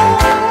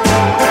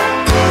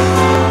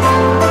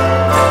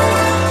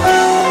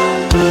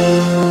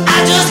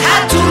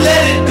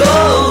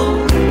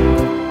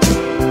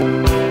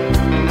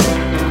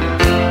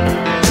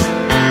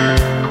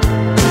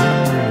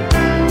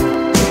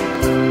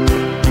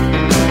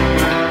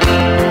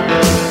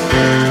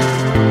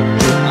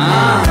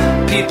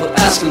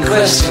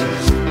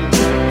 Questions,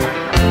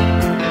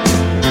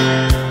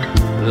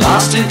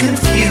 lost in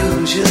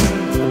confusion.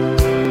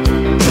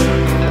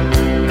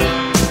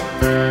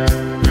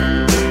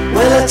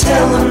 Well, I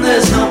tell them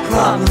there's no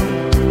problem,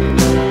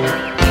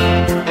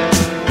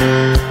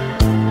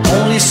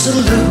 only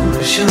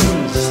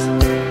solutions.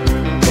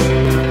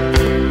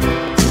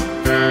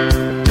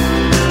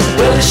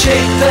 Well, they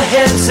shake their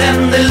heads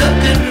and they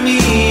look at me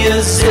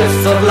as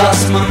if I've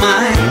lost my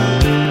mind.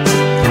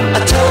 I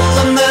told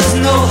them there's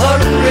no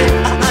hurry,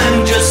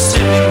 I'm just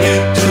sitting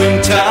here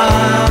doing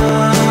time.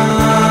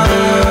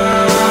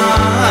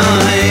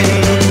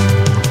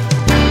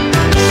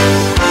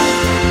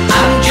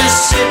 I'm just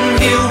sitting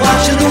here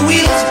watching the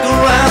wheels go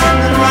round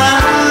and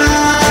round.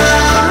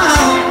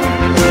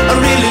 I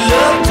really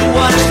love to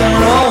watch them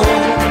roll.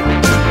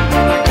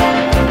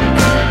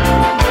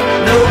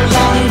 No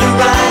longer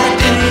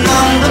riding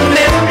on the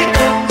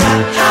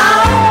merry-go-round.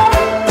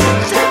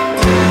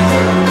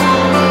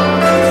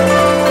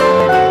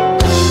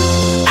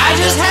 I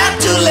just have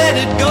to let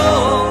it go.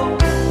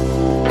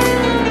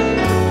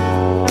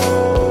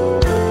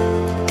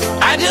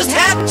 I just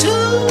have to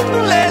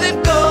let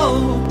it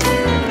go.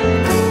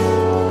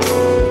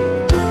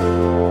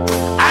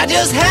 I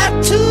just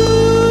have to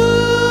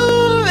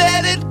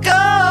let it go.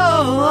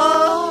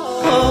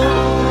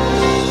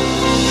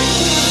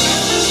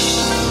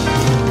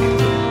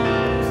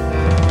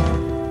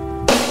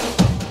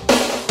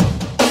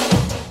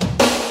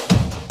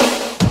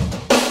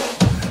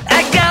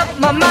 I got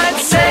my mind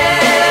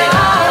set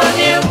on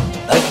you.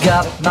 I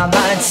got my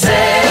mind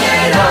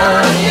set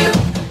on you.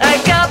 I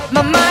got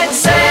my mind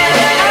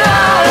set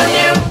on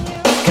you.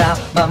 Got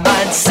my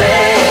mind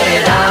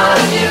set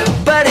on you.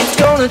 But it's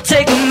gonna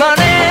take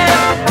money,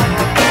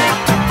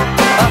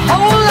 a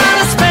whole lot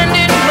of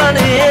spending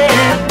money.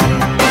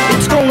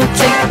 It's gonna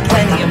take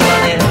plenty of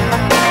money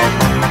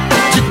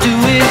to do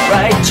it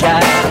right,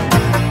 child.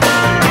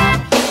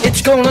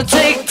 It's gonna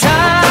take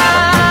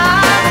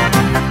time,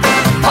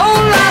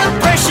 whole lot of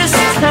precious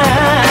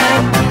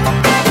time.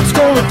 It's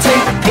gonna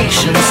take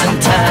patience and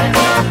time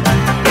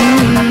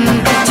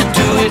to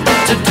do it,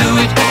 to do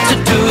it, to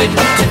do it,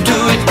 to do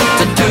it,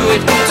 to do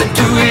it, to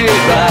do it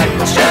right,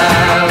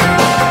 child.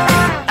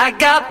 I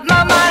got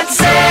my mind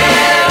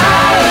set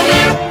on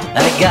you.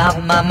 I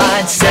got my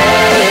mind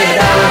set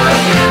on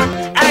you.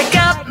 I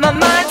got my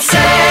mind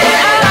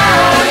set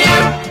on you.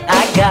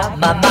 I got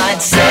my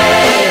mind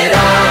set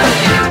on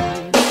you.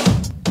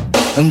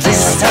 And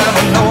this time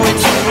I know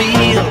it's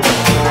real.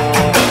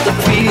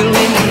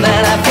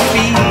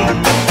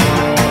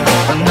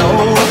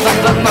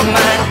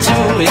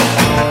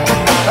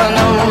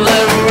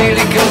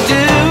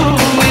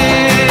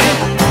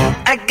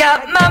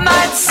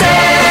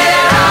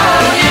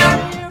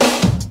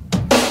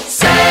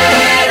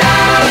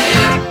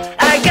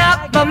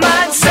 got my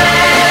mind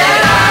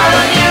set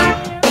on you,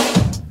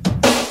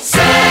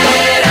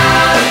 set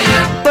on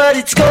you. But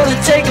it's gonna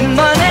take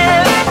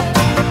money,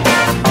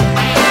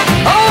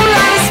 oh,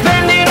 lot of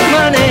spending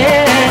money.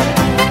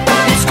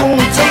 It's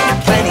gonna take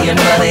plenty of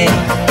money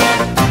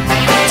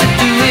to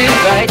do it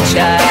right,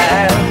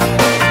 child.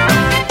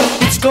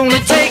 It's gonna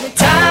take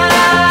time,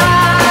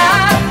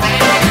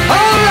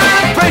 oh,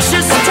 lot of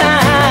precious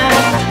time.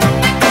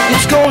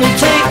 It's gonna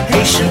take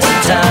patience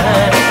and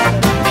time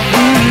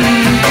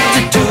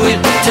to do it,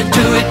 to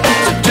do it,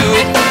 to do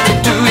it, to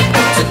do it,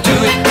 to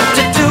do it,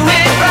 to do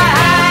it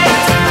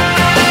right.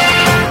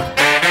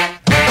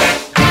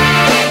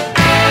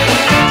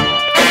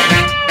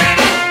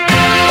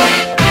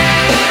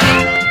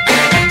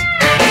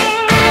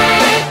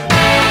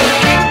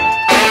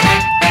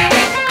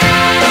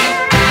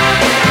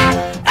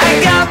 I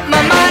got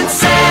my mind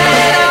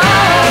set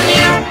on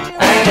you.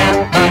 I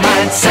got my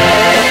mind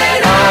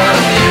set on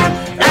you.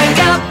 I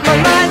got my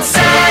mind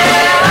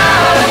set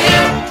on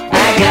you.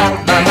 I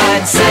got my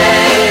mind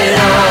set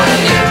on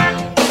you.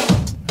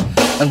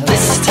 And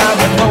this time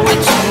I know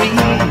it's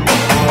real.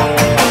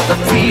 The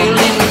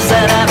feelings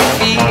that I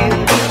feel.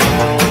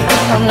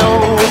 I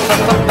know if I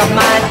put my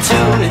mind to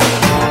it,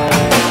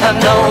 I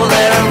know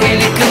that I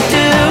really can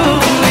do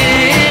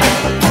it.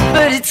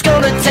 But it's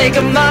gonna take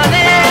a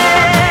money,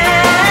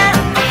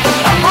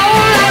 a whole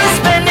lot of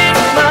spending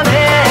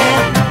money.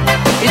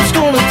 It's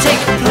gonna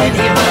take plenty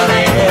of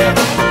money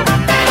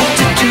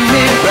to do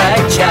it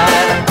right,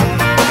 child.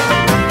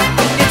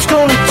 It's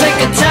gonna take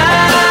a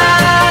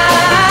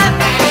time,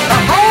 a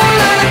whole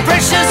lot of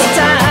precious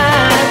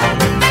time.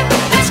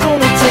 It's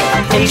gonna take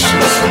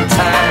patience and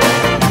time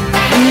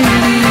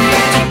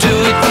to do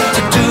it,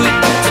 to do it,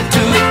 to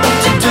do it,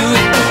 to do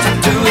it, to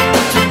do it,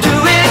 to do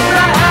it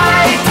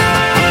right.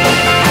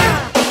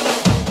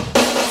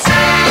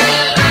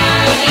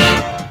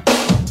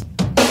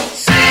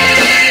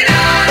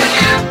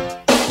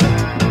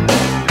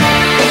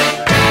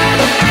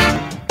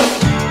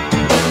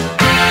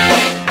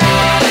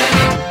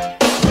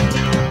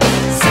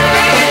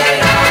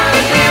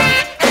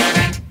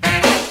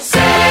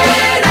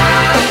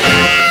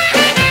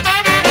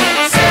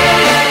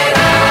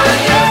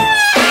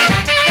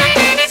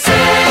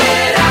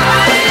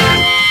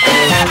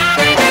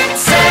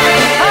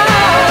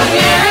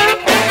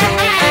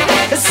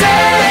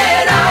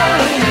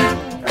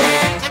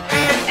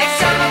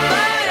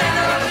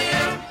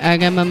 I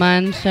got my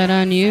mind set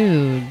on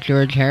you,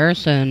 George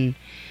Harrison.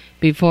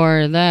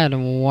 Before that,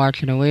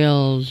 Watching the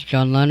Wheels,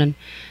 John Lennon.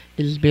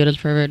 This is Beatles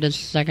Forever. This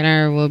second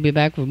hour, we'll be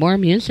back with more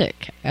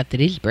music after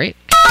these breaks.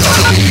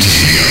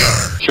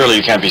 Surely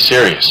you can't be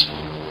serious.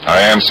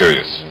 I am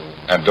serious.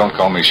 And don't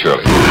call me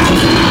Shirley.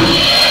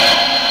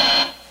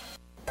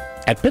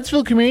 At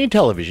Pittsville Community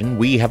Television,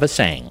 we have a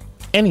saying: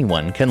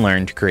 anyone can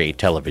learn to create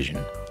television.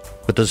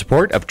 With the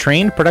support of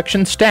trained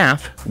production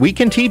staff, we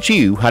can teach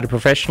you how to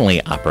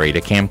professionally operate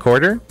a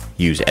camcorder,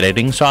 use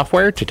editing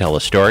software to tell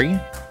a story,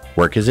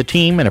 work as a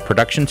team in a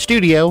production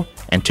studio,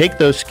 and take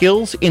those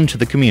skills into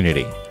the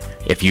community.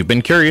 If you've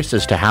been curious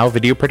as to how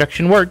video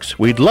production works,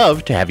 we'd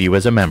love to have you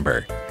as a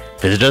member.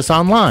 Visit us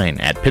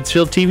online at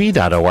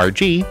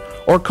pittsfieldtv.org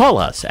or call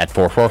us at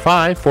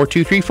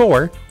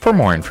 445-4234 for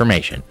more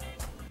information.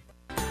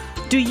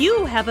 Do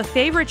you have a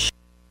favorite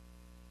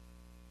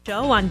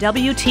show on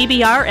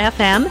WTBR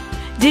FM?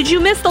 Did you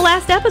miss the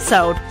last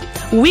episode?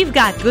 We've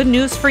got good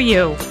news for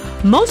you.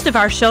 Most of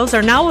our shows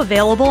are now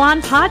available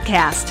on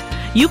podcast.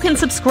 You can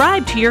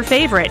subscribe to your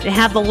favorite and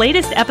have the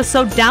latest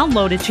episode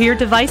downloaded to your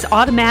device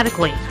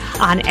automatically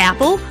on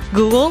Apple,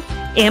 Google,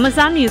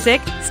 Amazon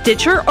Music,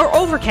 Stitcher, or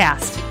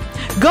Overcast.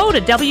 Go to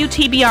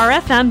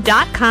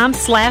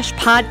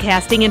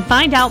WTBRFM.com/podcasting and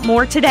find out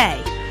more today.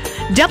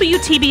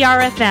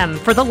 WTBR FM,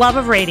 for the love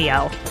of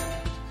radio.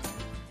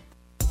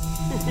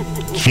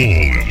 Fall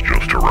is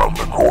just around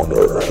the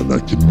corner, and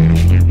that can mean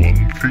only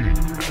one thing.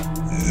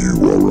 You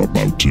are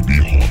about to be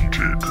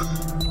haunted.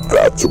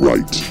 That's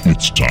right.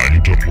 It's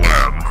time to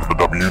plan for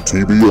the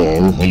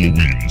WTBR Halloween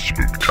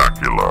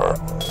Spooktacular.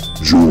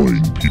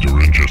 Join Peter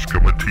and Jessica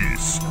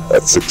Matisse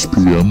at 6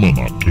 p.m. on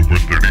October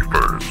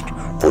 31st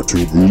for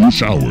 2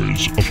 ghoulish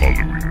hours of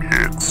Halloween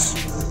hits.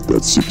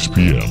 That's 6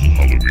 p.m.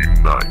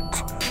 Halloween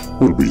night.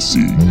 We'll be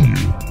seeing you,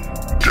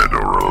 dead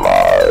or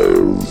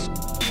alive.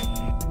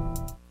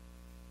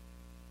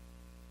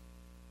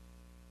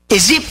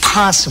 Is it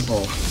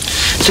possible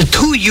the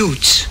two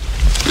Utes?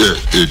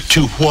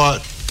 Two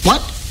what?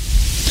 What?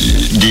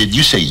 Did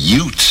you say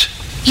Utes?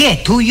 Yeah,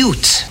 two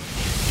Utes.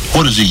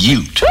 What is a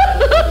Ute?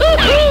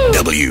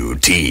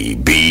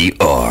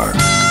 WTBR.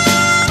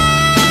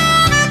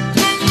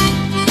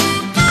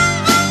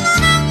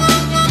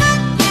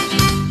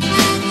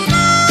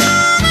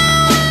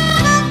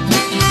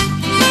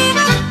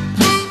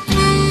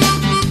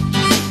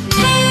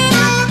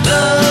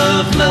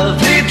 Love,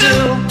 love me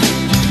do.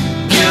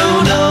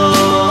 You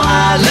know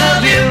I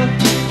love you.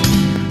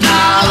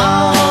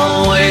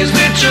 I'll always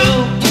be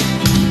true.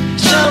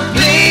 So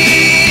please,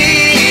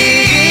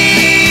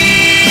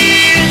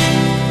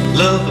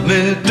 love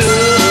me do.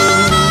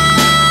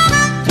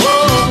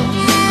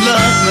 Whoa.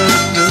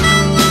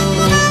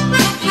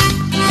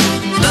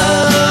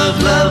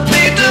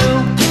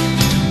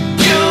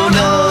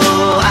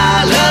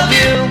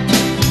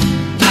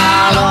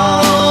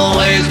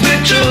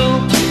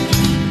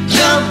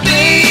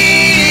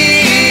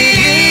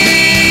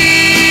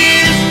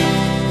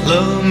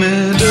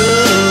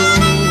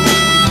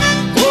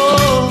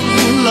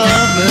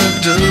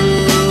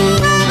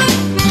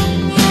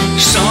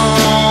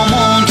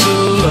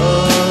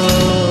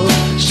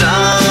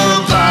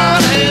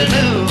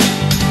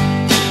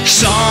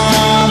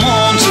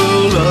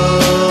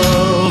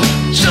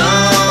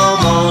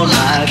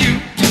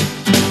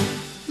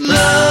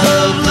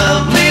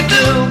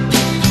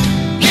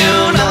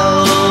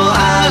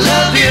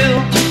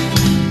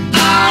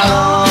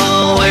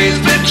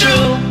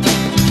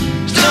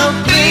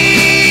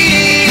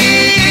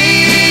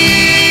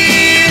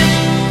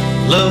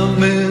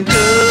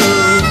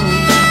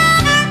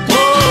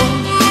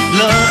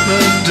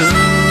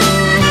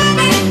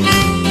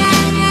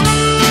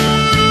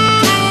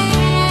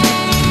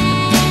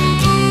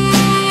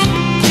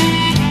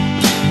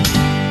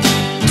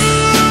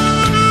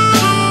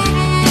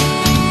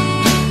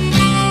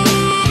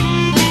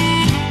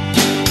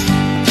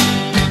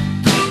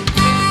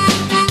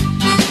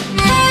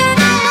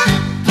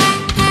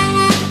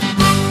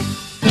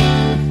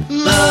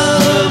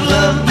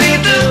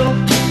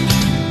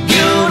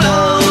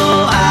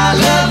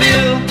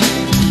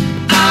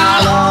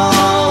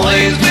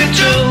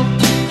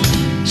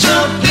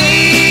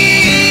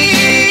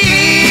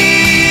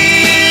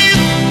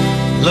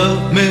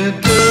 me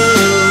do.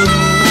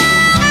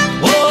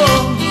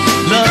 Oh,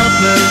 love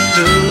me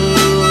do.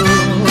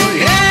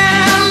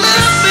 Yeah,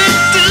 love me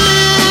do.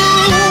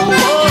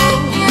 Oh,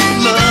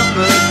 love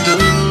me do.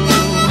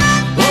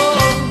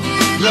 Oh,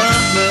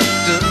 love me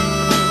do.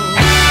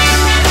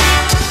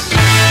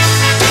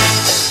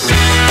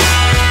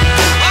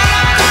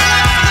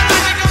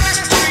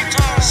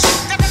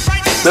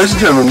 Ladies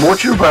and gentlemen,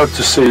 what you're about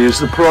to see is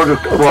the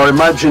product of our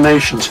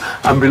imaginations,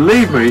 and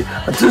believe me,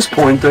 at this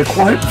point they're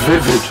quite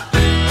vivid.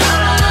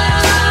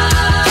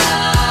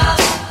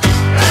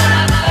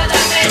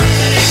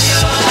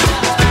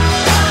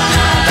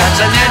 That's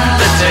an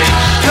invitation.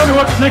 Tell me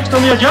what's next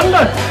on the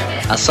agenda.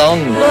 A song.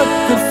 But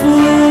the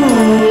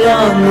fool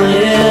on the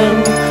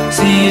hill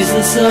sees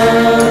the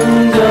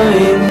sun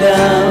going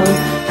down,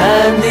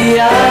 and the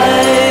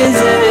eyes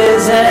in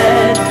his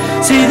head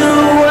see the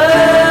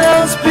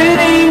world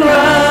spinning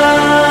round.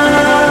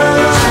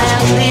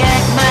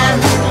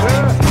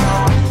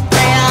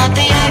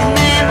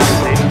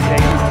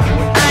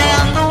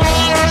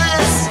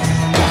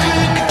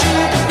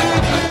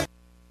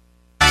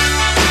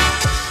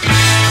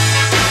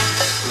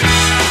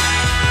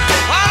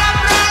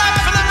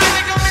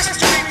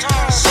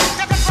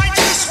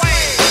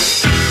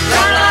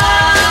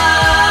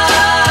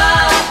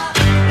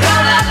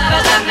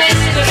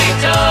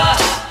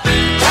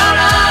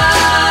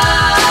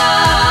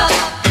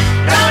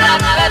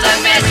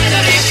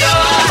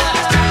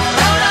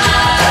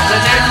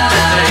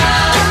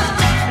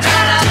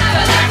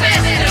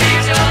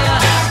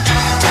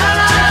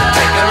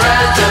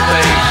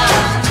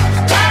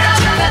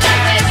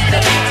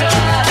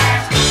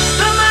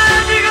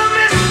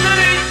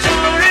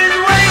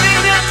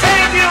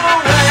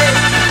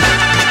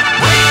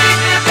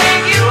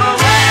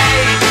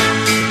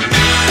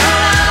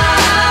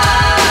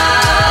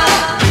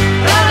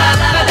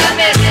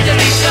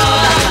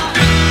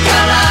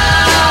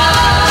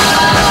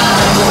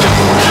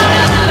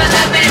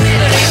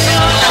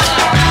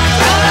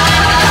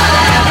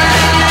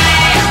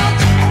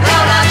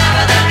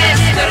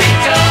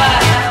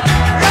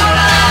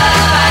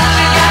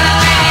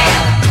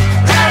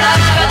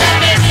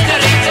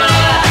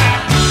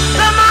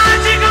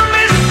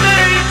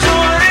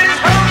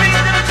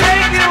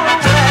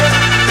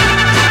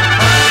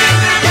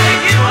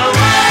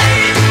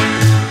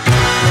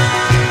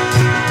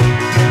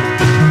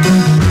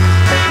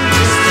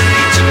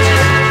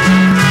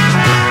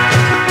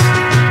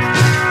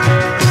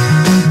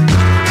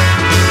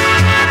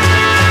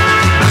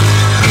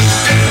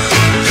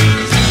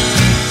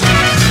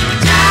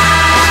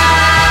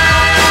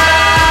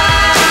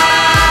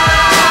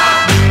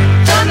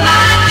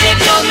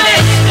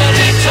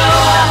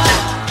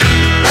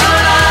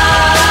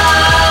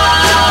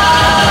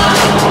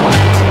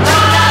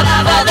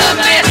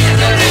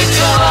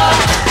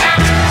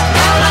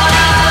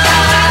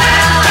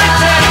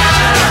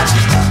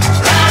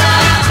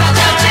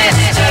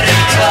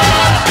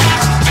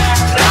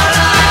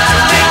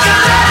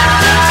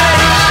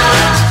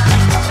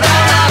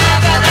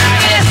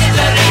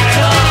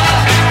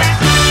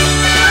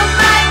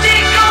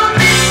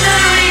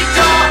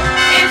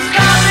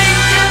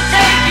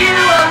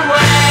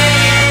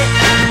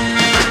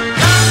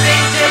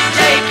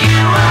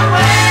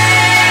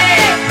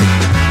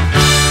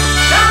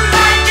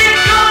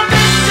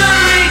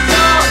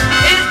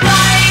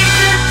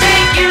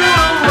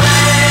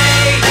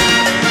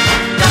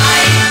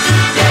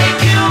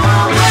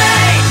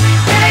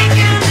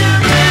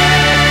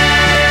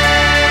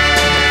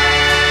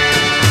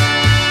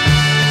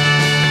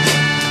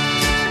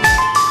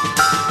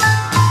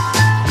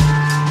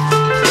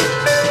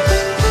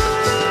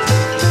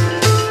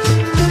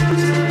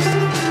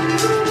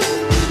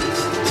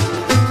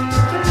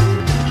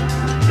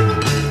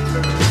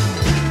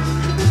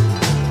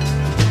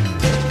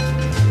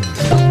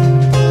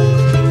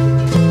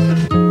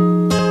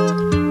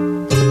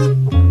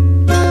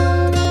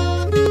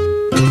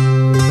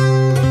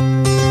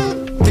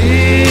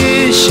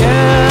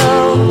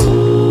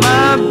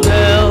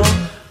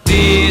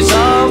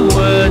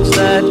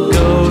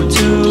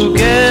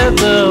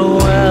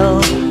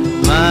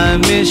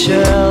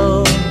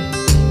 Michelle,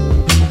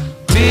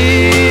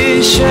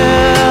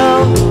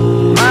 Michelle,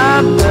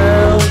 my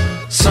belle.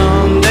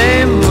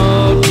 Someday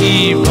we'll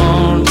keep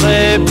on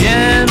très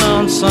bien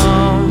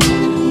ensemble,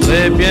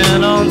 très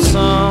bien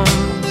ensemble.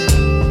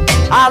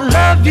 I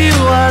love you,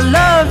 I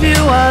love you,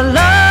 I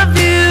love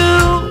you.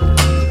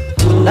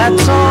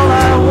 That's all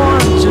I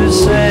want to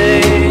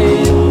say.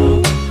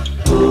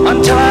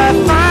 Until I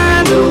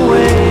find a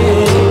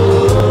way,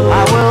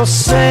 I will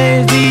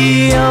say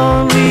the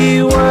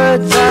only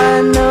words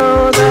I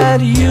know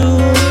that you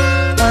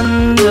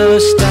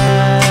understand.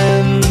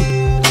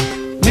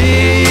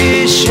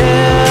 Michelle,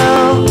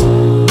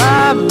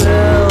 ma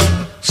belle,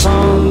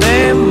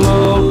 someday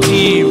mots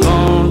qui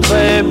vont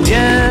très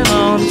bien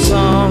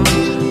ensemble,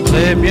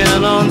 très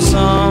bien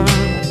ensemble.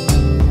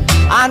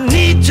 I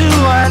need to,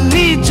 I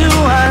need to,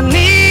 I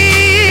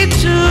need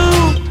to,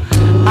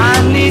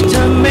 I need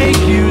to make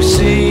you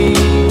see,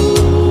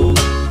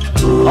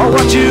 oh,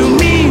 what you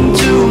mean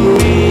to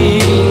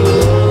me.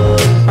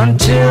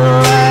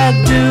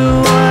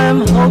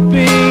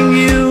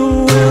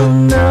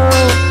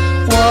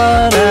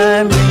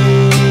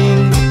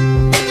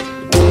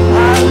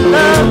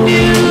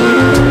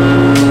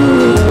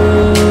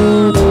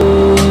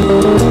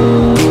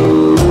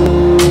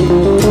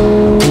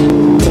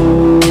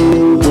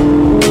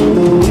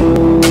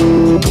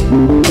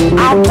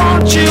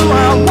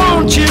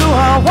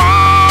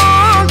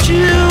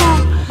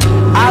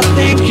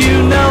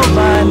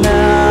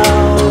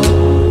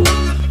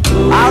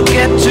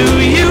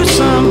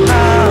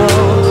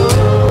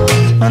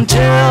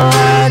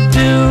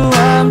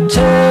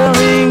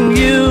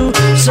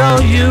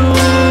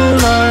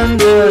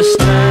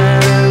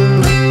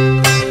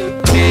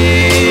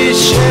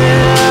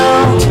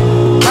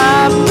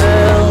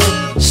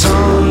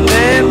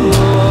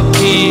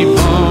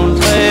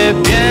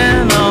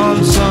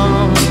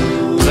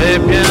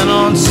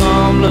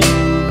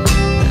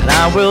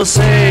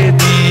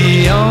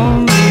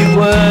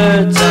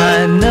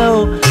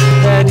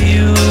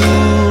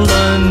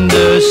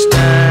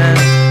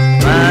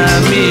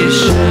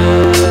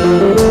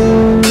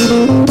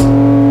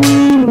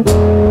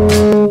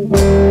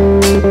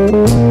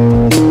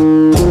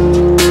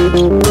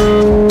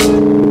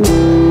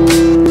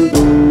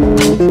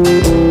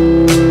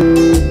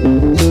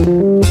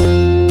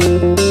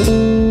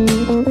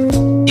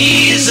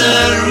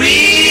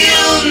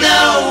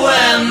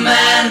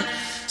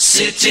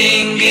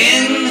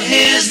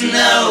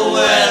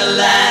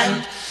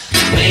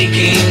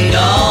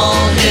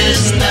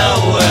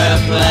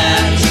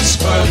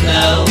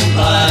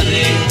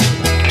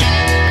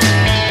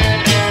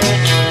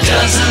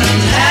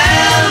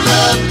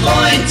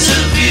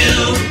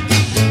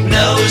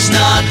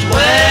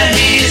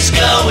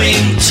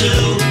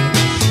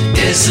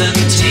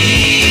 Isn't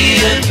he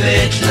a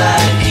bit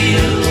like you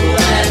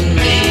and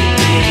me?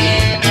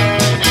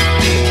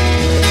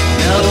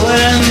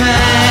 Nowhere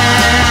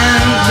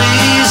man,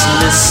 please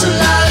listen.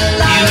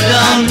 You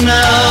don't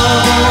know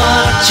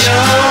what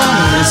you're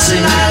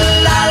missing.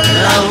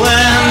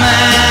 Nowhere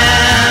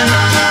man,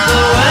 the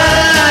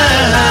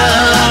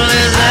world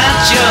is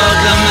at your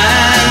command.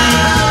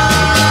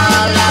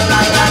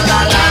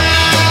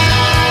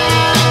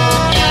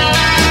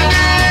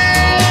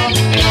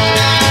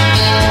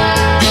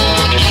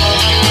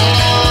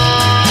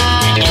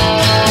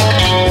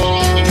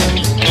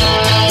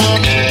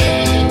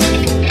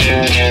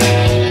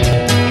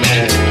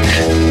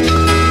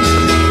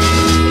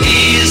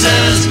 He's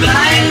as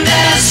blind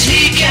as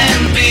he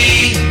can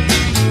be,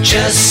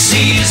 just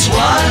sees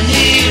what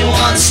he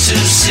wants to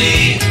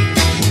see.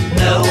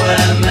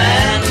 Nowhere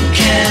man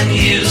can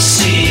you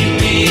see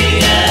me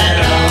at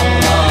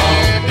all.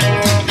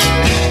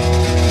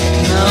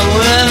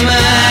 Nowhere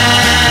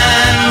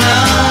man,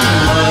 don't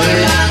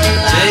worry,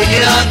 take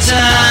your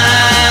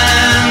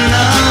time,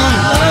 don't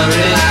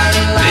hurry,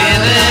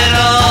 leave it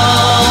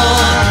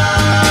all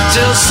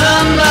till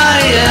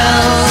somebody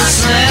else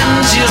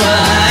lends you a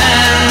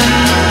hand.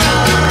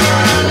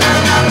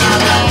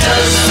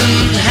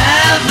 Doesn't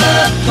have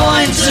a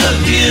point of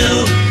view,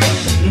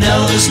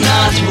 knows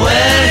not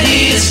where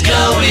he's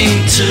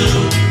going to.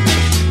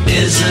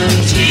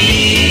 Isn't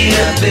he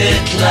a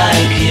bit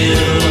like you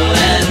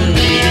and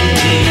me?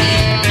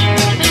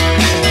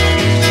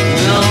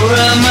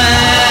 Nowhere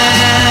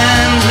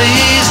man,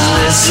 please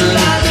listen.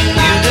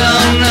 You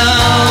don't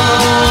know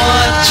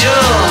what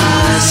you're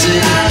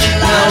missing.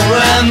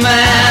 Nowhere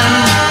man,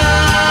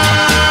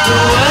 the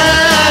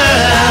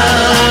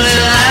world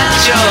is at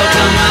your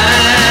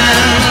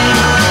command.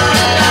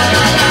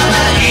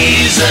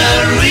 He's a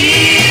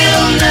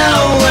real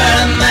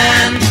nowhere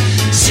man,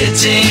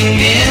 sitting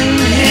in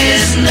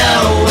his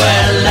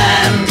nowhere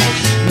land,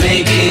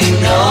 making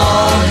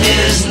all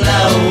his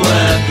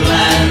nowhere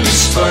plans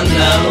for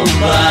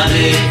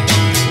nobody.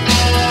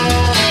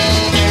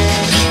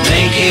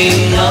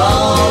 Making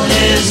all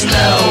his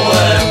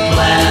nowhere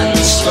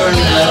plans for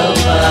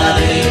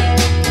nobody.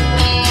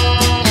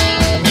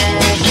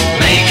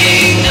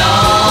 Making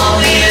all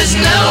his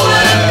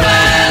nowhere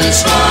plans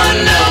for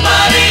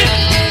nobody.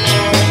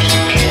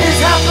 It's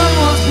happened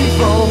once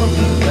before,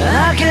 when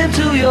I came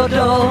to your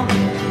door,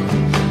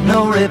 no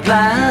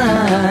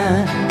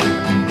reply.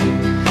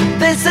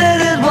 They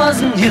said it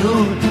wasn't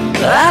you,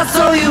 but I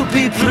saw you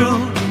peep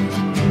through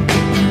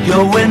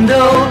your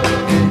window.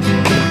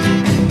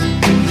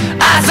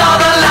 I saw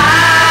the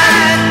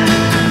light,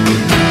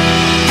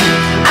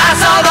 I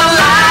saw the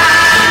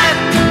light.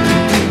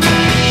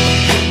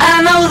 I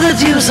know that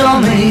you saw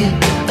me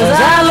as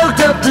I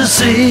looked up to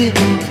see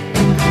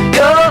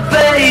your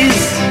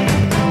face.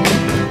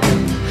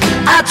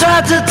 I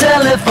tried to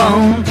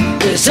telephone,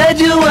 they said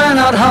you were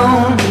not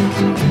home.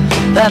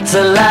 That's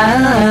a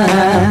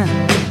lie,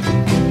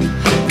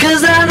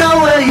 'cause I know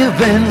where you've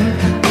been.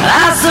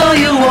 I saw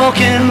you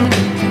walking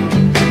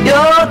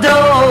your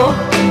door.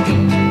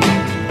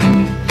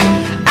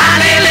 I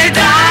nearly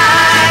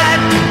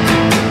died,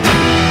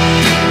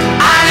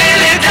 I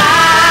nearly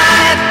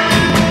died,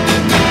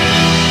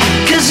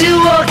 'cause you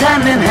walked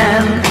hand in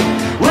hand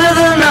with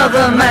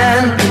another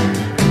man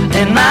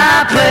in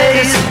my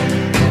place.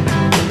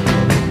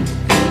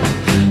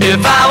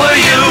 If I were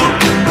you,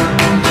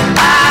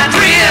 I'd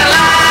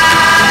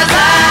realize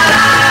that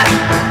I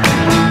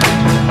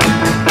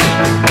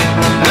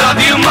love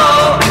you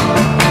more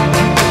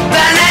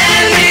than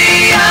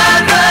any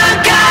other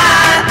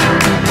guy,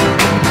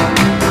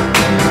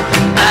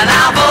 and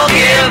I'll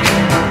forgive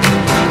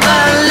the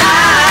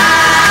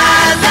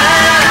lies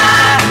that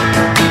I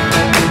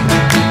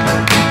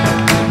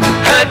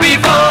heard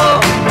before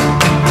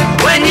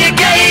when you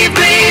gave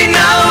me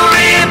no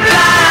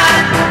reply.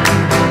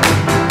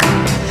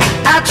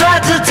 I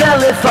tried to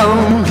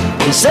telephone,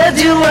 you said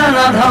you were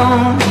not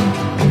home.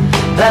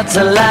 That's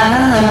a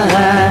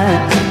lie,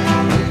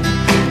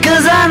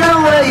 'cause I know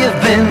where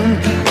you've been,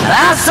 and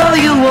I saw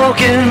you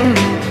walking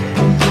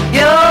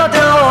your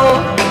door.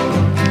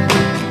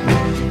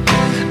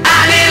 I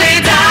nearly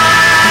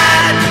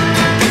died,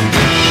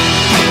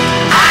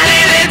 I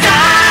nearly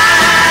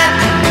died,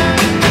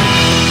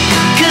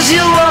 'cause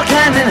you walked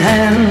hand in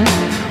hand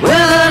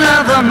with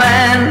another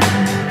man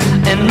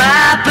in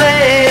my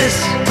place.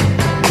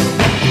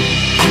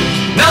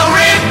 No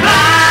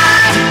reply,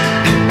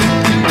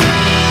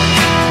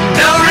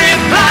 no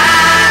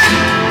reply.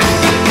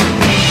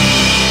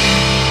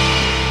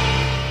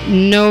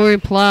 No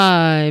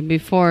reply.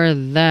 Before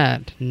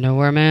that,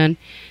 Nowhere Man,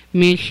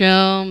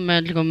 Michelle,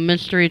 Magical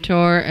Mystery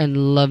Tour, and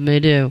Love Me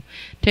Do.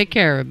 Take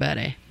care,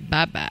 everybody.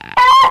 Bye-bye.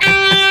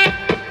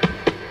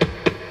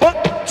 1,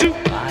 2,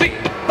 3,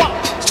 4.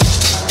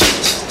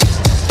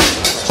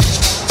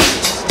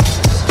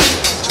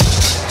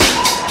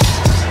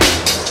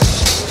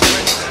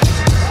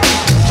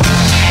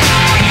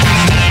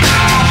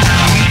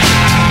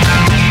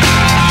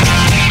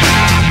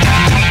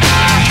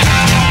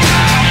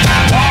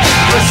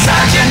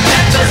 Sergeant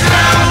Pepper's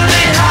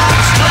Lonely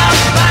Hearts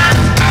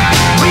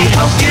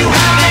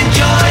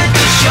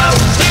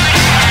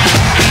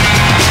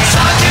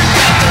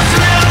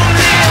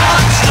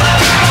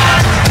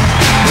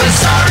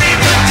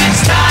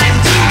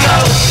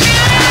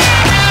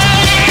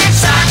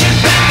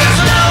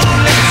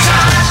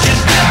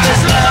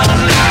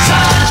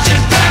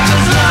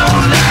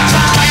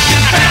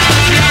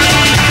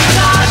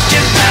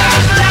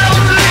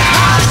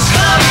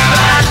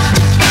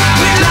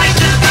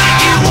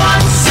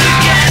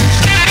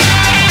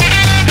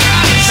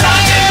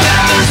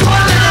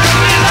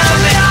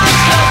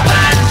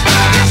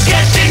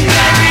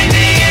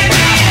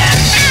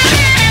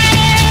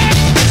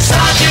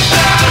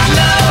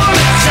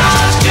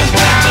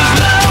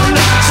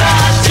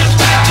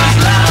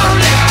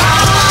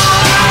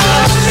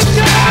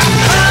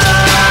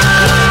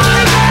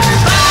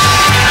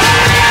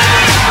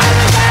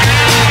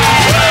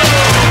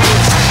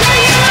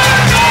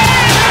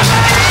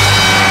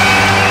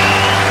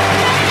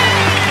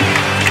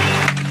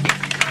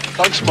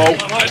Thanks, Mo.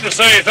 I'd like to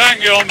say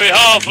thank you on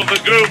behalf of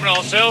the group and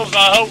ourselves, and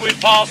I hope we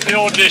pass the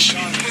audition.